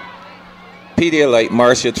Pedialyte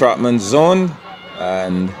Marcia Trotman zone.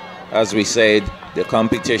 And as we said, the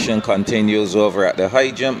competition continues over at the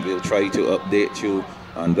high jump. We'll try to update you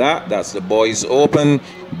on that. That's the boys open,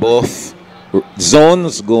 both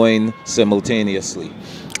zones going simultaneously.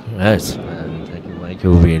 Yes, thank you,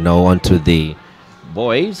 Michael. We're now on to the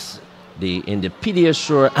boys, in the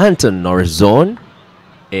Pediasure Anton Norris zone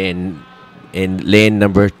in lane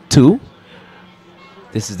number 2.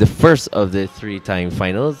 This is the first of the 3-time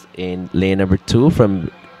finals in lane number 2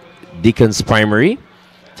 from Deacons Primary,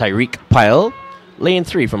 Tyreek Pyle. Lane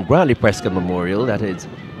 3 from Granley Prescott Memorial, that is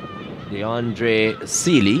DeAndre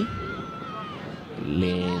Seeley.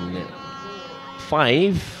 Lane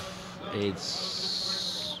 5,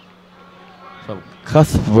 it's from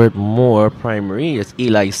Cuthbert Moore Primary, it's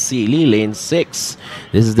Eli Seeley. Lane 6,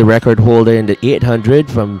 this is the record holder in the 800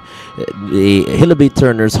 from the Hillaby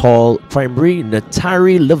Turners Hall Primary,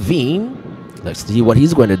 Natari Levine. Let's see what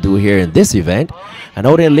he's going to do here in this event. And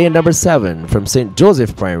out in lane number 7 from St.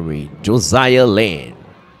 Joseph Primary, Josiah Lane.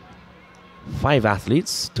 5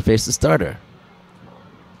 athletes to face the starter.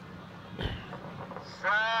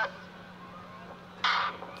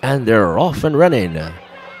 And they're off and running.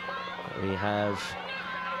 We have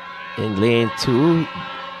in lane 2,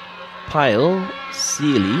 Pyle,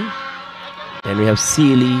 Seeley. And we have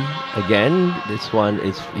Seeley again. This one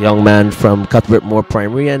is young man from Cuthbert Moore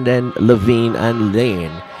Primary, and then Levine and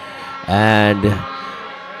Lane. And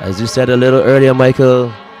as you said a little earlier,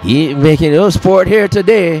 Michael, he making no sport here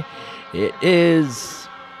today. It is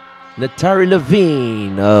Natari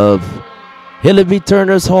Levine of Hillaby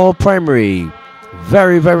Turners Hall Primary.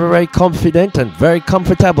 Very, very, very confident and very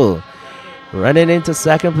comfortable. Running into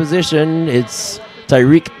second position, it's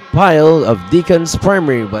Tyreek Pyle of Deacons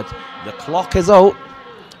Primary, but the clock is out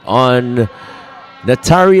on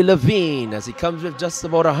Natari Levine as he comes with just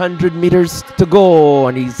about 100 meters to go,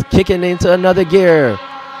 and he's kicking into another gear.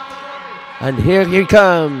 And here he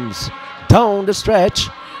comes down the stretch,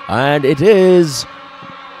 and it is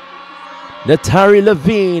Natari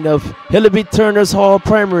Levine of Hillaby Turners Hall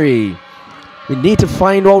Primary. We need to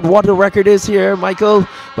find out what the record is here, Michael,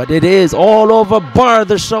 but it is all over bar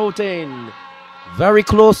the shouting. Very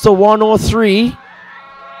close to 103.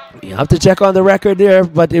 You have to check on the record there,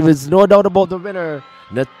 but it was no doubt about the winner,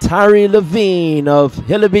 Natari Levine of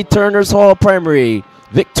Hillaby Turners Hall Primary,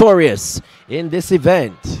 victorious in this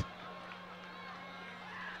event.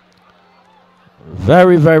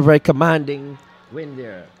 Very, very, very commanding win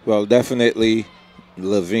there. Well, definitely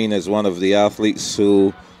Levine is one of the athletes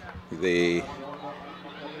who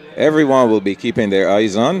everyone will be keeping their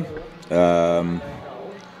eyes on.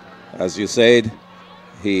 As you said,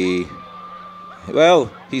 he's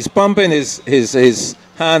pumping his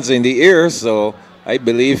hands in the air, so I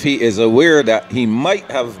believe he is aware that he might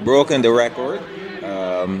have broken the record.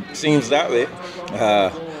 Seems that way.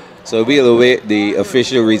 So we'll await the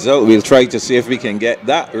official result. We'll try to see if we can get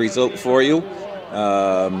that result for you.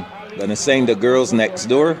 Gonna send the girls next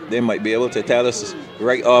door. They might be able to tell us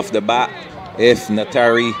right off the bat if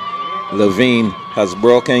Natari Levine has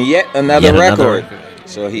broken yet another record.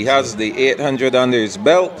 So he has the 800 under his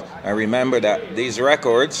belt. And remember that these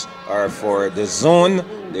records are for the zone.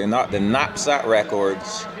 They're not the NAPSAC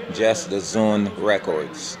records, just the zone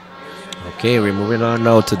records. Okay, we're moving on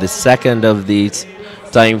now to the second of these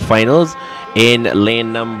time finals in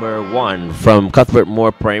lane number 1 from Cuthbert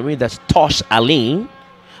Moore Primary. That's Tosh Aline.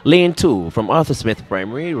 Lane 2 from Arthur Smith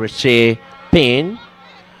Primary, Riche Payne.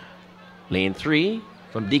 Lane 3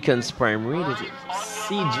 from Deacons Primary, this is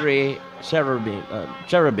Cedre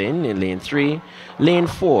Cherubin in lane 3. Lane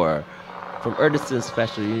 4 from Erdiston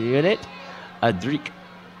Special Unit, Adric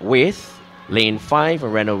Waith. Lane 5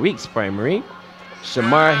 from Reno Weeks Primary,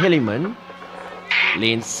 Shamar Hilliman.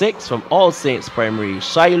 Lane 6 from All Saints Primary,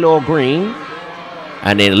 Shiloh Green.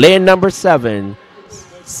 And in lane number 7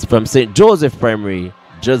 from St. Joseph Primary,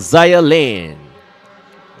 Josiah Lane.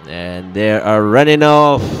 And they are running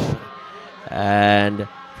off. And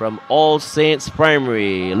from All Saints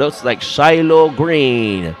Primary, looks like Shiloh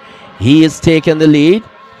Green. He is taking the lead.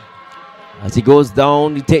 As he goes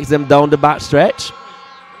down, he takes them down the back stretch.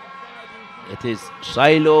 It is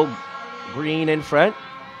Shiloh Green in front.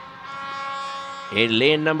 In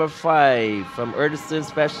lane number 5 from Erdiston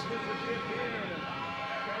Special.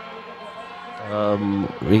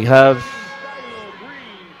 We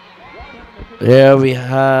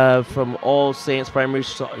have from All Saints Primary,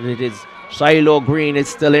 it is Shiloh Green is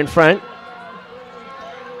still in front.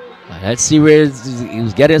 Let's see where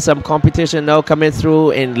he's getting some competition now coming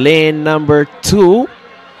through in lane number 2.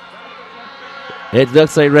 It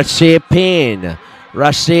looks like Riche Payne.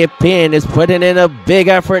 Riche Payne is putting in a big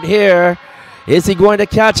effort here. Is he going to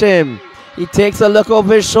catch him? He takes a look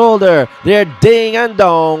over his shoulder. They're ding and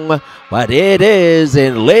dong. But it is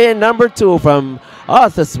in lane number 2 from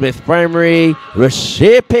Arthur Smith Primary,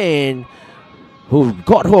 Rashay Payne, who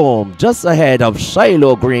got home just ahead of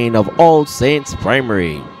Shiloh Green of All Saints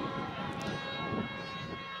Primary.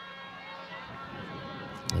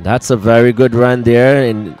 And that's a very good run there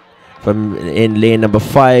in lane number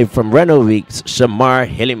 5 from Renovic's Shamar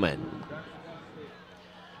Hilliman.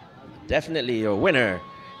 Definitely your winner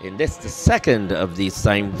in this, the second of these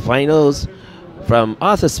time finals from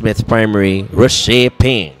Arthur Smith Primary, Rashay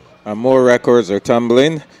Payne. And more records are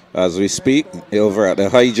tumbling as we speak over at the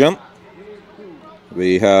high jump.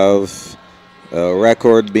 We have a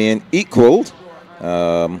record being equaled,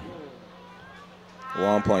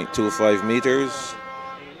 1.25 meters.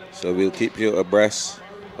 So we'll keep you abreast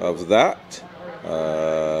of that.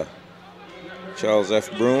 Charles F.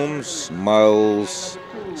 Brooms, Miles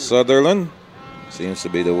Sutherland seems to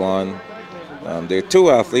be the one. There are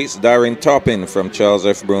 2 athletes, Darren Toppin from Charles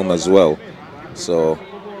F. Broom as well. So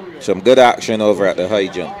some good action over at the high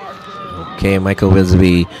jump. Okay, Michael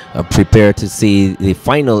Wilsby, prepare to see the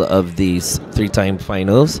final of these 3-time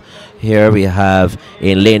finals. Here we have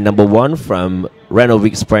in lane number 1 from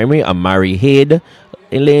Renovic's Primary, Amari Haid.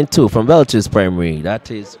 In lane 2 from Welch's Primary,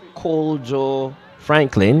 that is Cole Joe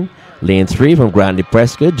Franklin. Lane 3 from Grandy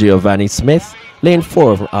Prescott, Giovanni Smith. Lane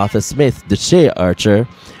 4 from Arthur Smith, Deshae Archer.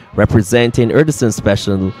 Representing Erdison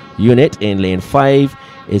Special Unit in lane 5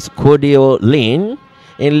 is Cordio Lane.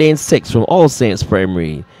 In lane 6 from All Saints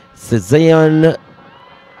Primary, Cezion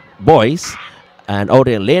Boyce. And out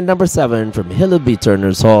in lane number 7 from Hillaby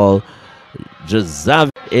Turner's Hall, Jazav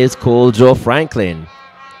is Cole Joe Franklin.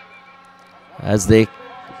 As they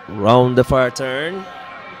round the far turn,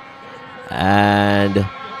 and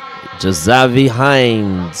Jazavi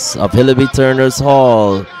Hines of Hillaby Turner's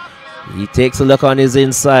Hall, he takes a look on his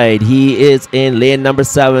inside. He is in lane number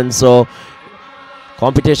 7, so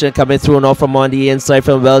competition coming through now from on the inside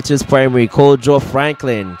from Welch's Primary, Cole Joe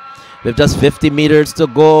Franklin, with just 50 meters to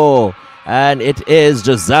go. And it is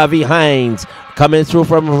Jazavi Hines coming through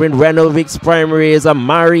from Renovic's Primary is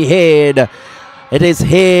Amari Haid. It is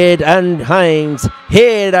Haid and Hines.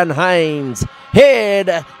 Haid and Hines. Haid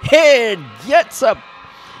gets up.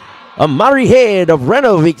 Amari Haid of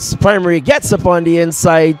Renovic's Primary gets up on the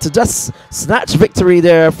inside to just snatch victory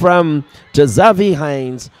there from Jazavi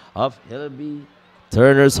Hines of Hillaby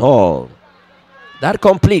Turner's Hall. That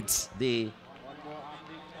completes the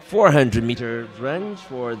 400-meter run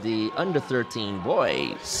for the under-13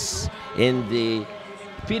 boys in the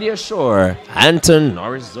Pediashore Anton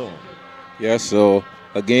Norris zone. Yes, so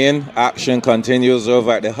again, action continues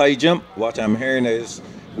over at the high jump. What I'm hearing is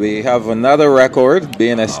we have another record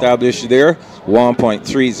being established there,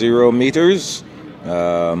 1.30 meters.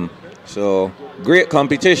 So great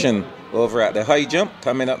competition over at the high jump.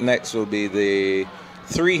 Coming up next will be the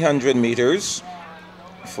 300 meters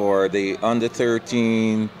for the under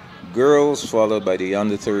 13 girls, followed by the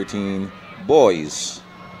under 13 boys.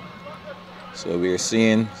 So we're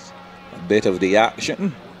seeing a bit of the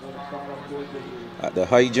action at the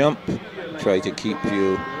high jump. Try to keep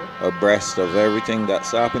you abreast of everything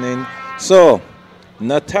that's happening. So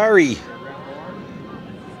Natari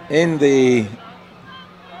in the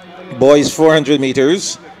boys 400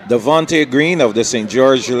 meters, Devontae Green of the St.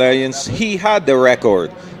 George Lions, he had the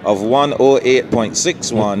record of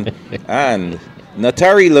 108.61 and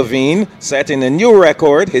Natari Levine setting a new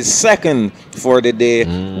record, his second for the day,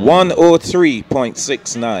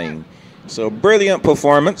 103.69. So brilliant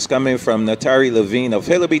performance coming from Natari Levine of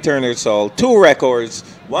Hillaby Turner's Hall. 2 records,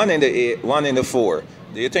 1 in the 8, 1 in the 4.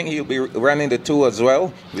 Do you think he'll be running the 2 as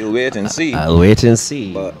well? We'll wait and see. I'll wait and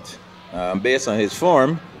see. But based on his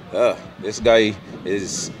form, this guy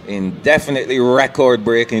is in definitely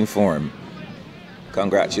record-breaking form.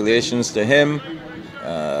 Congratulations to him.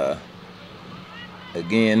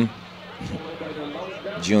 Again,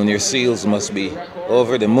 Junior Seals must be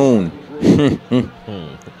over the moon.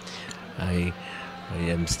 I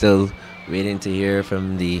am still waiting to hear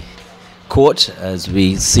from the coach as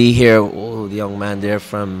we see here, oh, the young man there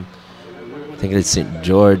from, I think it's St.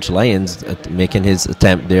 George Lions, making his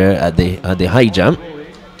attempt there at the high jump.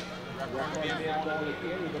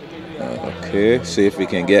 Okay, see if we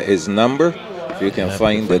can get his number. If you can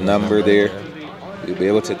find the number there, we'll be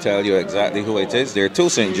able to tell you exactly who it is. There are 2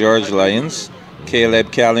 St. George Lions,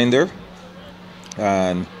 Caleb Callender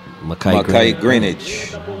and Mackay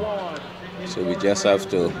Greenwich. So we just have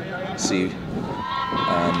to see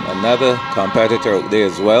another competitor out there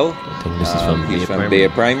as well. I think this is from he's from Bay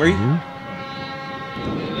Primary.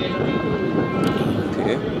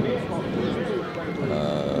 Okay.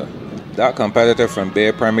 that competitor from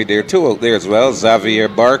Bear Primary. There are two out there as well, Xavier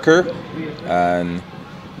Barker and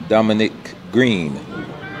Dominic Green.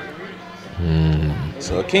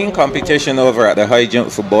 So keen competition over at the high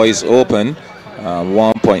jump for boys open,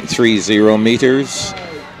 1.30 meters.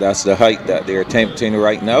 That's the height that they're attempting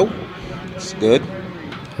right now. It's good.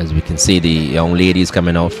 As we can see, the young ladies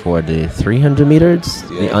coming out for the 300 meters, Yes.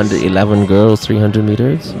 the under 11 girls 300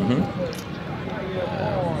 meters.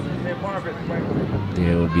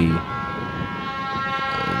 They will be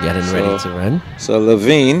getting ready to run. So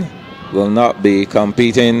Levine will not be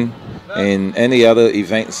competing in any other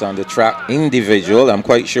events on the track individual. I'm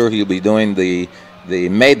quite sure he'll be doing the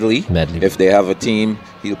medley. If they have a team,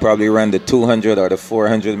 he'll probably run the 200 or the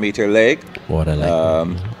 400 meter leg. What I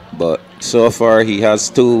like. But so far he has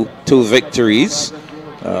two victories.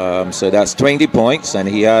 So that's 20 points, and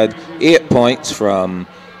he had 8 points from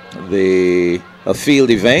a field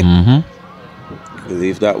event. I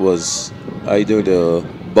believe that was either the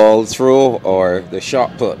ball throw or the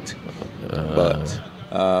shot put. But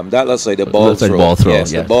that looks like the ball throw. Like ball throw.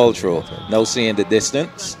 Yes, the ball throw. Now seeing the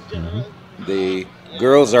distance. The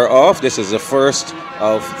girls are off. This is the first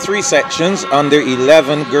of 3 sections. Under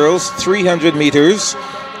 11 girls, 300 meters.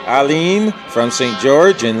 Aline from St.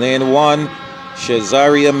 George in lane 1.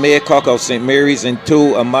 Shazaria Maycock of St. Mary's in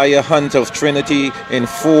 2. Amaya Hunt of Trinity in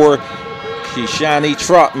 4. Kishani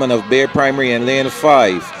Trotman of Bear Primary in lane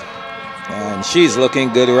 5. And she's looking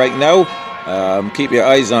good right now. Keep your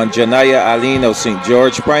eyes on Janaya Aline of St.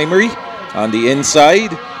 George Primary on the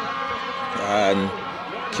inside. And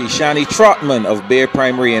Kishani Trotman of Bear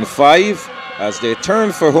Primary in 5. As they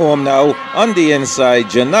turn for home now on the inside,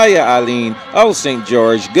 Janaya Aline of St.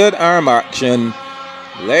 George. Good arm action.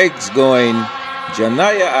 Legs going.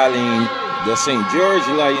 Janaya Aline. The St. George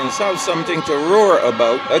Lions have something to roar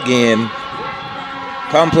about again.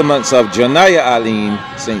 Compliments of Janaya Aline.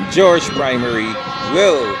 St. George Primary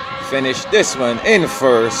will finish this one in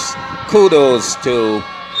first. Kudos to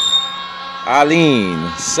Aline.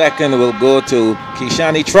 Second will go to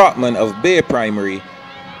Kishani Trotman of Bear Primary.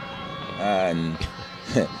 And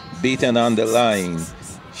beaten on the line,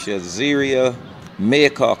 Shaziria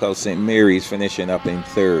Maycock of St. Mary's finishing up in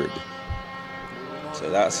third.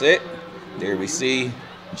 So that's it. There we see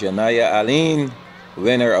Janaya Aline,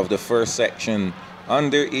 winner of the first section,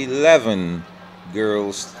 under 11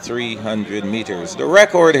 girls 300 meters. The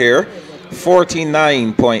record here,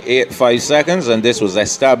 49.85 seconds, and this was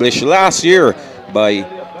established last year by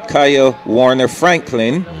Kaya Warner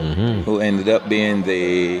Franklin, who ended up being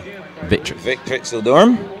the Victor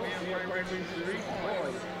Dorm.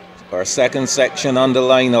 Our second section on the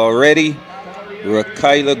line already.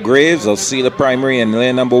 Rakayla Graves of Sela Primary in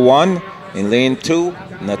lane number 1. In lane 2,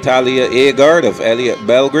 Natalia Agard of Elliott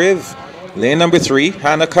Belgrave. Lane number 3,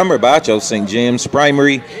 Hannah Cumberbatch of St. James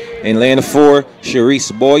Primary. In lane 4,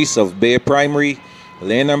 Sharice Boyce of Bay Primary.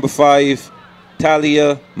 Lane number 5,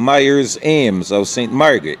 Talia Myers Ames of St.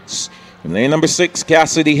 Margaret's. In lane number 6,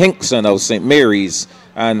 Cassidy Hinkson of St. Mary's.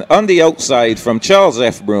 And on the outside from Charles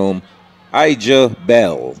F. Broome, Ija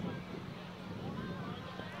Bell.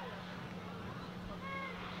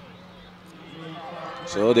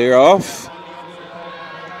 So they're off.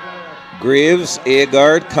 Graves,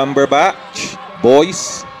 Agard, Cumberbatch,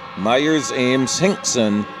 Boyce, Myers, Ames,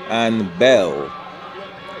 Hinkson, and Bell.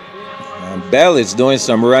 And Bell is doing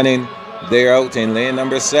some running. They're out in lane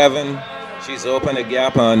number 7. She's opened a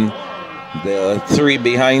gap on the 3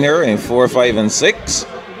 behind her in 4, 5, and 6.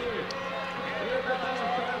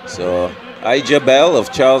 So Ija Bell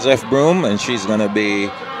of Charles F. Broome, and she's going to be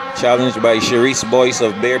challenged by Sharice Boyce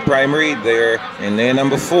of Bear Primary there in lane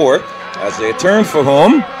number 4. As they turn for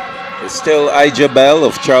home, it's still Ija Bell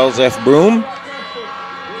of Charles F. Broome.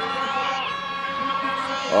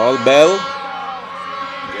 All Bell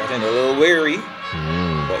getting a little weary,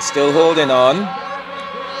 but still holding on.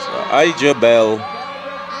 So Ija Bell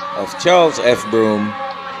of Charles F. Broome,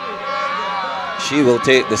 she will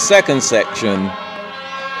take the second section.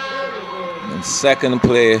 In second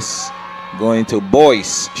place, going to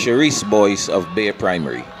Boyce, Sharice Boyce of Bay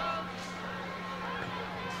Primary.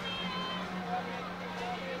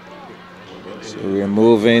 So we're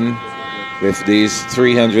moving with these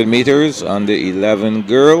 300 meters on the 11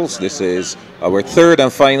 girls. This is our third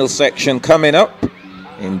and final section coming up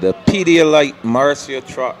in the Pedialyte Marcia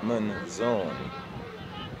Trotman zone.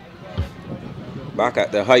 Back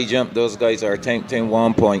at the high jump, those guys are attempting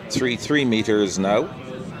 1.33 meters now.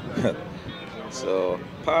 So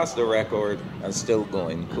past the record and still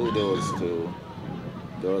going. Kudos to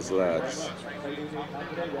those lads.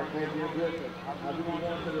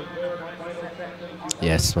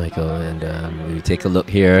 Yes, Michael, and we take a look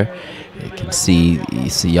here. You can see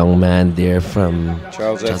he's a young man there from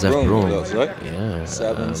Charles F. F. Broome, Broome. looks like. Yeah,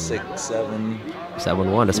 7'6",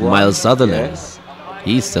 7'1". That's Miles Sutherland. Yes.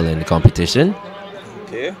 He's still in the competition.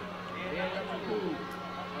 Okay.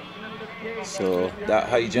 So that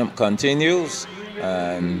high jump continues,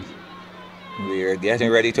 and we're getting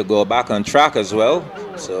ready to go back on track as well.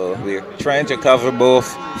 So we're trying to cover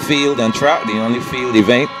both field and track, the only field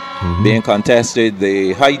event being contested,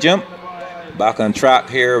 the high jump. Back on track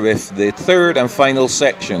here with the third and final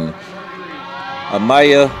section.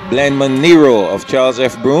 Amaya Blenman-Nero of Charles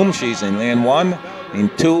F. Broome, she's in lane 1. In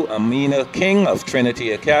 2, Amina King of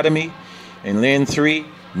Trinity Academy. In lane 3,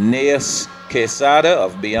 Neas Quesada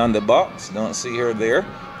of Beyond the Box. Don't see her there.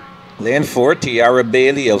 Lane 4, Tiara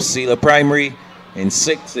Bailey of Sela Primary. In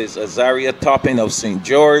 6 is Azaria Toppin of St.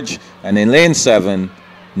 George. And in lane 7,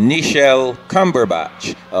 Nichelle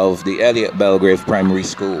Cumberbatch of the Elliott Belgrave Primary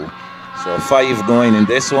School. So 5 going in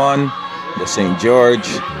this one. The St. George.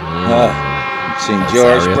 St.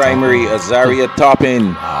 George Primary, Azaria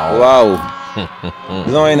Toppin. Wow.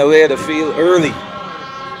 Blowing away the field early.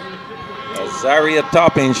 Azaria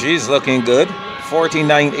Toppin, she's looking good.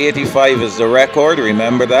 49.85 is the record,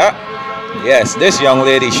 remember that? Yes, this young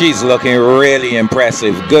lady, she's looking really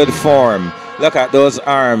impressive. Good form. Look at those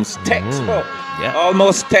arms. Textbook.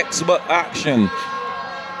 Almost textbook action.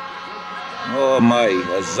 Oh my,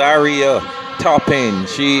 Azaria Toppin,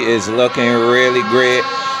 she is looking really great.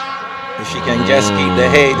 If she can just keep the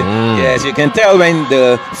head. Yes, you can tell when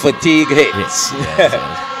the fatigue hits.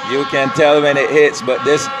 You can tell when it hits, but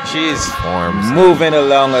she's moving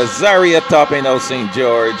along. Azaria Toppin of St.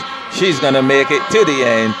 George. She's going to make it to the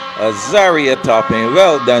end. Azaria Toppin,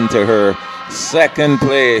 well done to her. Second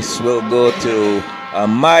place will go to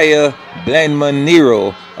Amaya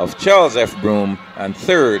Blenman-Nero of Charles F. Broome. And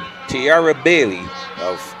third, Tiara Bailey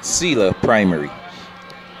of Sela Primary.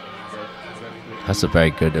 That's a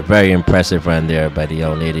very impressive run there by the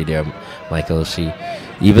young lady there, Michael.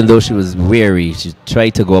 Even though she was weary, she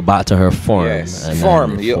tried to go back to her form. Yes,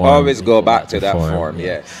 form. You always go back to that form.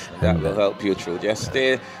 Yes, that will help you through. Just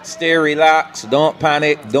stay relaxed. Don't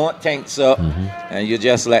panic. Don't tense up, and you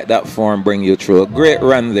just let that form bring you through. A great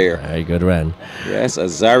run there. Very good run. Yes,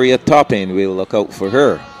 Azaria Toppin. We'll look out for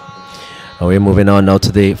her. And we're moving on now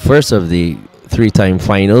to the first of the 3-time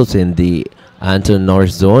finals in the Anton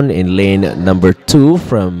Norris zone. In lane number 2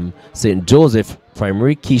 from St. Joseph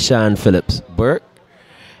Primary, Keisha Phillips Burke.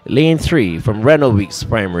 Lane 3 from Reynolds Weeks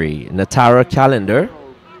Primary, Natara Calendar.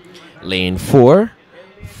 Lane 4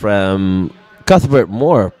 from Cuthbert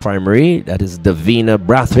Moore Primary, that is Davina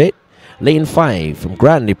Brathwaite. Lane 5 from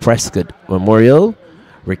Grantley Prescott Memorial,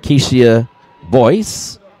 Rikishia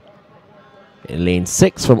Boyce. In lane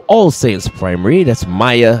 6 from All Saints Primary, that's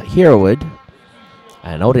Maya Herwood.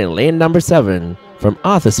 And out in lane number 7 from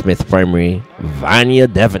Arthur Smith Primary, Vanya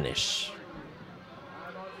Devonish.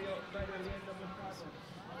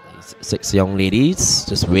 6 young ladies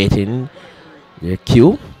just waiting their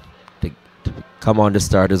cue to come on the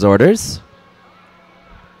starters' orders.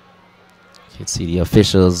 You can see the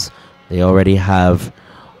officials, they already have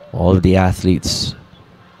all of the athletes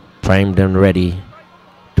primed and ready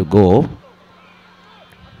to go.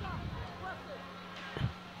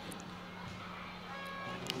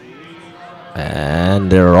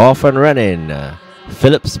 And they're off and running.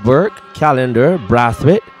 Phillips Burke, Calendar,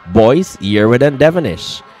 Brathwaite, Boyce, Yearwood, and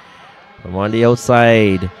Devonish. From on the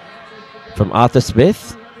outside, from Arthur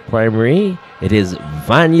Smith Primary, it is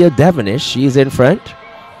Vanya Devonish. She's in front.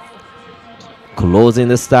 Closing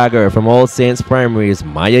the stagger from All Saints Primary is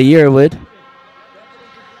Maya Yearwood.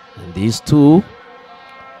 And these two,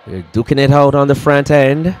 they're duking it out on the front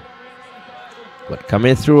end. But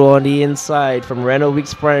coming through on the inside from Reynolds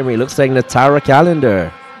Weeks Primary, looks like Natara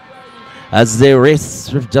Calendar. As they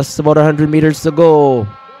race with just about 100 meters to go.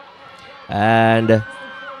 And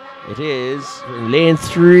it is in lane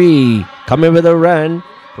 3, coming with a run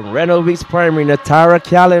from Reynolds Weeks Primary, Natara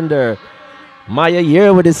Calendar. Maya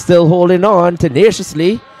Yearwood is still holding on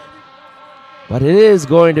tenaciously. But it is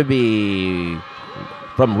going to be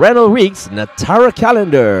from Reynolds Weeks, Natara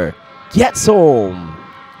Calendar gets home.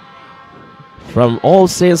 From All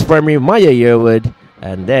Saints Primary, Maya Yearwood.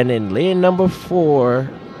 And then in lane number 4,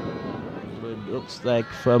 it looks like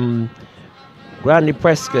from Grantley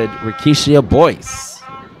Prescott, Rikishia Boyce.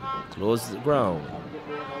 Close the ground.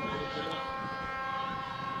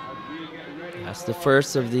 That's the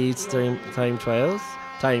first of these time finals.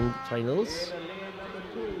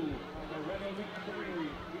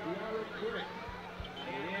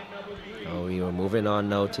 Now we are moving on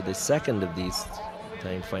now to the second of these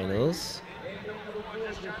time finals.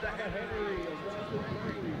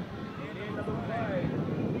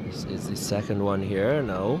 This is the second one here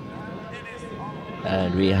now.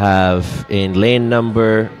 And we have in lane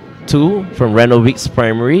number 2 from Reno Weeks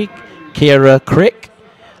Primary, Kara Crick.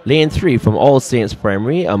 Lane 3 from All Saints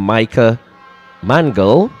Primary, Micah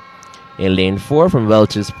Mangle. In lane 4 from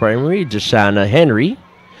Welch's Primary, Joshana Henry.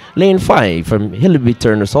 Lane 5 from Hillaby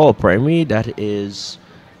Turner's Hall Primary, that is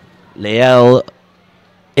Lael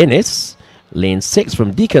Innes. Lane 6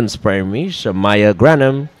 from Deacon's Primary, Shamaya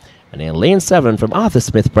Granham. And in lane 7 from Arthur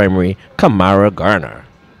Smith Primary, Kamara Garner.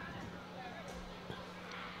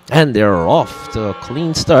 And they're off to a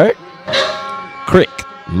clean start. Crick,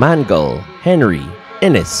 Mangle, Henry,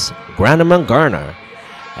 Innes, Granham and Garner.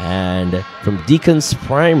 And from Deacon's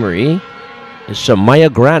Primary is Shamaya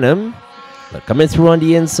Granham. But coming through on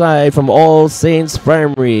the inside from All Saints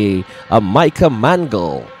Primary, Micah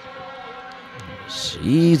Mangle.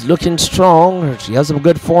 She's looking strong. She has some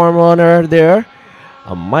good form on her there.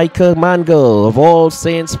 Micah Mangle of All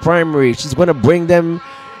Saints Primary. She's going to bring them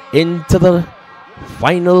into the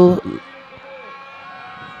final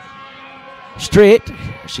straight.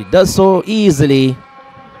 She does so easily.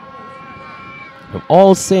 From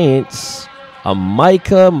All Saints,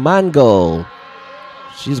 Micah Mangle.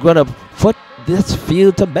 She's going to put this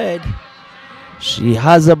field to bed. She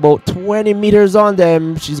has about 20 meters on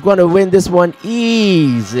them. She's going to win this one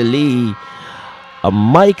easily.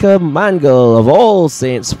 Micah Mangle of All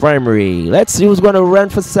Saints Primary. Let's see who's going to run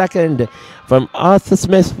for second. From Arthur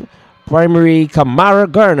Smith Primary,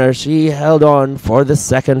 Kamara Garner. She held on for the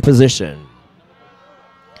second position.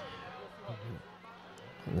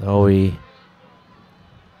 Now we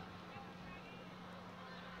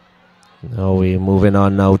moving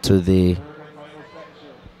on now to the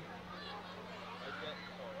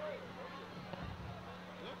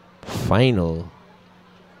final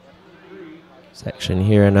section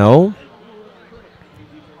here now.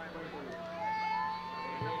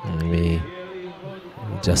 And we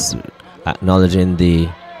just acknowledging the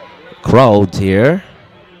crowd here.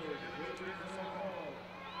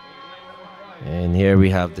 And here we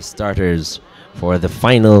have the starters for the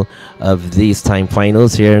final of these time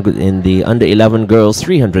finals here in the under 11 girls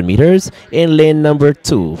 300 meters. In lane number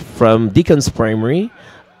 2 from Deacon's Primary,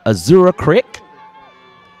 Azura Crick.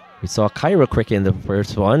 We saw Kyra Crick in the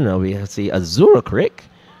first one. Now we see Azura Crick.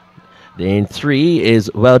 Lane 3 is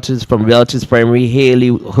from Welch's Primary, Haley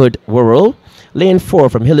Hood Worrell. Lane 4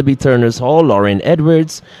 from Hillaby Turner's Hall, Lauren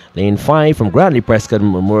Edwards. Lane 5 from Grantley Prescott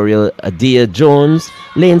Memorial, Adia Jones.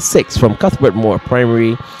 Lane 6 from Cuthbert Moore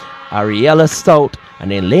Primary, Ariella Stout.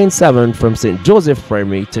 And in lane 7 from St. Joseph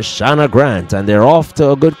Primary, Tashana Grant. And they're off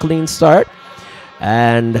to a good clean start.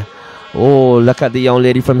 And oh, look at the young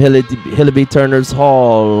lady from Hillaby Turner's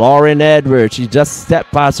Hall, Lauren Edwards. She just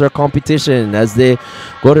stepped past her competition as they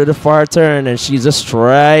go to the far turn, and she's just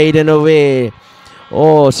striding away.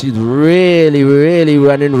 Oh, she's really, really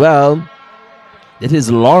running well. It is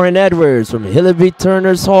Lauren Edwards from Hillaby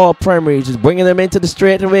Turner's Hall Primary. She's bringing them into the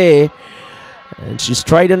straightaway, and she's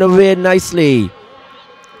striding away nicely.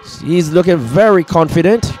 She's looking very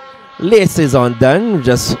confident. Laces undone,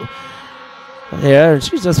 just here,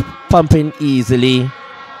 she's just pumping easily.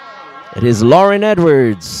 It is Lauren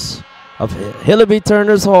Edwards of Hillaby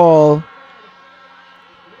Turner's Hall.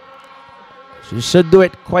 She should do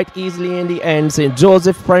it quite easily in the end. St.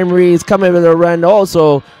 Joseph Primary is coming with a run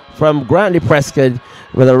also from Grantley Prescott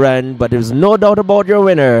with a run. But there's no doubt about your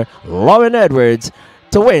winner, Lauren Edwards,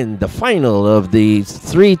 to win the final of the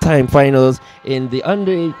 3-time finals in the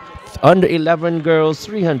under 11 girls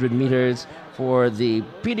 300 meters for the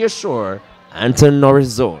Pediashore Anton Norris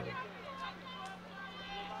zone.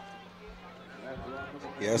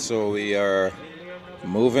 Yeah, so we are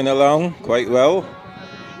moving along quite well.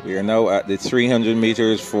 We are now at the 300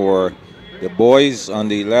 meters for the boys on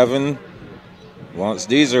the 11. Once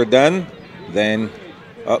these are done, then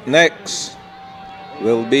up next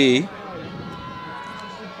will be,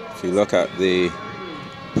 if you look at the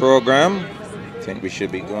program, I think we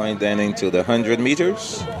should be going then into the 100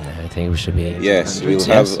 meters. I think we should be. Yes, we'll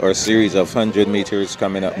have our series of 100 meters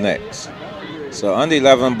coming up next. So on the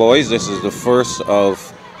 11 boys, this is the first of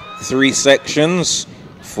 3 sections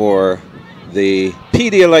for the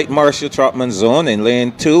Pedialyte Marcia Trotman zone. In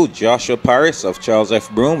lane 2, Joshua Paris of Charles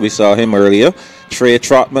F. Broome. We saw him earlier. Trey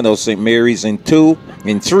Trotman of St. Mary's in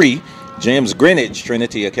 3. James Greenwich,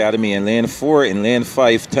 Trinity Academy in lane 4. In lane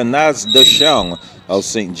 5, Tanaz Deshang of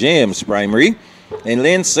St. James Primary. In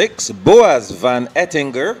lane 6, Boaz Van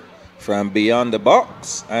Ettinger from Beyond the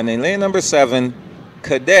Box. And in lane number 7,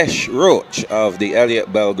 Kadesh Roach of the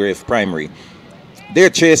Elliott Belgrave Primary. They're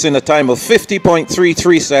chasing a time of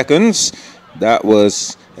 50.33 seconds. That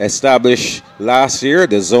was established last year,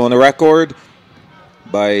 the zone record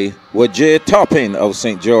by Wajay Toppin of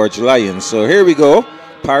St. George Lions. So here we go.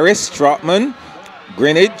 Paris, Trotman,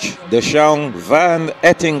 Greenwich, Deschamps, Van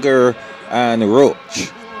Ettinger, and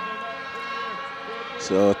Roach.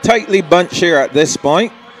 So tightly bunched here at this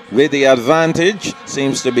point. With the advantage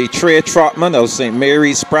seems to be Trey Trotman of St.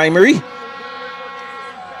 Mary's Primary.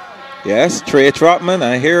 Yes, Trey Trotman.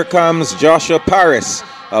 And here comes Joshua Paris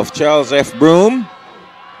of Charles F. Broome.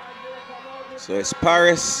 So it's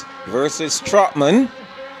Paris versus Trotman.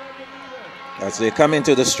 As they come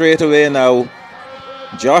into the straightaway now,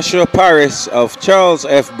 Joshua Paris of Charles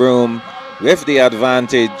F. Broome with the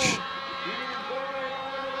advantage.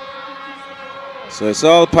 So it's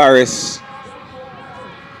all Paris.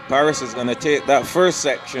 Paris is going to take that first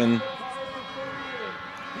section.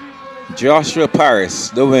 Joshua Paris,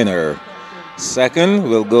 the winner. Second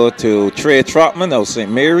will go to Trey Trotman of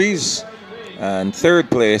St. Mary's. And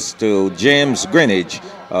third place to James Greenwich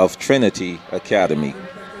of Trinity Academy.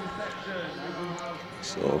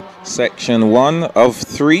 So section 1 of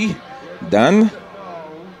 3 done.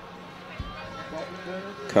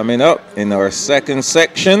 Coming up in our second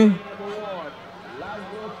section.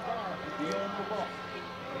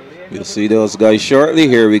 You'll see those guys shortly.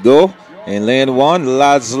 Here we go. In lane 1,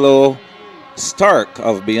 Laszlo Stark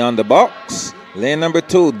of Beyond the Box. Lane number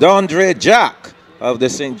 2, Dondre Jack of the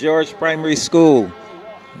St. George Primary School.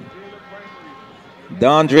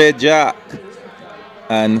 Dondre Jack.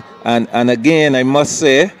 And again, I must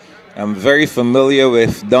say, I'm very familiar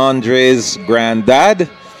with Dondre's granddad.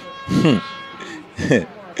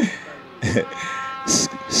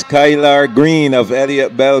 Skylar Green of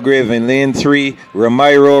Elliott Belgrave in lane 3,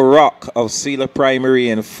 Ramiro Rock of Sela Primary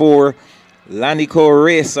in 4, Lanico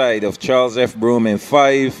Rayside of Charles F. Broome in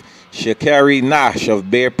 5, Shakari Nash of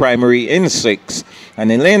Bear Primary in 6,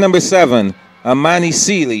 and in lane number 7, Amani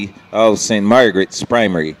Seeley of St. Margaret's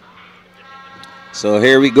Primary. So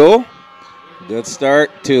here we go. Good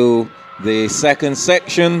start to the second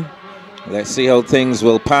section. Let's see how things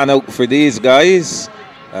will pan out for these guys.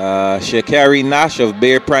 Shakari Nash of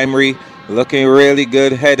Bear Primary looking really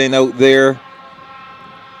good heading out there.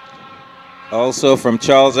 Also from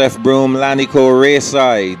Charles F. Broome, Lanico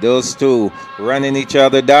Rayside. Those two running each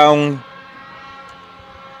other down.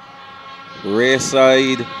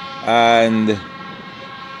 Rayside and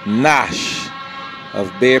Nash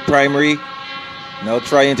of Bear Primary. Now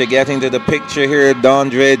trying to get into the picture here,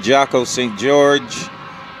 Dondre Jack of St. George.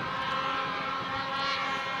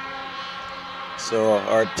 So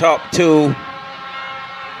our top two,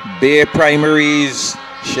 Bear Primaries,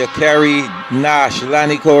 Shakari Nash,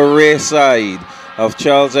 Lanico Rayside of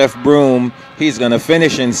Charles F. Broome. He's going to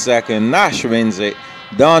finish in second. Nash wins it.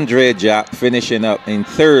 Dondre Jack finishing up in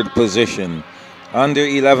third position. Under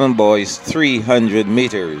 11 boys, 300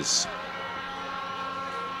 meters.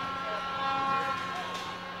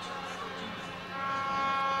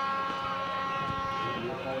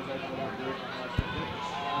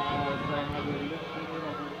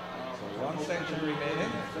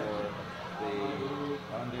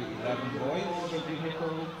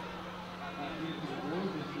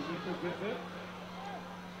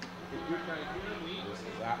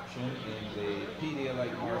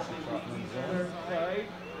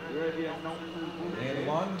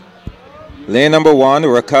 Lane number 1,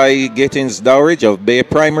 Rakai Gittins Dowridge of Bay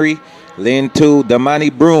Primary. Lane 2,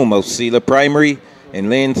 Damani Broome of Sela Primary. In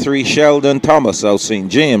lane 3, Sheldon Thomas of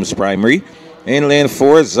St. James Primary. In lane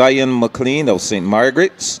 4, Zion McLean of St.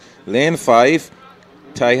 Margaret's. Lane 5,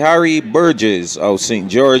 Taihari Burgess of St.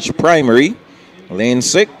 George Primary. Lane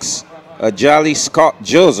 6, Ajali Scott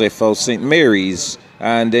Joseph of St. Mary's.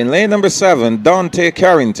 And in lane number 7, Dante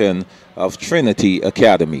Carrington of Trinity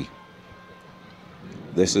Academy.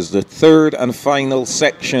 This is the third and final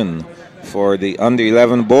section for the under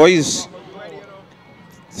 11 boys.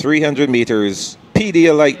 300 meters,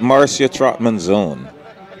 Pedialyte Marcia Trotman zone.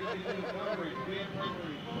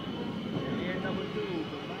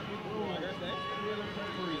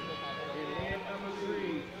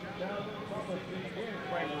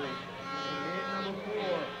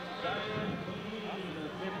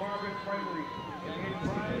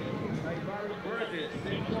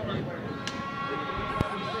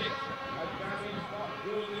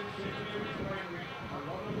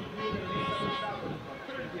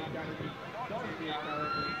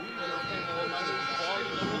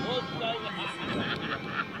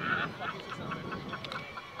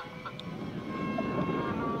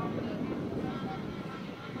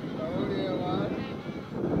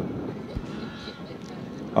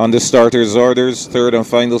 On the starters' orders, third and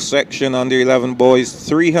final section, under 11 boys,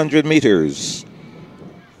 300 meters.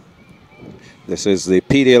 This is the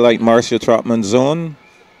Pedialyte Marcia Trotman zone.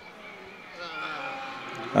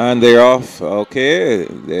 And they're off. Okay,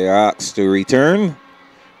 they're asked to return.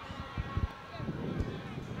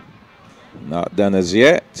 Not done as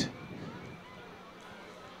yet.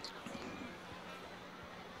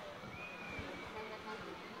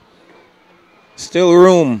 Still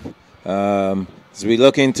room. As we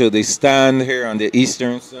look into the stand here on the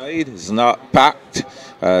eastern side, it's not packed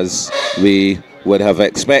as we would have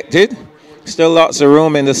expected. Still lots of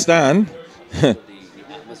room in the stand. The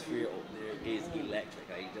atmosphere up there is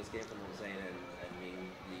electric. I just came from Hussein, and I mean,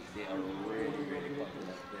 they are really, really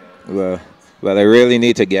popular there. Well, I really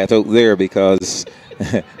need to get out there because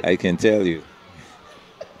I can tell you,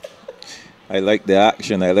 I like the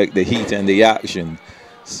action. I like the heat and the action.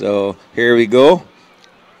 So here we go.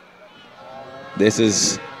 This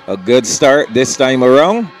is a good start this time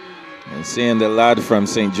around. And seeing the lad from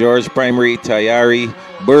St. George Primary, Tayari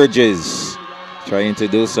Burgess, trying to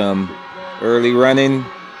do some early running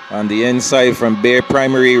on the inside from Bear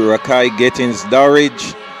Primary, Rakai Gittins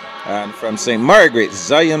Dorridge. And from St. Margaret,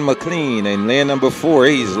 Zion McLean in lane number 4.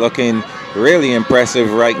 He's looking really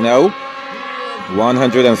impressive right now.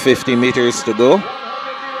 150 meters to go.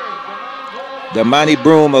 The Manny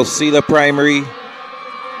Broom of Sela Primary.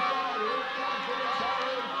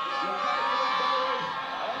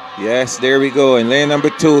 Yes, there we go. In lane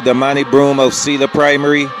number 2, the Manny Broom of Sela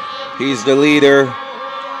Primary. He's the leader.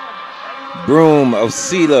 Broom of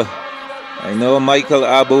Sela. I know Michael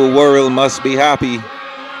Abu Worrell must be happy.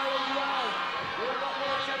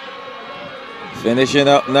 Finishing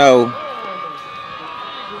up now.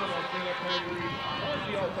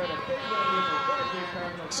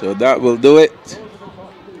 So that will do it.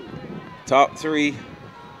 Top 3.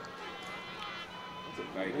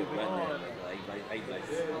 Very good run there.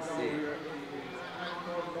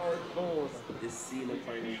 This Sela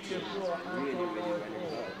Primary team is really, really running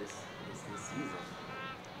well this season.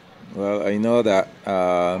 Well, I know that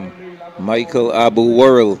Michael Abu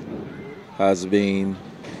Worrell has been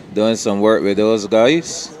doing some work with those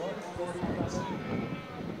guys.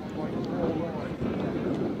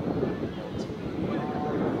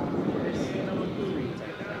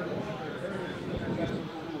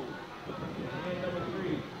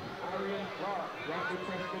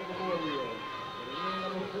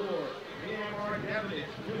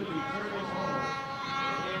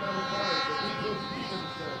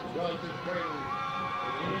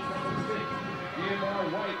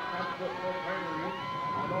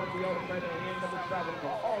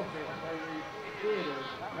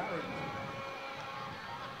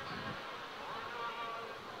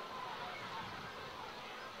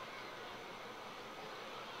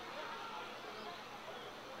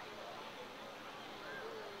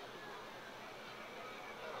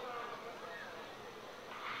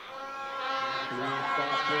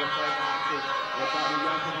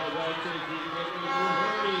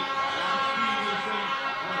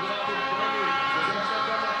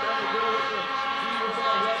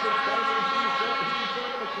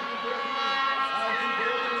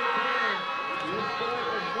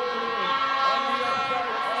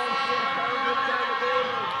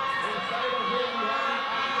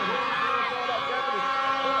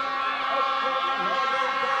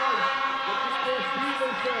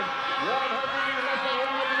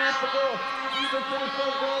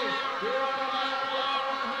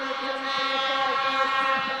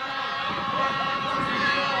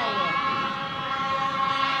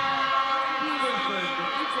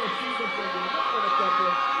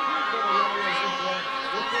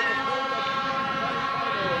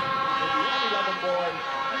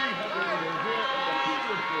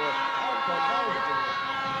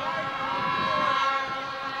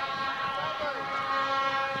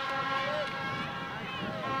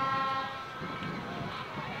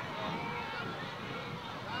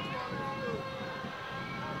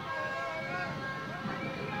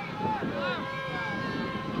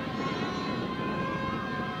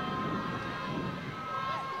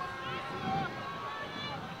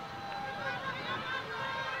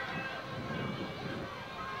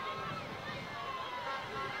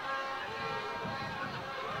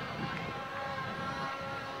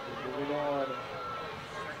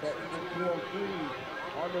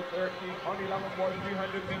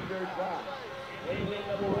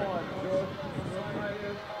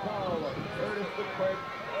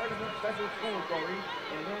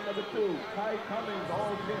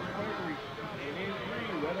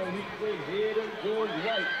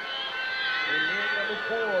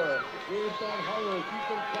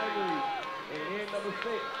 number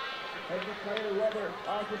 6, Henry Clay Robert,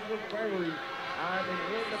 Arkansas Prairie. And in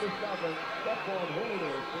lane number 7, Stephon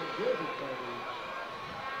Holder from Georgia Prairie.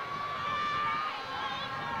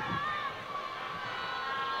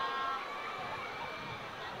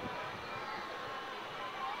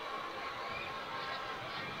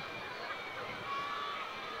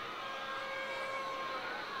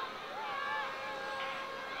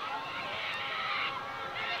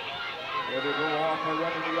 There they go off and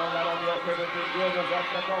running the young lad on the outside of the Georgia. That's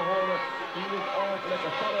Stephon Holder. He was off like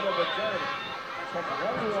a son of a gun. Top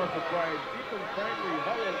 1 was surprised. Deacon Franklin,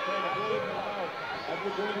 Howell trying to go in and out as we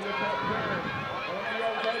go to the top 10. On the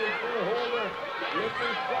outside is Bill Holder.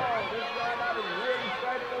 Lifting strong. This young lad is really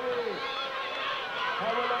striding away.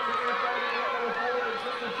 Howell on the inside and the number 4 is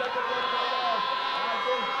just the second one to off. And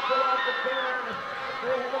then still off the turn.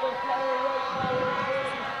 They have a fire right now. It's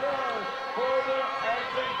really strong. Holder and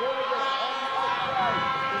then Georgia on the outside.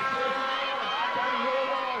 It's really strong. Can he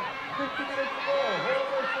hold on? 50 minutes to go.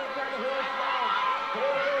 Holder still trying to hold on.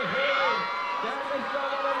 Holder, down the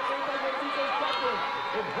shot on the inside of the second.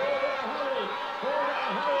 It's Holder and Howell. Holder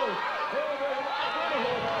and Howell. Holder is not going to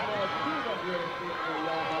hold on now. He's up here to see it for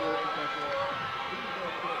long Howell in second. He's going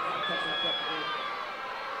to take that second step in.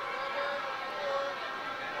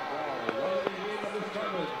 Wow, right in the end of the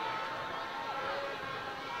 7.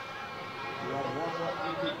 We have one more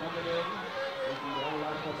entry coming in. This is the whole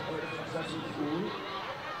last of the successful school.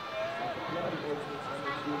 At the club, it was the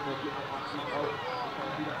school for getting action out.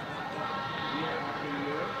 Year after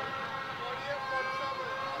year.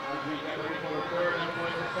 As we get ready for the third and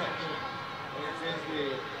final section, it is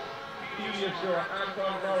the Pediasure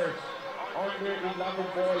Anton Norris under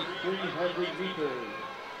 11 boys 300 meters.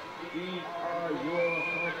 These are your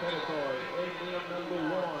competitors. In lane number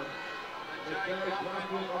 1, the Derek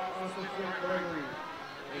Blackwood of Austin Prairie.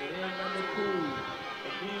 In lane number 2,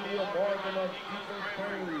 Amelia Morgan of Stevens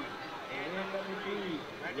Prairie. In lane number 3,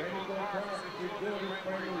 Rennico Cross of Jordan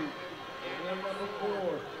Prairie. In lane number 4,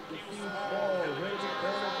 the Steve Ball, Raven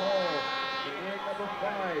Turner Hall. In lane number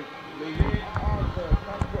 5, Lane Arthur,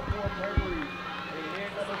 Cuthbertmore Prairie. In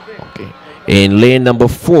lane number 6. Okay. In lane number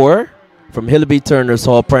 4, from Hillaby Turner's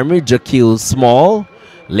Hall Primary, Jaquil Small.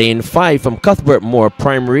 Lane 5 from Cuthbertmore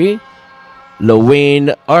Primary,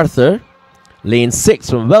 Lawayne Arthur. Lane 6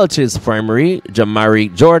 from Welch's Primary,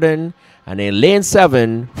 Jamari Jordan. And in lane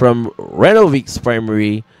 7 from Renovix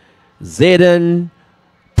Primary, Zayden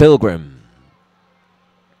Pilgrim.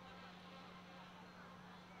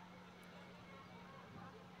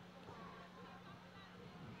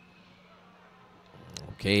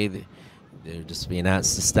 Okay, they're just being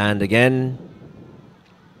asked to stand again.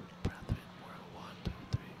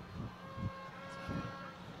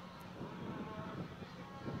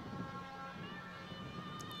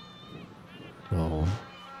 No.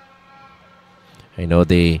 I know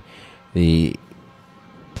the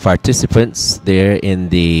participants there in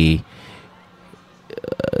they're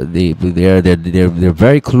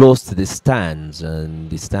very close to the stands, and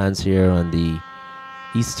the stands here on the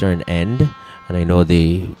eastern end, and I know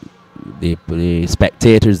the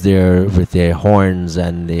spectators there with their horns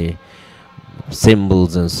and the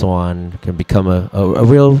cymbals and so on can become a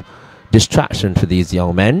real distraction for these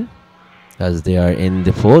young men as they are in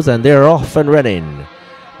the pose, and they're off and running.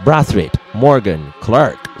 Brathwaite, Morgan,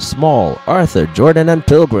 Clark, Small, Arthur, Jordan, and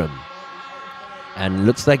Pilgrim. And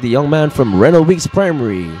looks like the young man from Reynold Weeks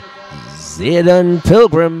Primary, Zayden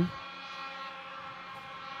Pilgrim.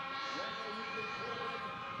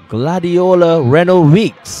 Gladiola Reynold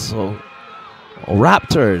Weeks. Oh,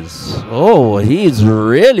 Raptors. Oh, he's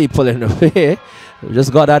really pulling away. We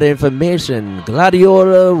just got that information.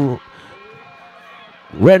 Gladiola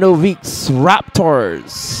Reynold Weeks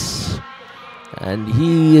Raptors. And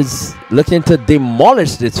he is looking to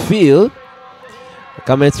demolish this field.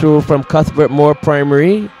 Coming through from Cuthbertmore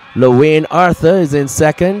Primary, Lawayne Arthur is in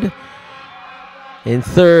second. In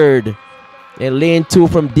third, in lane 2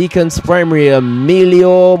 from Deacons Primary,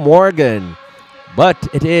 Emilio Morgan. But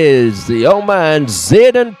it is the young man,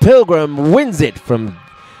 Zayden Pilgrim, wins it from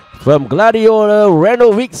Gladiola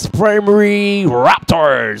Reynold Weeks Primary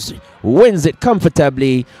Raptors. Wins it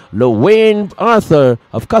comfortably. Lawayne Arthur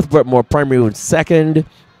of Cuthbertmore Primary in second.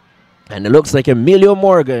 And it looks like Emilio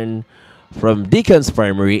Morgan from Deacons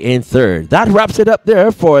Primary in third. That wraps it up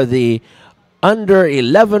there for the under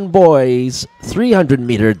 11 boys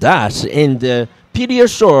 300-meter dash in the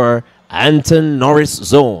Pediasure Anton Norris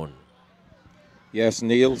zone. Yes,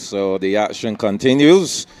 Neil, so the action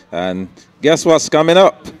continues. And guess what's coming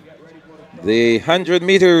up? The 100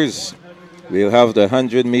 meters. We'll have the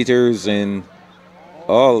 100 meters in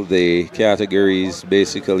all the categories,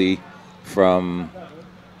 basically from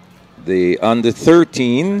the under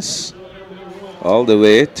 13s all the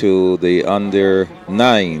way to the under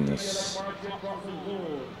 9s.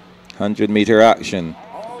 100-meter action.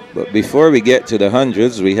 But before we get to the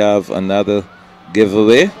hundreds, we have another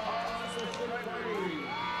giveaway.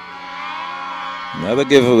 Another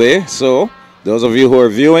giveaway. So, those of you who are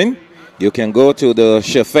viewing, you can go to the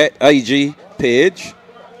Shafet IG page.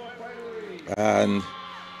 And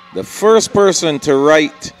the first person to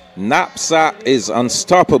write NAPSAC is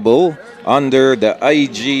unstoppable under the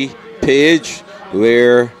IG page,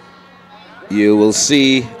 where you will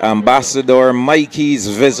see Ambassador Mikey's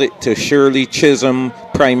visit to Shirley Chisholm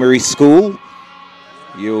Primary School.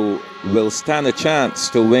 You will stand a chance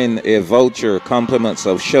to win a voucher, compliments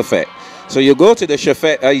of Shafet. So you go to the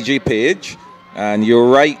Shafet IG page and you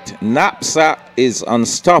write NAPSAC is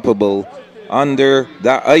unstoppable under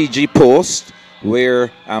that IG post,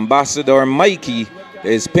 where Ambassador Mikey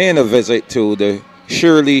is paying a visit to the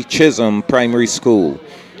Shirley Chisholm Primary School.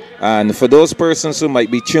 And for those persons who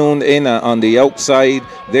might be tuned in on the outside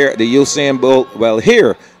there at the Usain Bolt, well,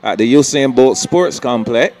 here at the Usain Bolt Sports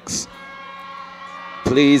Complex,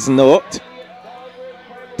 please note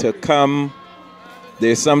to come.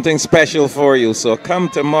 There's something special for you. So come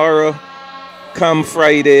tomorrow, come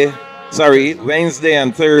Friday, Wednesday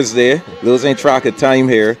and Thursday, losing track of time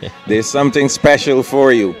here. There's something special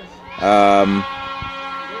for you.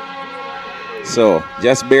 So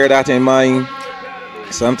just bear that in mind.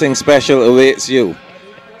 Something special awaits you.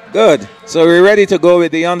 Good. So we're ready to go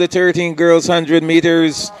with the under 13 girls 100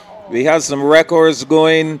 meters. We have some records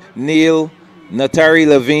going. Neil Natari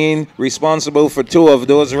Levine responsible for 2 of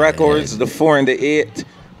those records, the 4 and the 8.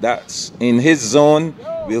 That's in his zone.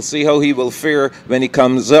 We'll see how he will fare when he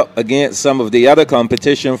comes up against some of the other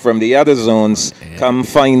competition from the other zones come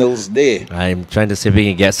finals day. I'm trying to see if we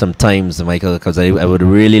can get some times, Michael, because I would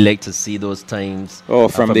really like to see those times. Oh,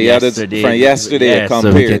 from the others from yesterday. Yeah,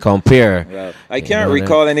 so we can compare. Yeah. I can't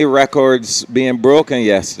recall any records being broken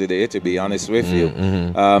yesterday, to be honest with you.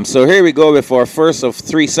 So here we go with our first of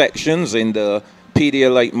 3 sections in the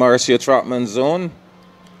Pedialyte Marcia Trotman zone.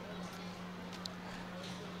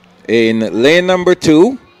 In lane number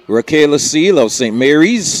 2, Raquel Seal of St.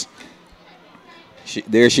 Mary's.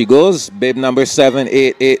 There she goes, bib number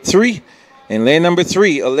 7883. In lane number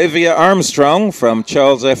 3, Olivia Armstrong from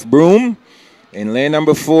Charles F. Broome. In lane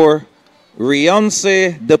number 4,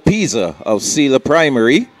 Rionce De Pisa of Sela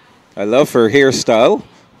Primary. I love her hairstyle.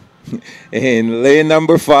 In lane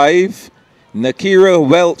number 5, Nakira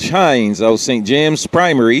Welch Hines of St. James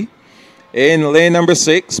Primary. In lane number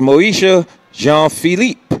 6, Moesha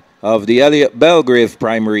Jean-Philippe of the Elliott Belgrave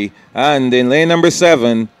Primary. And in lane number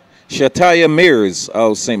 7, Shataya Mears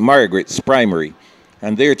of St. Margaret's Primary.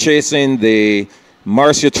 And they're chasing the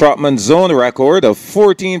Marcia Trotman zone record of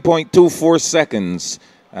 14.24 seconds.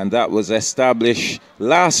 And that was established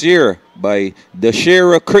last year by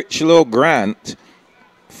Deshera Critchlow Grant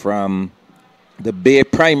from the Bay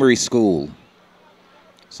Primary School.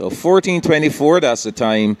 So 14:24, that's the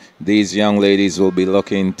time these young ladies will be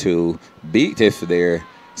looking to beat if they're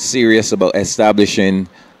serious about establishing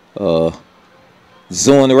a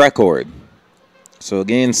zone record. So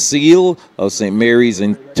again, Seal of St. Mary's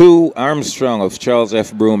in 2, Armstrong of Charles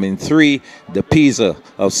F. Broome in 3, De Pisa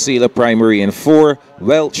of Sela Primary in 4,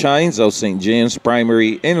 Welch Hines of St. James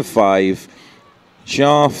Primary in 5,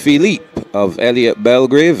 Jean-Philippe of Elliott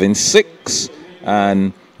Belgrave in 6,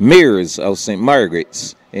 and Mears of St.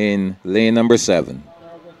 Margaret's in lane number 7.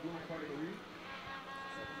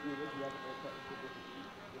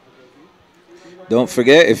 Don't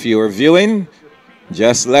forget, if you are viewing,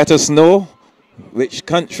 just let us know which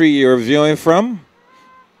country you're viewing from.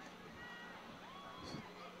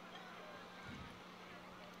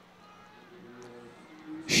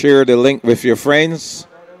 Share the link with your friends.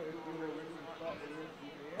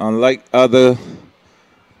 Unlike other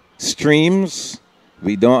streams,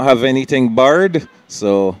 we don't have anything barred,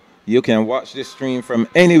 so you can watch this stream from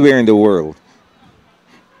anywhere in the world.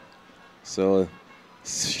 So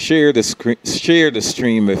share the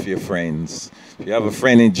stream with your friends. If you have a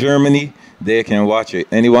friend in Germany, they can watch it.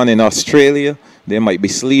 Anyone in Australia, they might be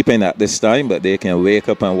sleeping at this time, but they can wake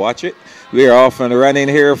up and watch it. We're off and running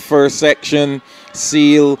here. First section,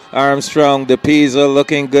 Seal, Armstrong, De Pisa,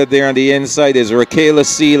 looking good there on the inside is Raquel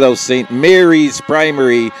Seal of St. Mary's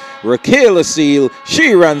Primary. Raquel Seal,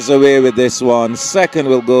 she runs away with this one. Second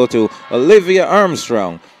will go to Olivia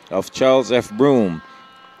Armstrong of Charles F. Broome.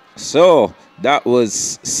 So that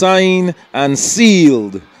was signed and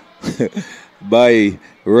sealed by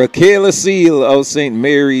Raquel Seal of St.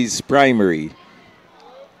 Mary's Primary.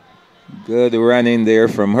 Good running there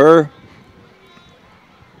from her.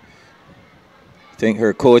 think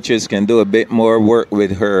her coaches can do a bit more work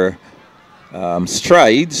with her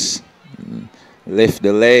strides. Lift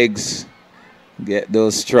the legs, get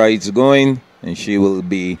those strides going, and she will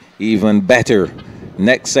be even better.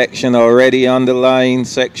 Next section already on the line,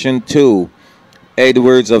 section 2.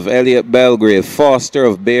 Edwards of Elliott Belgrave, Foster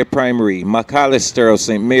of Bay Primary, McAllister of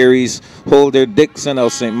St. Mary's, Holder Dixon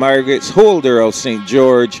of St. Margaret's, Holder of St.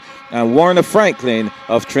 George, and Warner Franklin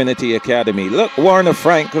of Trinity Academy. Look, Warner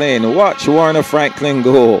Franklin, watch Warner Franklin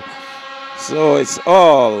go. So it's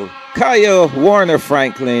all Kaya Warner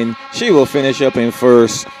Franklin. She will finish up in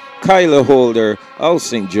first. Kyla Holder of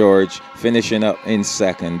St. George finishing up in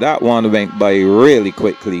second. That one went by really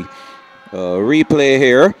quickly. Replay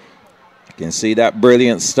here. You can see that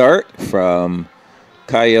brilliant start from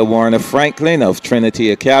Kaya Warner Franklin of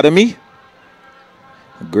Trinity Academy.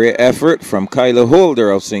 A great effort from Kyla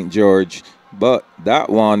Holder of St. George, but that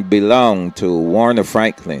one belonged to Warner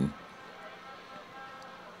Franklin.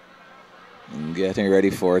 And getting ready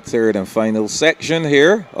for a third and final section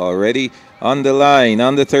here. Already on the line,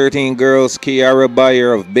 under 13 girls, Kiara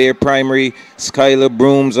Bayer of Bay Primary, Skylar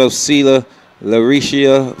Brooms of Sela,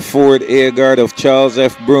 Larisha Ford Agard of Charles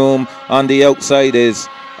F. Broom. On the outside is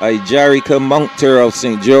Ijarika Munkter of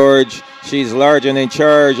St. George. She's large and in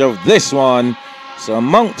charge of this one. So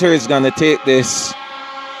Munkter is going to take this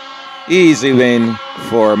easy win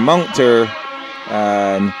for Munkter.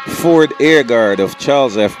 And Ford Agard of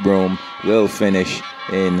Charles F. Broom will finish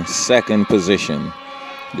in second position.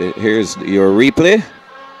 Here's your replay.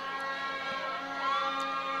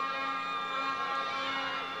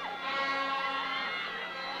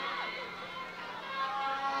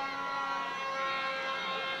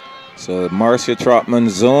 So Marcia Trotman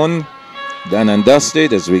zone done and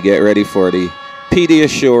dusted as we get ready for the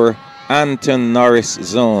Pediasure Anton Norris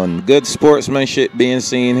zone. Good sportsmanship being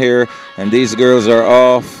seen here, and these girls are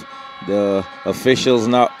off. The officials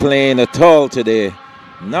not playing at all today.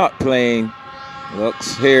 Not playing.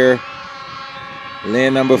 Looks here.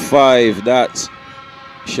 Lane number 5. That's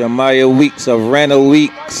Shamaya Weeks of Rennell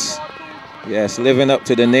Weeks. Yes, living up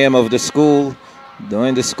to the name of the school.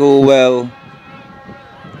 Doing the school well.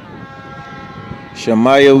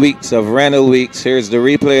 Shamaya Weeks of Rennell Weeks. Here's the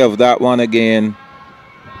replay of that one again.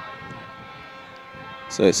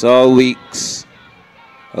 So it's all Weeks.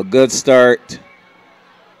 A good start.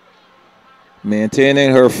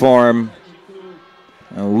 Maintaining her form.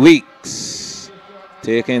 And Weeks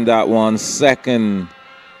taking that one second.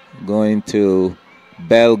 Going to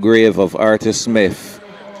Belgrave of Arthur Smith.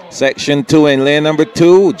 Section 2 in lane number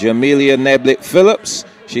 2, Jamelia Neblett Phillips.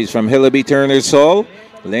 She's from Hillaby Turner's Hall.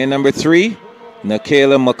 Lane number 3,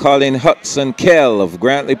 Nakayla McCollin Hudson Kell of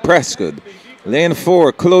Grantley Prescott. Lane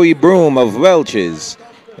 4, Chloe Broom of Welch's.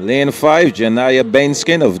 Lane 5, Janaya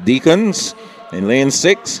Benskin of Deacons. In lane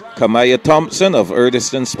 6, Kamaya Thompson of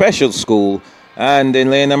Erdiston Special School. And in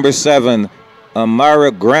lane number 7,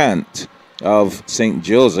 Amara Grant of St.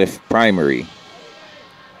 Joseph Primary.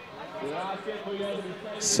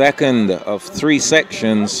 Second of 3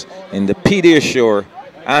 sections in the Pediasure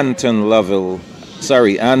Anton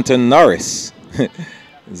Norris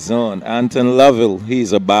zone. Anton Lovell,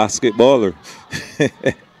 he's a basketballer.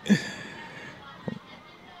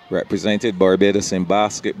 Represented Barbados in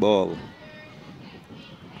basketball.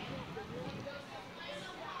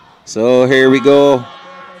 So here we go.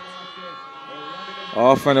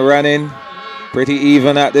 Off and running. Pretty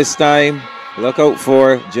even at this time. Look out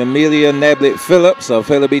for Jamelia Neblett Phillips of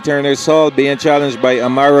Hillaby Turner's Hall being challenged by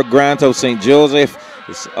Amara Grant of St. Joseph.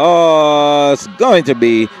 It's going to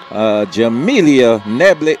be Jamelia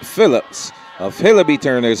Neblett Phillips of Hillaby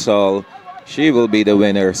Turner's Hall. She will be the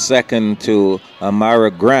winner, second to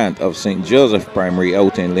Amara Grant of St. Joseph Primary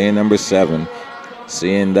out in lane number 7.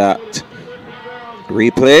 Seeing that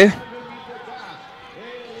replay.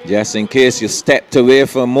 Just in case you stepped away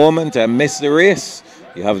for a moment and missed the race,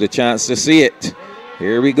 you have the chance to see it.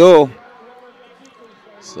 Here we go.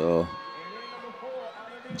 So,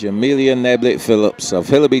 Jamelia Neblett Phillips of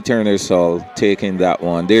Hillaby Turner's Hall taking that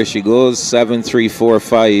one. There she goes,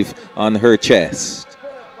 7.345 on her chest.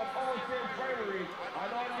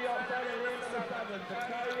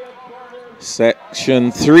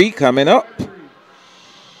 Section 3 coming up.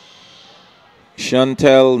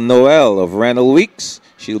 Chantel Noel of Rennell Weeks.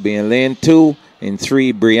 She'll be in lane 2. In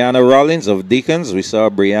 3, Brianna Rollins of Deacons. We saw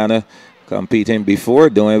Brianna competing before,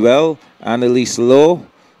 doing well. Annalise Lowe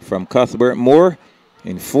from Cuthbert Moore.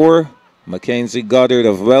 In 4, Mackenzie Goddard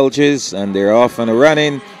of Welch's, and they're off and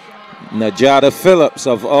running. Najada Phillips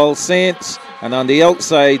of All Saints. And on the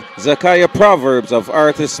outside, Zakiah Proverbs of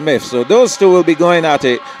Arthur Smith. So those two will be going at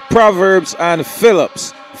it. Proverbs and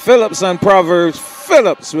Phillips. Phillips and Proverbs.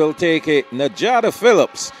 Phillips will take it. Najada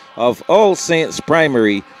Phillips of All Saints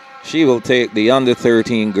Primary. She will take the under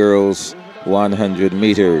 13 girls 100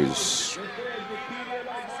 meters.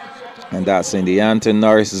 And that's in the Anton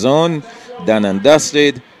Norris zone. Done and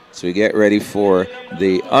dusted. So we get ready for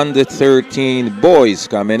the under 13 boys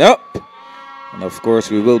coming up. And of course,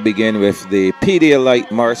 we will begin with the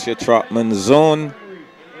Pedialyte Marcia Trotman zone.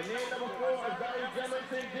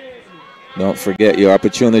 Don't forget your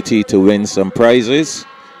opportunity to win some prizes,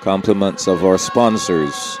 compliments of our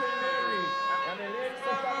sponsors.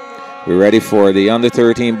 We're ready for the under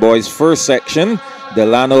 13 boys first section.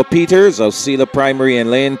 Delano Peters of Sela Primary in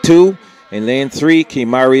lane 2. In lane 3,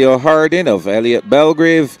 Kimario Hardin of Elliott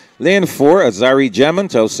Belgrave. Lane 4, Azari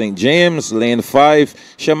Gemant of St. James. Lane 5,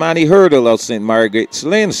 Shamani Hurdle of St. Margaret's.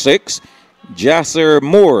 Lane 6, Jasser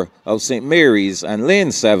Moore of St. Mary's. And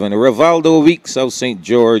lane 7, Rivaldo Weeks of St.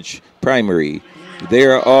 George Primary.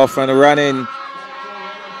 They're off and running.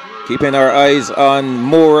 Keeping our eyes on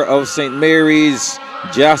Moore of St. Mary's.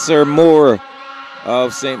 Jasser Moore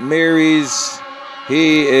of St. Mary's.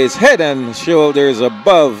 He is head and shoulders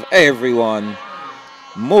above everyone.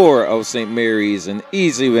 Moore of St. Mary's, an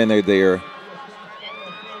easy winner there.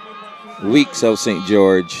 Weeks of St.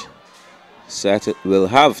 George will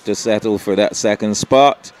have to settle for that second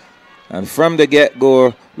spot. And from the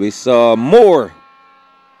get-go, we saw Moore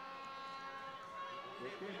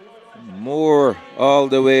all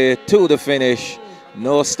the way to the finish.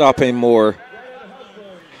 No stopping Moore.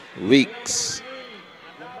 Weeks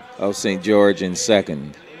of St. George in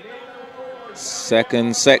second.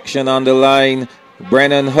 Second section on the line.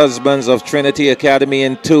 Brennan Husbands of Trinity Academy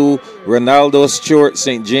in 2. Ronaldo Stewart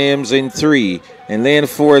St. James in 3. In lane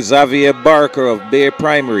 4, Xavier Barker of Bay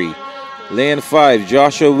Primary. Lane 5,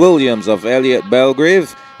 Joshua Williams of Elliott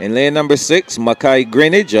Belgrave. In lane number 6, Mackay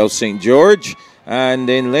Greenwich of St. George. And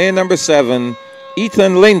in lane number 7,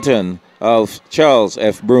 Ethan Linton of Charles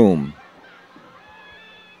F. Broome.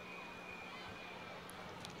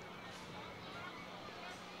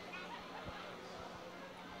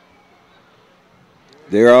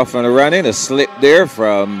 They're off and running. A slip there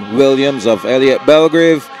from Williams of Elliott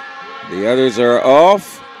Belgrave. The others are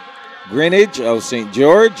off. Greenwich of St.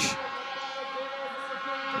 George.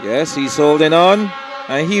 Yes, he's holding on.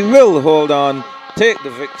 And he will hold on. Take the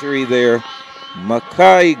victory there.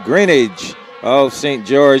 Mackay Greenwich of St.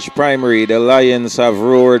 George Primary. The Lions have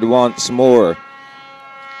roared once more.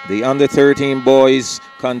 The under 13 boys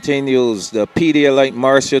continues the Pedialyte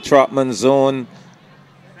Marcia Trotman zone.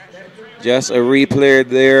 Just a replay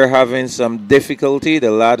there having some difficulty.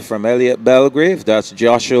 The lad from Elliott Belgrave, that's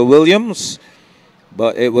Joshua Williams.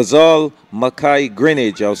 But it was all Mackay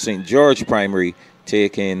Greenwich of St. George Primary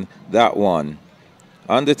taking that one.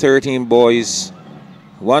 Under 13 boys,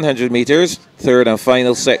 100 meters, third and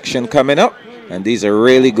final section coming up. And these are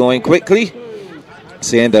really going quickly.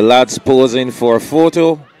 Seeing the lads posing for a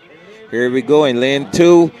photo. Here we go in lane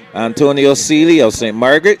 2, Antonio Seeley of St.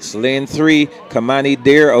 Margaret's. Lane 3, Kamani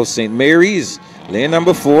Dare of St. Mary's. Lane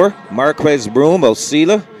number 4, Marquez Broome of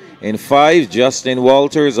Sela. In 5, Justin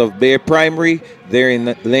Walters of Bay Primary. There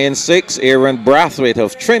in lane 6, Aaron Brathwaite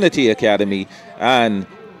of Trinity Academy. And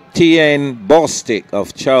T.N. Bostick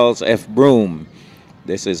of Charles F. Broome.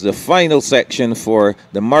 This is the final section for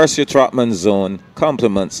the Marcia Trotman zone.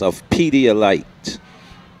 Compliments of Pedialyte.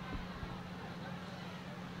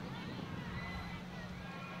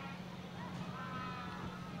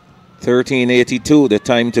 13:82, the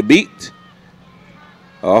time to beat.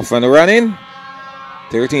 Off and running.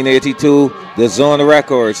 13:82, the zone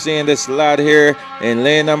record. Seeing this lad here in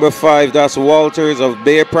lane number 5, that's Walters of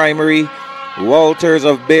Bay Primary. Walters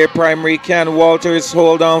of Bay Primary. Can Walters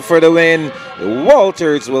hold on for the win?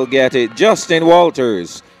 Walters will get it. Justin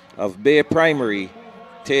Walters of Bay Primary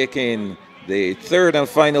taking the third and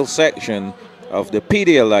final section of the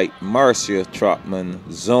Pedialyte Marcia Trotman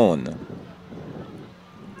zone.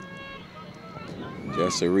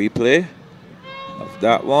 Just a replay of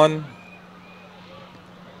that one.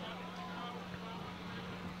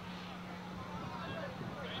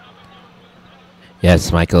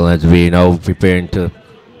 Yes, Michael, as we know, preparing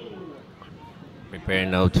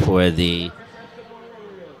out for the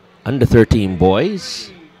under 13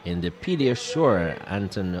 boys in the Pediashore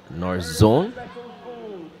Anton Norris zone.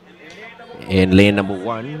 In lane number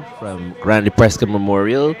 1 from Grande Prescott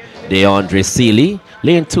Memorial, DeAndre Seeley.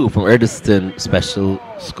 Lane 2 from Erdeston Special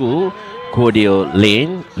School, Cordio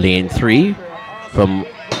Lane. Lane 3 from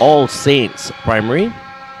All Saints Primary,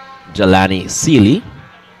 Jelani Seeley.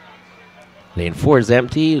 Lane 4 is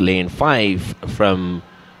empty. Lane 5 from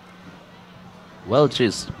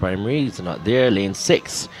Welch's Primary is not there. Lane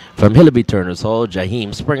 6 from Hillaby Turner's Hall,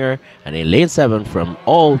 Jaheim Springer. And in lane 7 from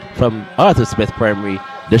Arthur Smith Primary,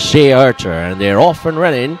 Deshae Archer. And they're off and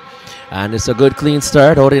running. And it's a good clean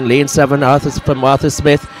start out in lane 7 from Arthur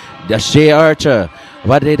Smith, Deshae Archer.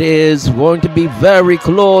 But it is going to be very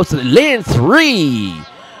close. Lane 3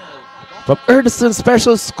 from Erdison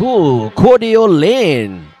Special School, Cordio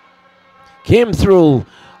Lane. Came through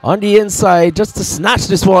on the inside just to snatch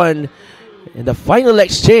this one in the final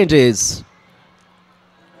exchanges.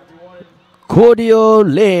 Cordio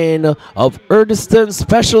Lane of Erdison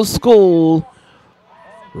Special School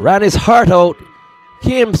ran his heart out,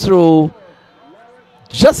 came through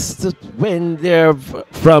just to win there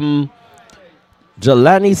from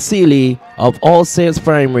Jelani Seeley of All Saints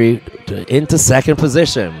Primary into second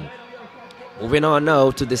position. Moving on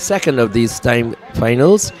now to the second of these time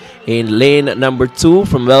finals in lane number 2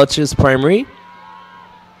 from Welch's Primary.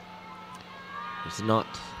 It's not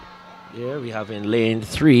there. We have in lane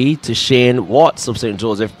 3 to Shane Watts of St.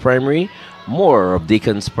 Joseph Primary. Moore of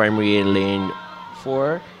Deacon's Primary in lane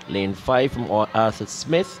 4. Lane 5 from Arthur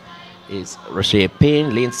Smith is Roche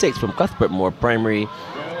Payne. Lane 6 from Cuthbert Moore Primary,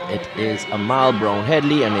 it is Amal Brown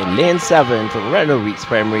Headley. And in lane 7 from Randall Weeks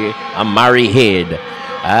Primary, Amari Head.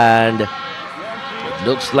 And it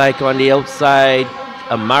looks like on the outside,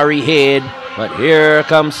 Amari Head. But here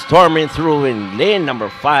comes storming through in lane number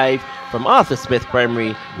 5 from Arthur Smith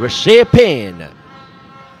Primary, Roche Payne.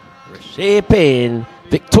 Roche Payne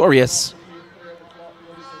victorious.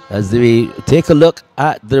 As we take a look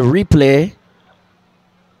at the replay,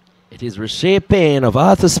 it is Roche Payne of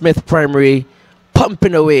Arthur Smith Primary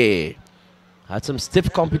pumping away. Had some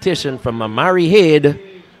stiff competition from Amari Head,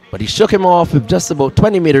 but he shook him off with just about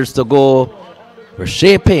 20 meters to go.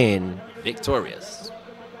 Roche Payne victorious.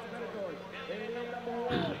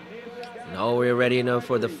 Now we're ready now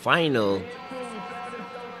for the final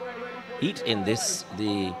heat in this,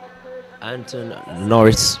 the Anton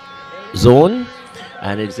Norris zone.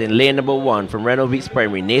 And it's in lane number 1 from Reno Weeks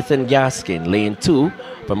Primary, Nathan Gaskin. Lane 2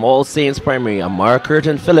 from All Saints Primary, Amar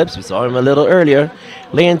Curtin Phillips. We saw him a little earlier.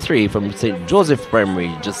 Lane 3 from St. Joseph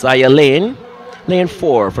Primary, Josiah Lane. Lane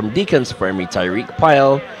 4 from Deacon's Primary, Tyreek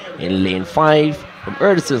Pyle. In lane 5 from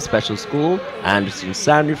Erdison Special School, Anderson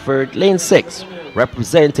Sandiford. Lane 6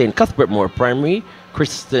 representing Cuthbert Moore Primary,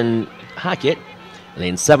 Kristen Hackett.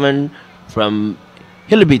 Lane 7 from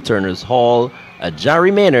Hillaby Turner's Hall,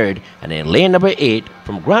 Jerry Maynard. And in lane number 8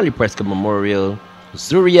 from Grantley Prescott Memorial,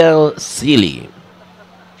 Zuriel Seeley.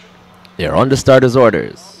 They're on the starters'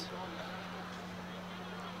 orders.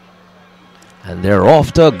 And they're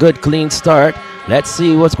off to a good clean start. Let's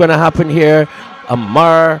see what's going to happen here.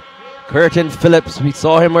 Amar Curtin Phillips, we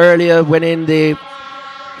saw him earlier winning the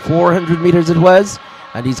 400 meters it was.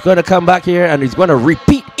 And he's going to come back here and he's going to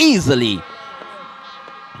repeat easily.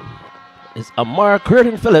 It's Amar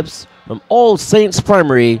Curtin Phillips from All Saints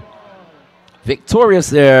Primary victorious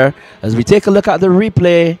there. As we take a look at the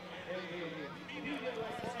replay,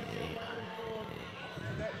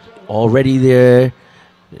 already there,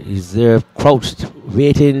 he's there crouched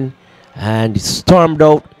waiting, and he stormed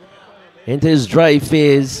out into his drive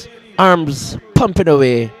phase, arms pumping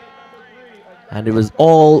away, and it was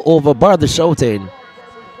all over bar the shouting.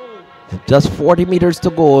 Just 40 meters to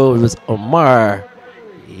go. It was Omar.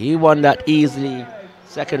 He won that easily.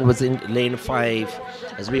 Second was in lane 5.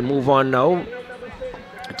 As we move on now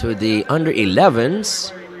to the under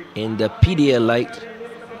 11s in the Pedialyte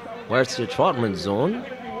Marcia Trotman zone.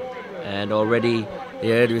 And already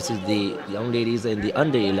there, this is the young ladies in the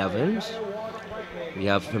under 11s. We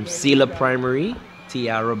have from Sela Primary,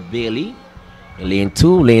 Tiara Bailey. In lane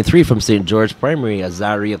 2, lane 3 from St. George Primary,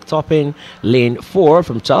 Azaria Topping. Lane 4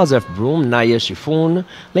 from Charles F. Broome, Naya Shifun.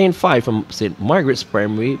 Lane 5 from St. Margaret's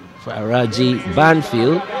Primary, Faraji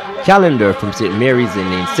Banfield. Calendar from St. Mary's in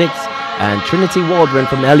lane 6. And Trinity Waldron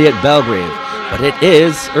from Elliott Belgrave. But it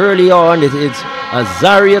is early on, it is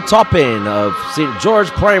Azaria Toppin of St. George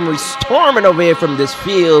Primary storming away from this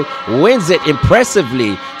field, wins it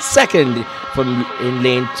impressively. Second from in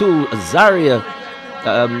lane 2, Azaria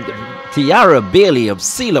Tiara Bailey of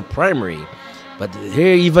Sela Primary. But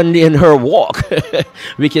here, even in her walk,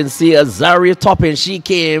 we can see Azaria Toppin. She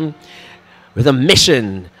came with a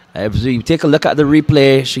mission. As we take a look at the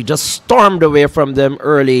replay, she just stormed away from them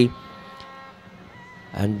early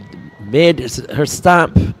and made her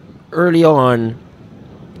stamp early on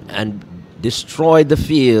and destroyed the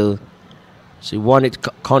field. She won it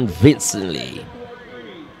convincingly.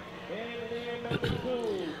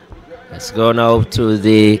 Let's go now to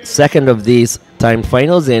the second of these time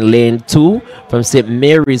finals in lane 2 from St.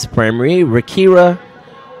 Mary's Primary, Rakira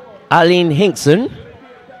Aline Hinkson.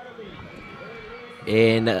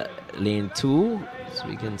 in lane 2. So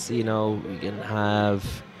we can see now we can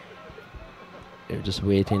have, they're just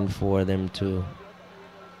waiting for them to.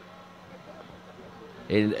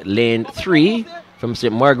 In lane 3 from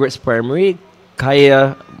St. Margaret's Primary,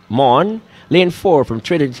 Kaya Mon. Lane 4 from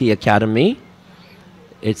Trinity Academy,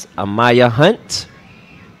 it's Amaya Hunt.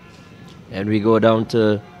 And we go down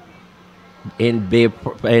to in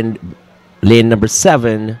lane number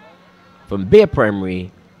 7 from Bay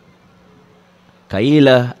Primary,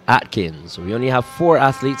 Kaila Atkins. So we only have 4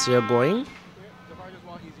 athletes here going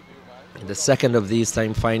in the second of these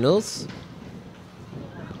time finals.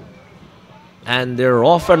 And they're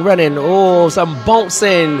off and running. Oh, some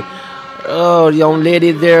bouncing. Oh, young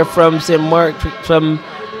lady there from St. Margaret's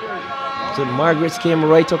came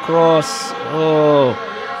right across. Oh,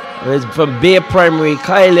 it's from Bay Primary,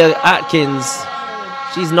 Kyla Atkins.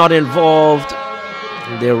 She's not involved.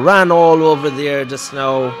 They ran all over there just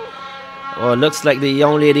now. Oh, looks like the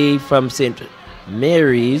young lady from St.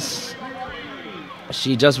 Mary's.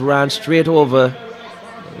 She just ran straight over.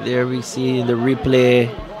 There we see in the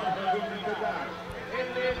replay.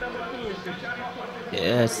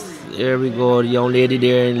 Yes, there we go. The young lady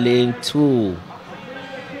there in lane 2.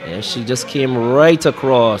 And she just came right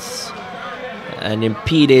across and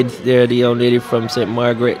impeded there the young lady from St.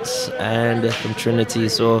 Margaret's and from Trinity.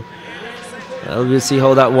 So we'll see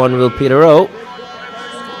how that one will peter out.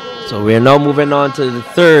 So we're now moving on to the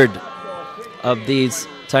third of these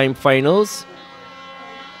time finals.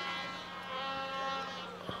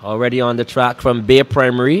 Already on the track from Bay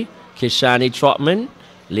Primary, Kishani Trotman.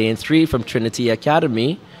 Lane 3 from Trinity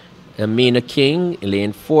Academy, Amina King. In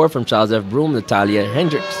lane 4 from Charles F. Broome, Natalia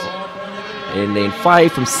Hendricks. In lane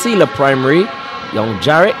 5 from Sela Primary, Young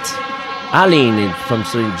Jarrett. Aline from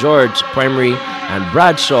St. George Primary, and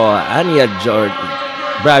Bradshaw, Anya George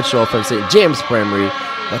Bradshaw from St. James Primary.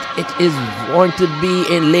 But it is going to be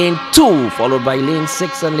in lane 2, followed by lane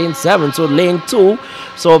 6 and lane 7. So lane 2.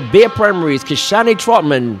 So Bay Primary's Kishani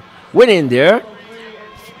Trotman winning there,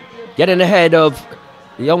 getting ahead of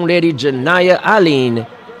the young lady Janaya Aline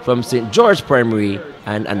from St. George Primary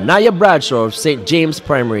and Anaya Bradshaw of St. James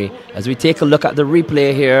Primary. As we take a look at the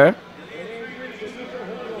replay here,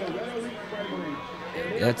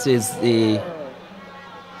 that's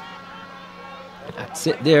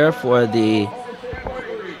it there for the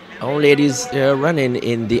young ladies there running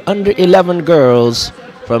in the under 11 girls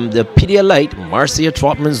from the Pedialyte Marcia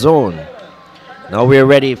Trotman zone. Now we're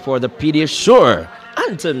ready for the Pediasure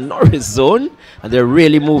Anton Norris zone, and they're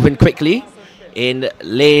really moving quickly. In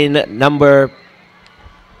lane number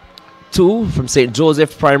 2 from St.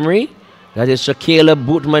 Joseph Primary, that is Shakela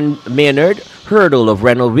Bootman Maynard. Hurdle of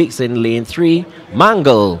Renal Weeks in lane 3.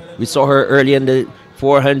 Mangle, we saw her early in the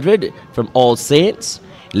 400 from All Saints.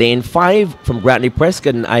 Lane 5 from Grantley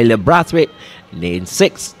Prescott and Isla Brathwaite. Lane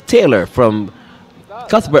 6, Taylor from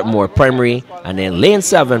Cuthbert Moore Primary. And then lane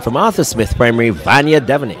 7 from Arthur Smith Primary, Vanya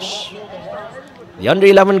Devonish. The under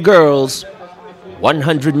 11 girls,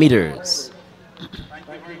 100 meters.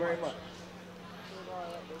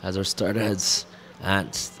 As our starters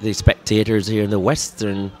and the spectators here in the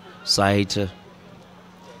western side to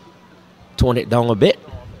tone it down a bit.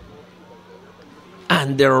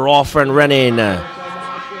 And they're off and running.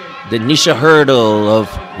 The Nisha Hurdle of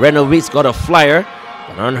Renal Weeks got a flyer.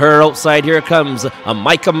 And on her outside, here comes a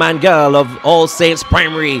Micah Mangal of All Saints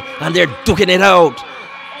Primary. And they're duking it out.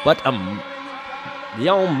 But the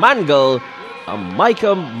young Mangal,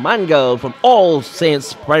 Micah Mangal from All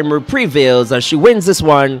Saints Primary prevails, and she wins this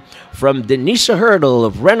one from Denisha Hurdle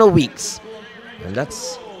of Renal Weeks. And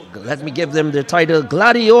that's, let me give them the title,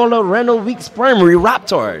 Gladiola Renal Weeks Primary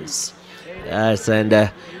Raptors. Yes, and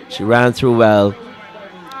she ran through well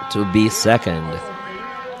to be second.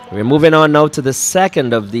 We're moving on now to the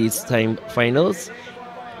second of these time finals.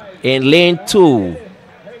 In lane 2,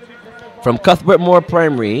 from Cuthbert Moore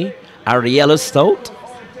Primary, Ariella Stout.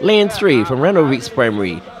 Lane 3 from Renal Weeks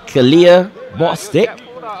Primary, Kalia Bostic.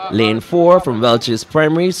 Lane 4 from Welch's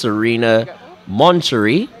Primary, Serena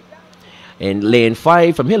Monchery. In lane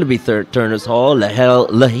 5 from Hillaby Turner's Hall,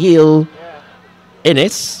 Lahil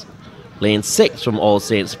Innes. Lane 6 from All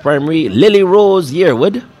Saints Primary, Lily Rose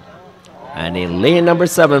Yearwood. And in lane number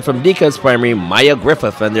 7 from Deacon's Primary, Maya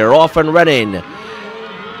Griffith. And they're off and running.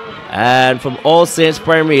 And from All Saints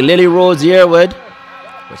Primary, Lily Rose Yearwood.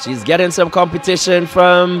 But she's getting some competition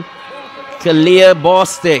from Kalia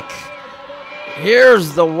Bostic.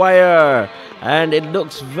 Here's the wire. And it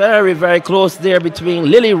looks very, very close there between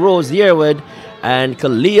Lily Rose Yearwood and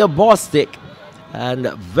Kalia Bostic.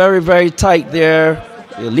 And very, very tight there.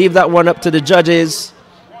 We'll leave that one up to the judges.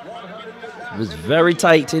 It was very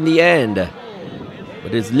tight in the end.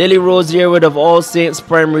 But it's Lily Rose Yearwood of All Saints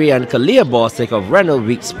Primary and Kalia Bostic of Reynold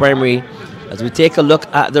Weeks Primary. As we take a look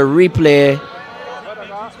at the replay,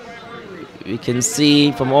 we can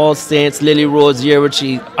see from All Saints, Lily Rose Yearwood,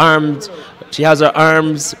 she has her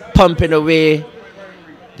arms pumping away.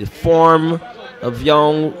 The form of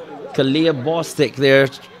young Kalia Bostic there,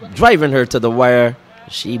 driving her to the wire.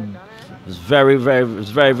 She was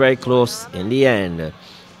very close in the end.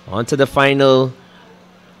 On to the final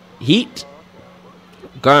heat.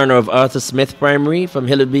 Garner of Arthur Smith Primary from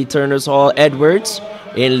Hillaby Turner's Hall Edwards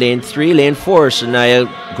in lane 3. Lane 4,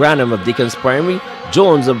 Shania Granham of Deacons Primary.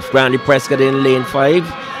 Jones of Grandy Prescott in lane 5.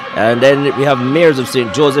 And then we have Mayors of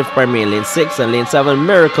St. Joseph Primary in lane 6. And lane 7,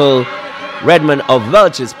 Miracle Redmond of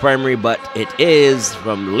Welch's Primary. But it is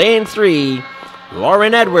from lane 3,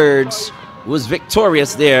 Lauren Edwards, who was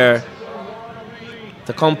victorious there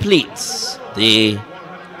to complete the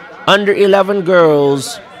under 11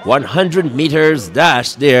 girls 100 meters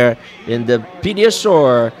dash there in the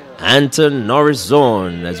Pediashore Anton Norris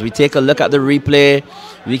zone. As we take a look at the replay,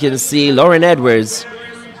 we can see Lauren Edwards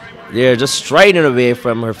there just striding away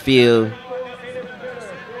from her field,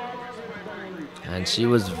 and she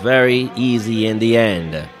was very easy in the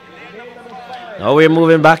end. Now we're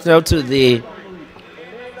moving back now to the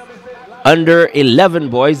under 11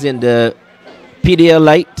 boys in the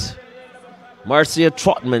Pedialyte Marcia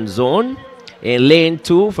Trotman zone. In lane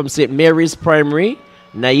 2 from St. Mary's Primary,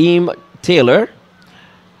 Naeem Taylor.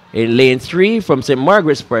 In lane 3 from St.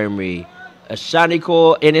 Margaret's Primary,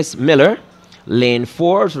 Shaniko Ennis Miller. Lane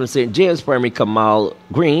 4 from St. James Primary, Kamal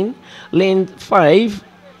Green. Lane 5,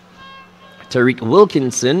 Tariq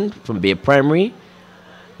Wilkinson from Bay Primary.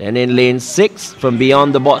 And in lane 6 from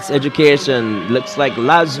Beyond the Box Education, looks like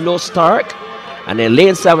Laszlo Stark. And in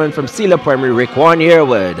lane 7 from Sela Primary, Raekwon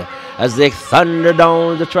Yearwood. As they thunder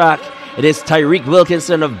down the track, it is Tyreek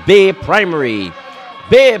Wilkinson of Bay Primary.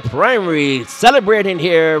 Bay Primary celebrating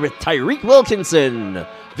here with Tyreek Wilkinson,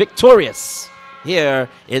 victorious here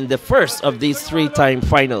in the first of these 3-time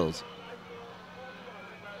finals.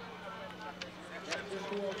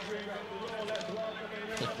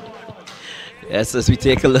 Yes, as we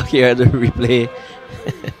take a look here at the replay.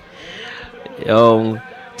 Young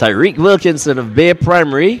Tyreek Wilkinson of Bay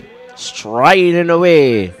Primary striding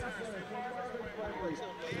away.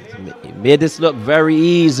 Made this look very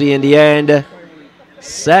easy in the end.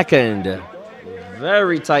 Second,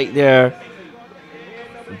 very tight there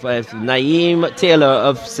by Naeem Taylor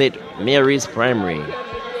of St. Mary's Primary.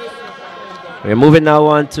 We're moving now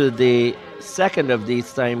on to the second of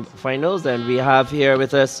these time finals, and we have here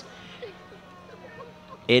with us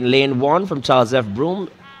in lane 1 from Charles F.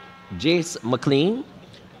 Broome, Jace McLean.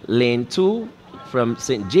 Lane 2 from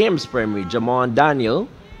St. James Primary, Jamon Daniel.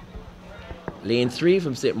 Lane 3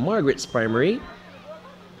 from St. Margaret's Primary,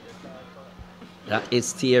 that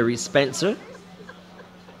is Thierry Spencer.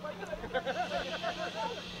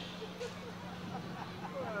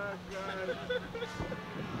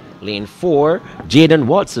 Lane 4, Jaden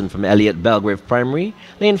Watson from Elliott Belgrave Primary.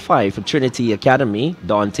 Lane 5 from Trinity Academy,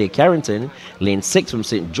 Dante Carrington. Lane 6 from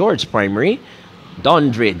St. George Primary,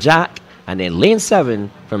 Dondre Jack. And then lane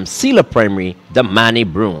 7 from Sela Primary, Damani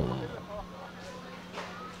Broome.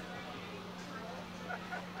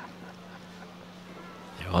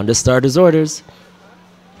 On the starters' orders.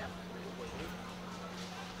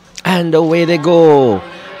 And away they go.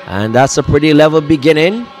 And that's a pretty level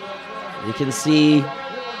beginning. You can see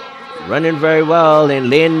running very well in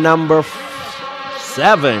lane number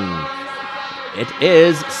 7. It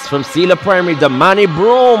is from Sela Primary, Damani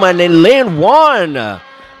Broome. And in lane 1,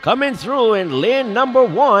 coming through in lane number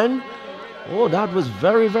 1. Oh, that was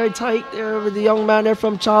very tight there with the young man there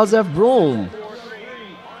from Charles F. Broome.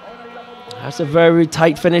 That's a very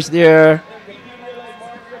tight finish there.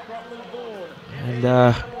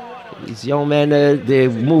 And these young men, they're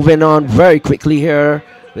moving on very quickly here.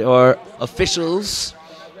 Our officials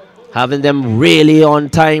having them really on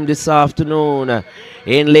time this afternoon.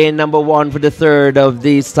 In lane number 1 for the third of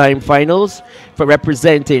these time finals, for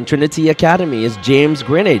representing Trinity Academy is James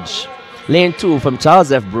Greenidge. Lane 2 from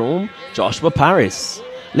Charles F. Broome, Joshua Paris.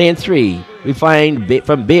 Lane 3, we find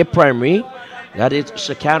from Bay Primary, that is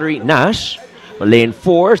Shakari Nash. Lane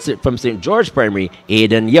 4 from St. George Primary,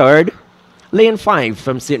 Aidan Yard. Lane 5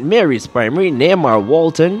 from St. Mary's Primary, Neymar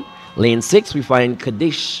Walton. Lane 6 we find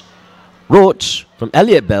Kadish Roach from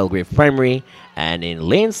Elliott Belgrave Primary. And in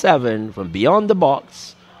lane 7 from Beyond the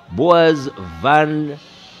Box, Boaz Van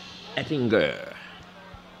Ettinger.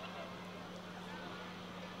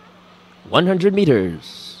 100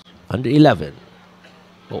 meters, under 11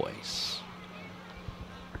 boys.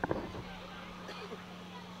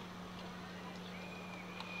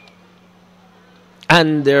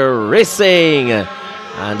 And they're racing.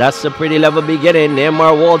 And that's a pretty level beginning.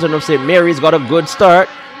 Neymar Walton of St. Mary's got a good start.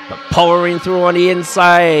 But powering through on the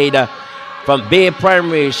inside. From Bay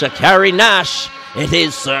Primary, Shakari Nash. It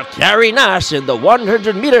is Shakari Nash in the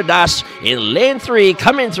 100-meter dash in lane 3,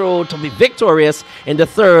 coming through to be victorious in the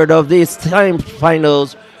third of these time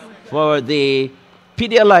finals for the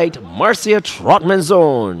Pedialyte Marcia Trotman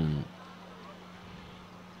zone.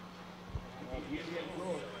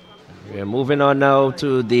 We're moving on now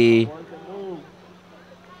to the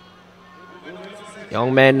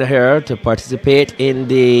young men here to participate in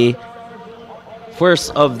the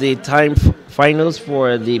first of the time finals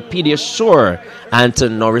for the Pediashore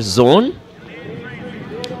Anton Norris zone.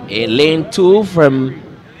 In lane 2 from...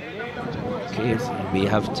 Okay, so we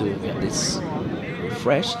have to get this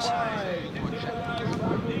refreshed.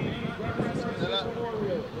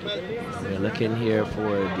 We're looking here for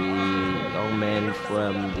the young men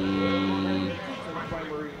from the...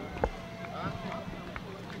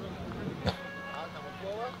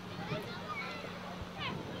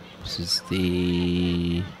 This is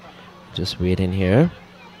the... Just waiting here.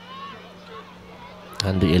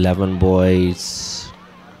 And the 11 boys.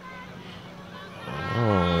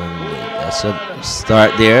 Oh, that's a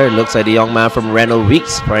start there. Looks like the young man from Reynold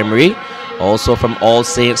Weeks Primary. Also from All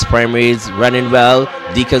Saints Primaries running well.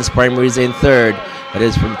 Deacons Primaries in third. That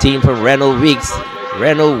is from team from Reynold Weeks.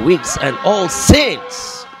 Reynold Weeks and All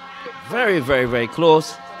Saints. Very, very, very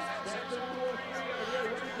close.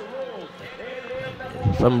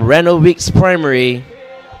 From Reynold Weeks Primary.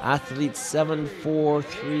 Athlete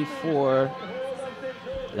 7434.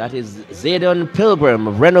 That is Zayden Pilgrim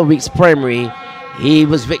of Reynold Weeks Primary. He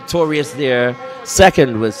was victorious there.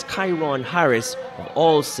 Second was Kyron Harris of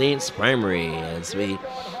All Saints Primary. As we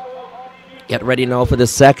get ready now for the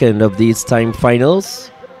second of these time finals.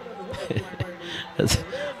 As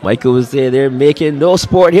Michael was saying, they're making no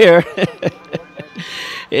sport here.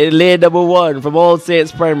 In lane number 1 from All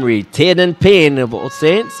Saints Primary, Taden Payne of All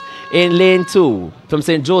Saints. In lane 2 from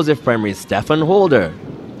St. Joseph Primary, Stephen Holder.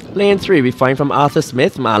 Lane 3 we find from Arthur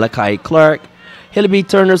Smith, Malachi Clark. Hillaby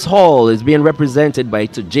Turner's Hall is being represented by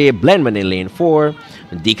Jay Blendman in lane 4.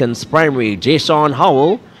 Deacons Primary, Jay Sean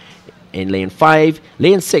Howell. In lane 5,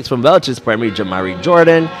 lane 6 from Welch's Primary, Jamari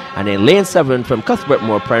Jordan. And in lane 7 from Cuthbert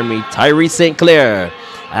Moore Primary, Tyree St. Clair.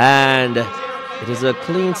 And it is a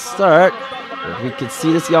clean start. We can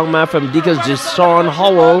see this young man from Deacons, Jay Sean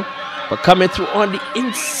Howell. But coming through on the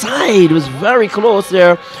inside was very close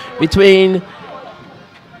there between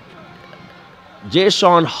Jay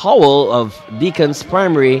Sean Howell of Deacons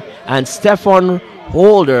Primary and Stefan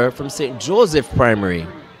Holder from St. Joseph Primary.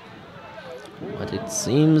 But it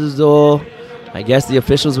seems as though, I guess the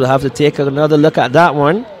officials will have to take another look at that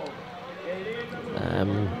one.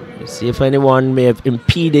 See if anyone may have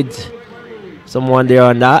impeded someone there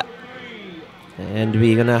on that. And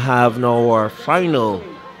we're going to have now our final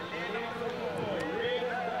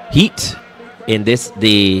heat in this,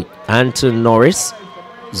 the Anton Norris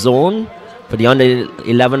zone for the under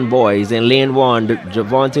 11 boys. In lane 1,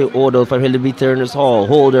 Javante Odell from Hillaby Turner's Hall,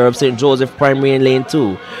 Holder of St. Joseph Primary in lane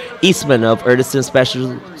 2, Eastman of Erdiston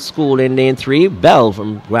Special School in lane 3, Bell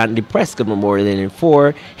from Grantley Prescott Memorial in lane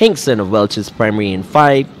 4, Hinkson of Welch's Primary in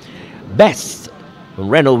 5, Best from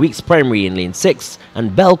Reynold Weeks Primary in lane 6,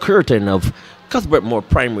 and Bell Curtin of Cuthbert Moore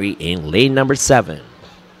Primary in lane number 7.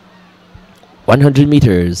 100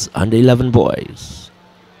 meters under 11 boys,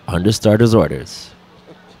 under starters' orders.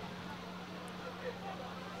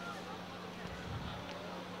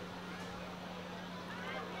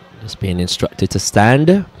 Just being instructed to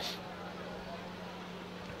stand.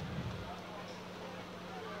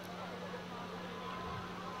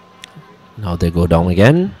 Now they go down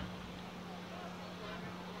again.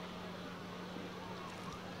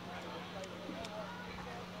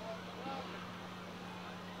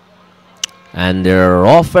 And they're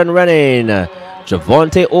off and running.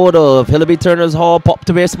 Javante Odell of Hillaby Turner's Hall popped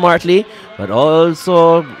away smartly, but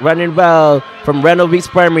also running well from Reynold Weeks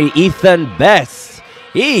Primary, Ethan Best.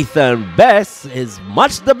 Ethan Best is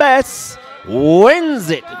much the best, wins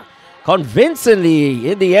it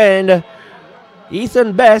convincingly in the end.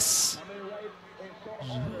 Ethan Best,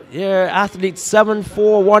 yeah, athlete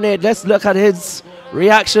 7418. Let's look at his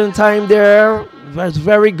reaction time there. That's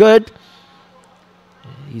very good.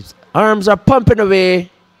 His arms are pumping away,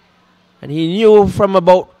 and he knew from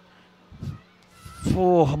about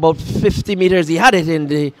 50 meters he had it in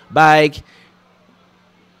the bag.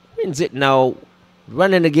 Wins it now,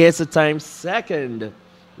 running against the time second. It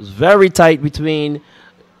was very tight between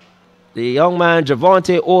the young man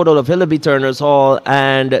Javante Odell of Hillaby Turner's Hall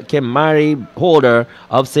and Kimari Holder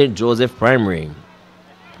of St. Joseph Primary.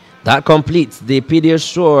 That completes the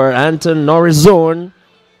Pediashore Anton Norris zone.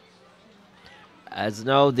 As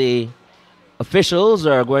now the officials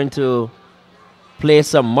are going to place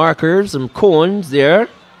some markers, some cones there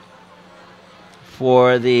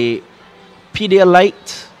for the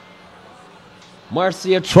Pedialyte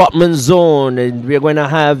Marcia Trotman zone, and we're going to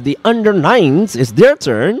have the under 9s. It's their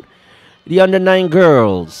turn. The under 9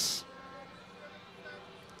 girls.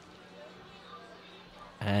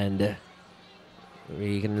 And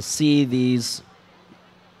we can see these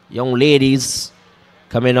young ladies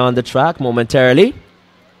coming on the track momentarily.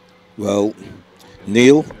 Well,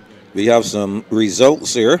 Neil, we have some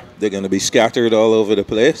results here. They're going to be scattered all over the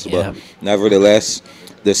place, but nevertheless,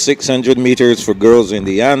 the 600 meters for girls in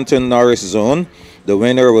the Anton Norris zone. The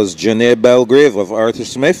winner was Janae Belgrave of Arthur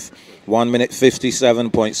Smith, 1 minute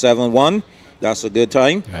 57.71. That's a good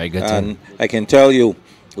time. Very good and time. I can tell you,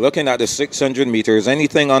 looking at the 600 meters,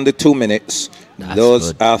 anything under 2 minutes,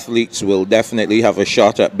 those athletes will definitely have a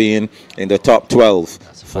shot at being in the top 12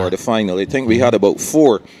 for the final. I think we had about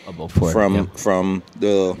four from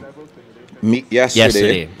the meet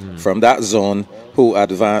yesterday. From that zone who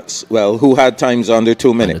advanced, well, who had times under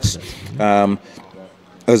 2 minutes.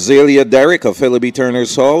 Azalea Derrick of Hillaby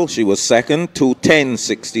Turner's Hall, she was second,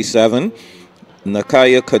 2:10.67.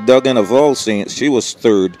 Nakaya Cadogan of All Saints, she was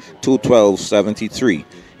third, 2:12.73.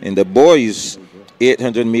 In the boys'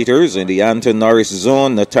 800 meters in the Anton Norris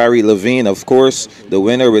zone, Natari Levine, of course, the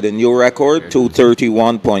winner with a new record,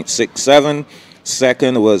 2:31.67.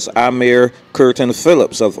 Second was Amir Curtin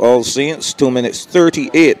Phillips of All Saints, 2 minutes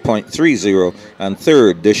 38.30. And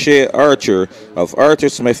third, Deshae Archer of Arthur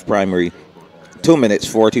Smith Primary, 2 minutes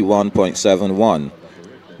 41.71.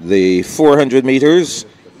 The 400 meters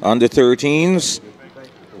under 13s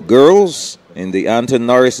girls in the Anton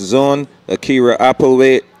Norris zone, Akira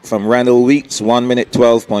Applewaite from Randall Weeks, 1 minute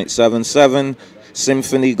 12.77.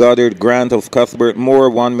 Symphony Goddard Grant of Cuthbert Moore,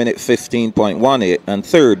 1 minute 15.18. And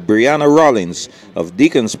third, Brianna Rollins of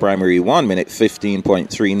Deacons Primary, 1 minute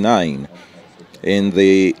 15.39. In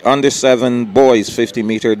the under 7 boys 50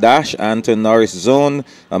 meter dash, Anton Norris zone,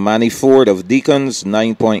 Amani Ford of Deacons,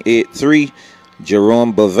 9.83.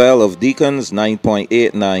 Jerome Bovell of Deacons,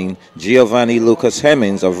 9.89. Giovanni Lucas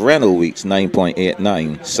Hemmings of Rennell Weeks,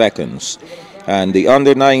 9.89 seconds. And the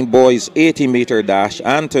under 9 boys 80 meter dash,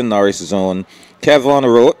 Anton Norris zone, Kevon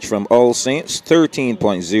Roach from All Saints,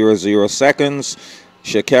 13.00 seconds.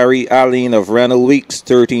 Shakari Aline of Rennell Weeks,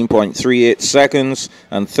 13.38 seconds.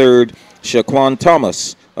 And third, Shaquan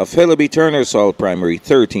Thomas of Hillaby Turner's Hall Primary,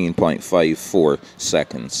 13.54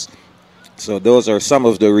 seconds. So those are some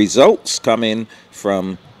of the results coming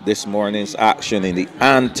from this morning's action in the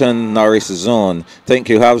Anton Norris zone. I think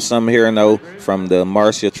you have some here now from the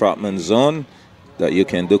Marcia Trotman zone that you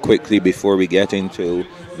can do quickly before we get into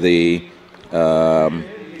the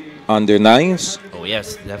under 9s. Oh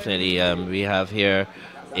yes, definitely. We have here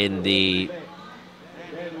in the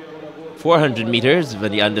 400 meters for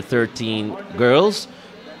the under 13 girls.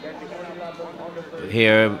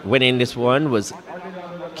 Here winning this one was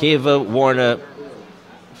Kava Warner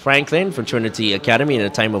Franklin from Trinity Academy in a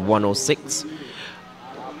time of 1:06.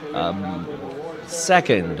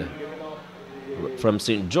 Second from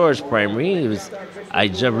St. George Primary, it was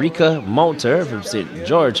Ijarika Mounter from St.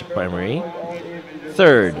 George Primary.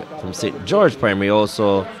 Third from St. George Primary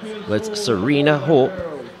also was Serena Hope,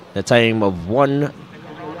 a time of 1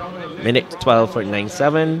 minute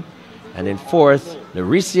 12.97. And in fourth,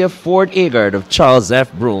 Lauricia Ford Agard of Charles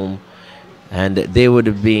F. Broome. And they would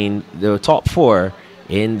have been the top 4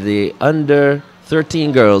 in the under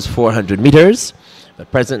 13 girls 400 meters. But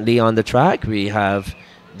presently on the track, we have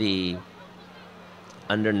the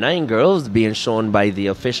under 9 girls being shown by the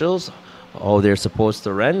officials how they're supposed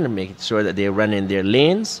to run, and making sure that they run in their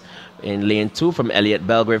lanes. In lane 2 from Elliott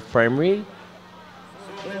Belgrave Primary,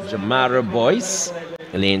 Jamara Boyce.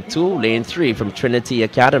 Lane 2, lane 3 from Trinity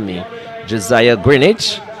Academy, Josiah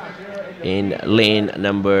Greenwich. In lane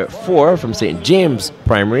number 4 from St. James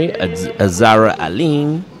Primary, Azara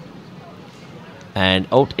Aline. And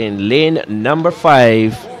out in lane number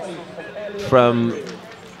 5 from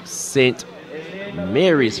St.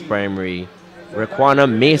 Mary's Primary, Raquana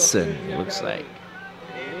Mason, looks like.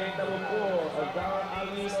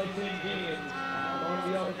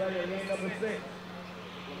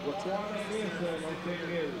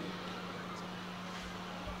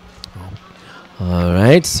 All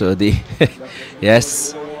right, so the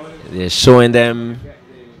yes, they're showing them.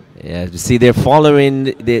 Yeah, you see, they're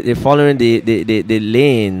following. They're following the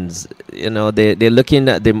lanes. You know, they're looking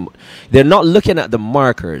at them. They're not looking at the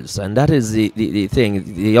markers, and that is the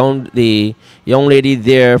thing. The young lady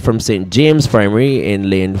there from St. James Primary in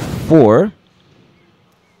lane 4.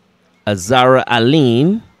 Azara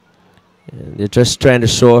Aline. They're just trying to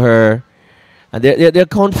show her, and they're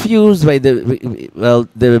confused by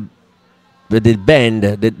the bend,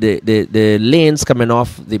 the lanes coming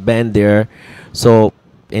off the bend there. So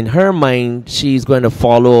in her mind, she's going to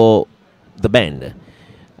follow the bend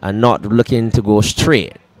and not looking to go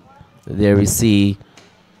straight. There we see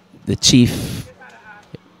the chief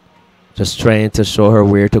just trying to show her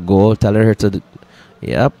where to go, telling her to,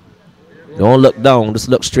 yep, don't look down, just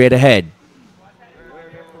look straight ahead.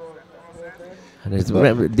 And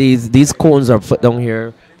remember, these cones are put down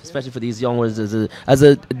here, especially for these young ones, as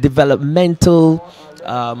a developmental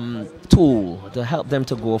tool to help them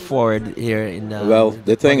to go forward here. Well,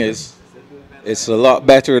 the thing is, it's a lot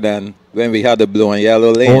better than when we had the blue and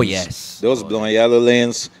yellow lanes. Oh, yes. Those blue and yellow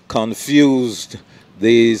lanes confused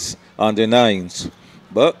these under 9s.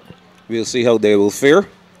 But we'll see how they will fare.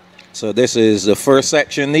 So this is the first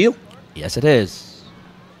section, Neil. Yes, it is.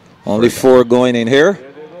 Only 4 going in here.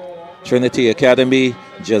 Trinity Academy,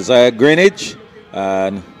 Josiah Greenwich.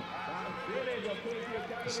 And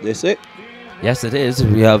is this it? Yes, it is.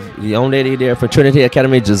 We have the young lady there for Trinity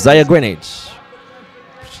Academy, Josiah Greenwich.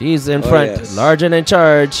 She's in front, yes. large and in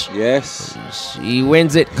charge. Yes. She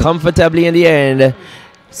wins it comfortably in the end.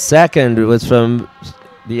 Second was from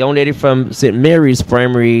the young lady from St. Mary's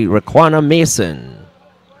Primary, Raquana Mason.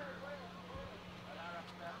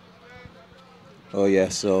 Oh,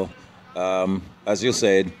 yes. So, as you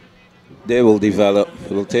said, they will develop.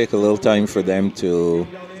 It will take a little time for them to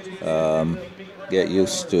get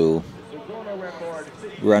used to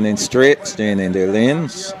running straight, staying in their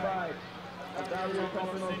lanes.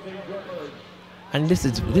 And this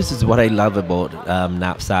is what I love about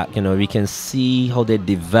NAPSAC. You know, we can see how they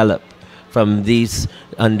develop from the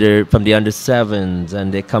under 7s,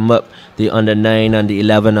 and they come up the under 9, under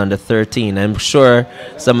 11, under 13. I'm sure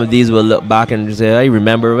some of these will look back and say, I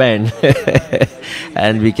remember when.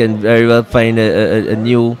 And we can very well find a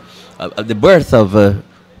new the birth of a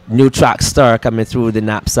new track star coming through the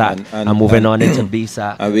NAPSAC and moving on into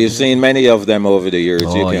BSAC. And we've seen many of them over the years.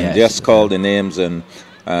 Oh, you can yes. just call the names and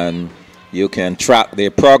you can track their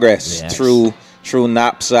progress Yes. through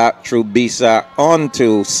NAPSAC, through BSAC, on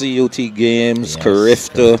to CUT games, Yes,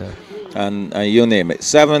 Carifta, and you name it.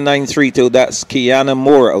 7932, that's Kiana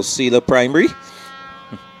Moore of Sela Primary.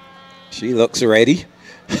 She looks ready.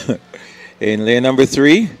 In lane number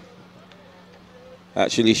 3,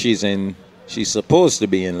 actually she's supposed to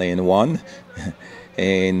be in lane 1.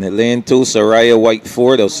 In lane 2, Soraya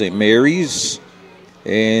Whiteford of St. Mary's.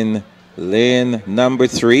 In lane number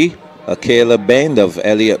 3, Akela Bend of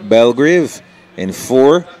Elliott Belgrave. In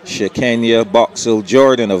 4, Shekenya Boxell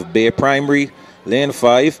Jordan of Bay Primary. Lane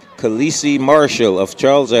 5, Khaleesi Marshall of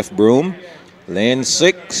Charles F. Broome. Lane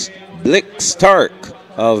 6, Blick Stark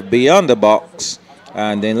of Beyond the Box.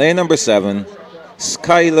 And in lane number 7,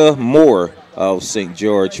 Skylar Moore of St.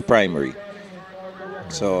 George Primary.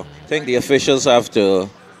 So I think the officials have to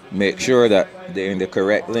make sure that they're in the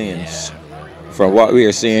correct lanes. Yeah. From what we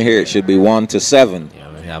are seeing here, it should be 1 to 7. Yeah,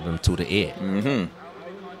 we have them 2 to 8. Mm-hmm.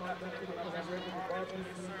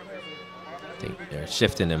 I think they're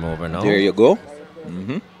shifting them over now. There you go.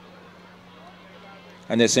 Mm-hmm.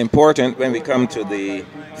 And it's important when we come to the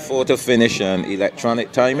photo finish and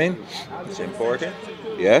electronic timing. It's important.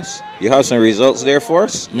 Yes. You have some results there for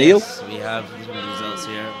us, Neil? Yes, we have some results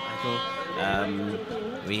here, Michael.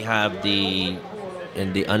 We have in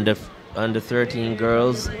the under 13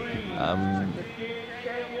 girls.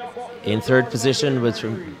 In 3rd position was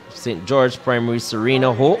from St. George Primary,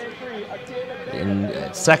 Serena Hope. In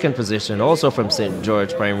 2nd position, also from St.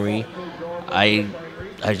 George Primary,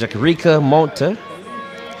 Rika Monta.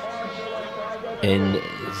 In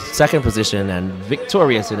 2nd position and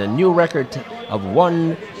victorious in a new record of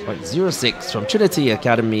 1.06 from Trinity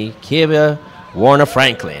Academy, Kavia Warner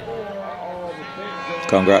Franklin.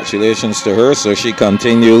 Congratulations to her. So she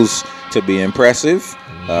continues to be impressive.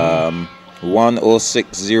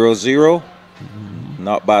 1:06.00.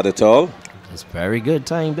 Not bad at all. It's very good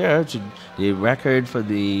time there. The record for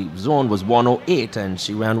the zone was 108 and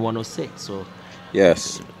she ran 106. So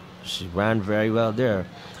yes, she ran very well there.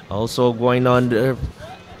 Also going on there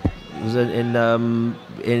was in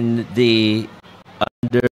the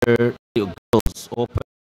under girls open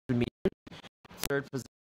meter. 3rd position,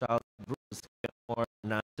 Charles Bruce Gilmore,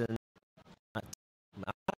 Nathan.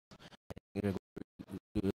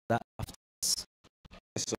 That after so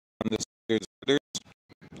there's 7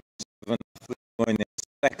 going in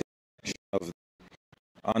 2nd section of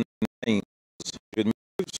on 9 meters.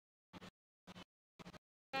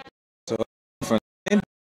 So from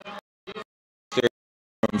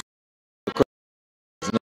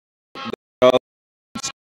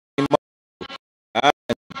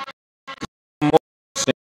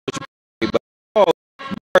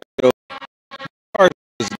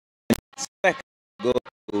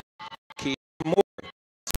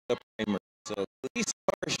So police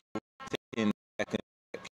cars taking second.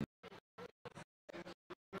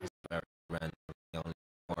 Very random. Only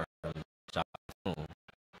more shot home.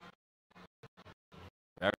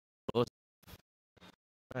 Very close.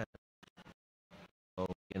 Right. So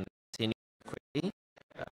we can continue quickly.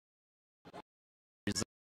 Result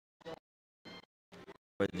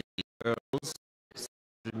for the girls.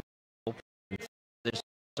 Open this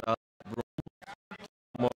room.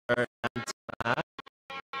 More Anton.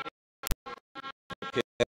 Okay,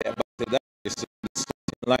 back to that. This is the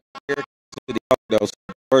starting line here to the outdoors.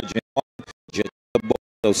 Virgin 1, Jakilla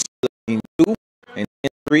Bolos in 2, and in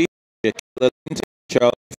 3, Jakilla Linton,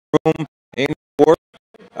 Charlie Froome in 4,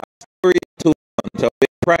 Astoria 2, until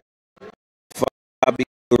Big Pratt, Fabi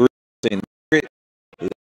Reese in 3,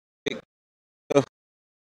 Victor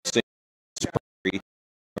St. Spurry,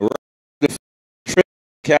 the Trip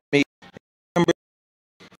Academy, number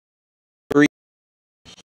 3,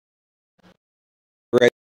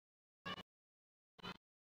 right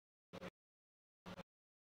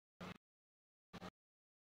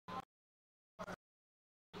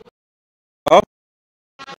up,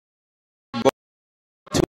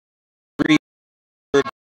 2, 3,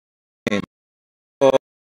 and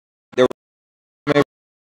the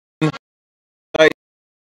side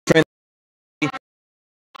trend,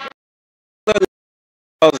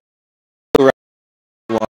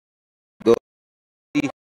 one, go,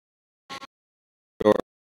 or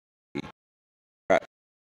right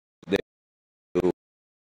there to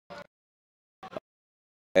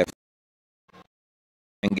F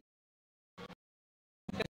and get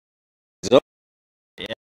up.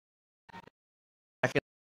 Yeah. I can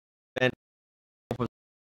spend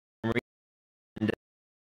and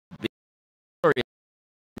Victoria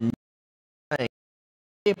 9.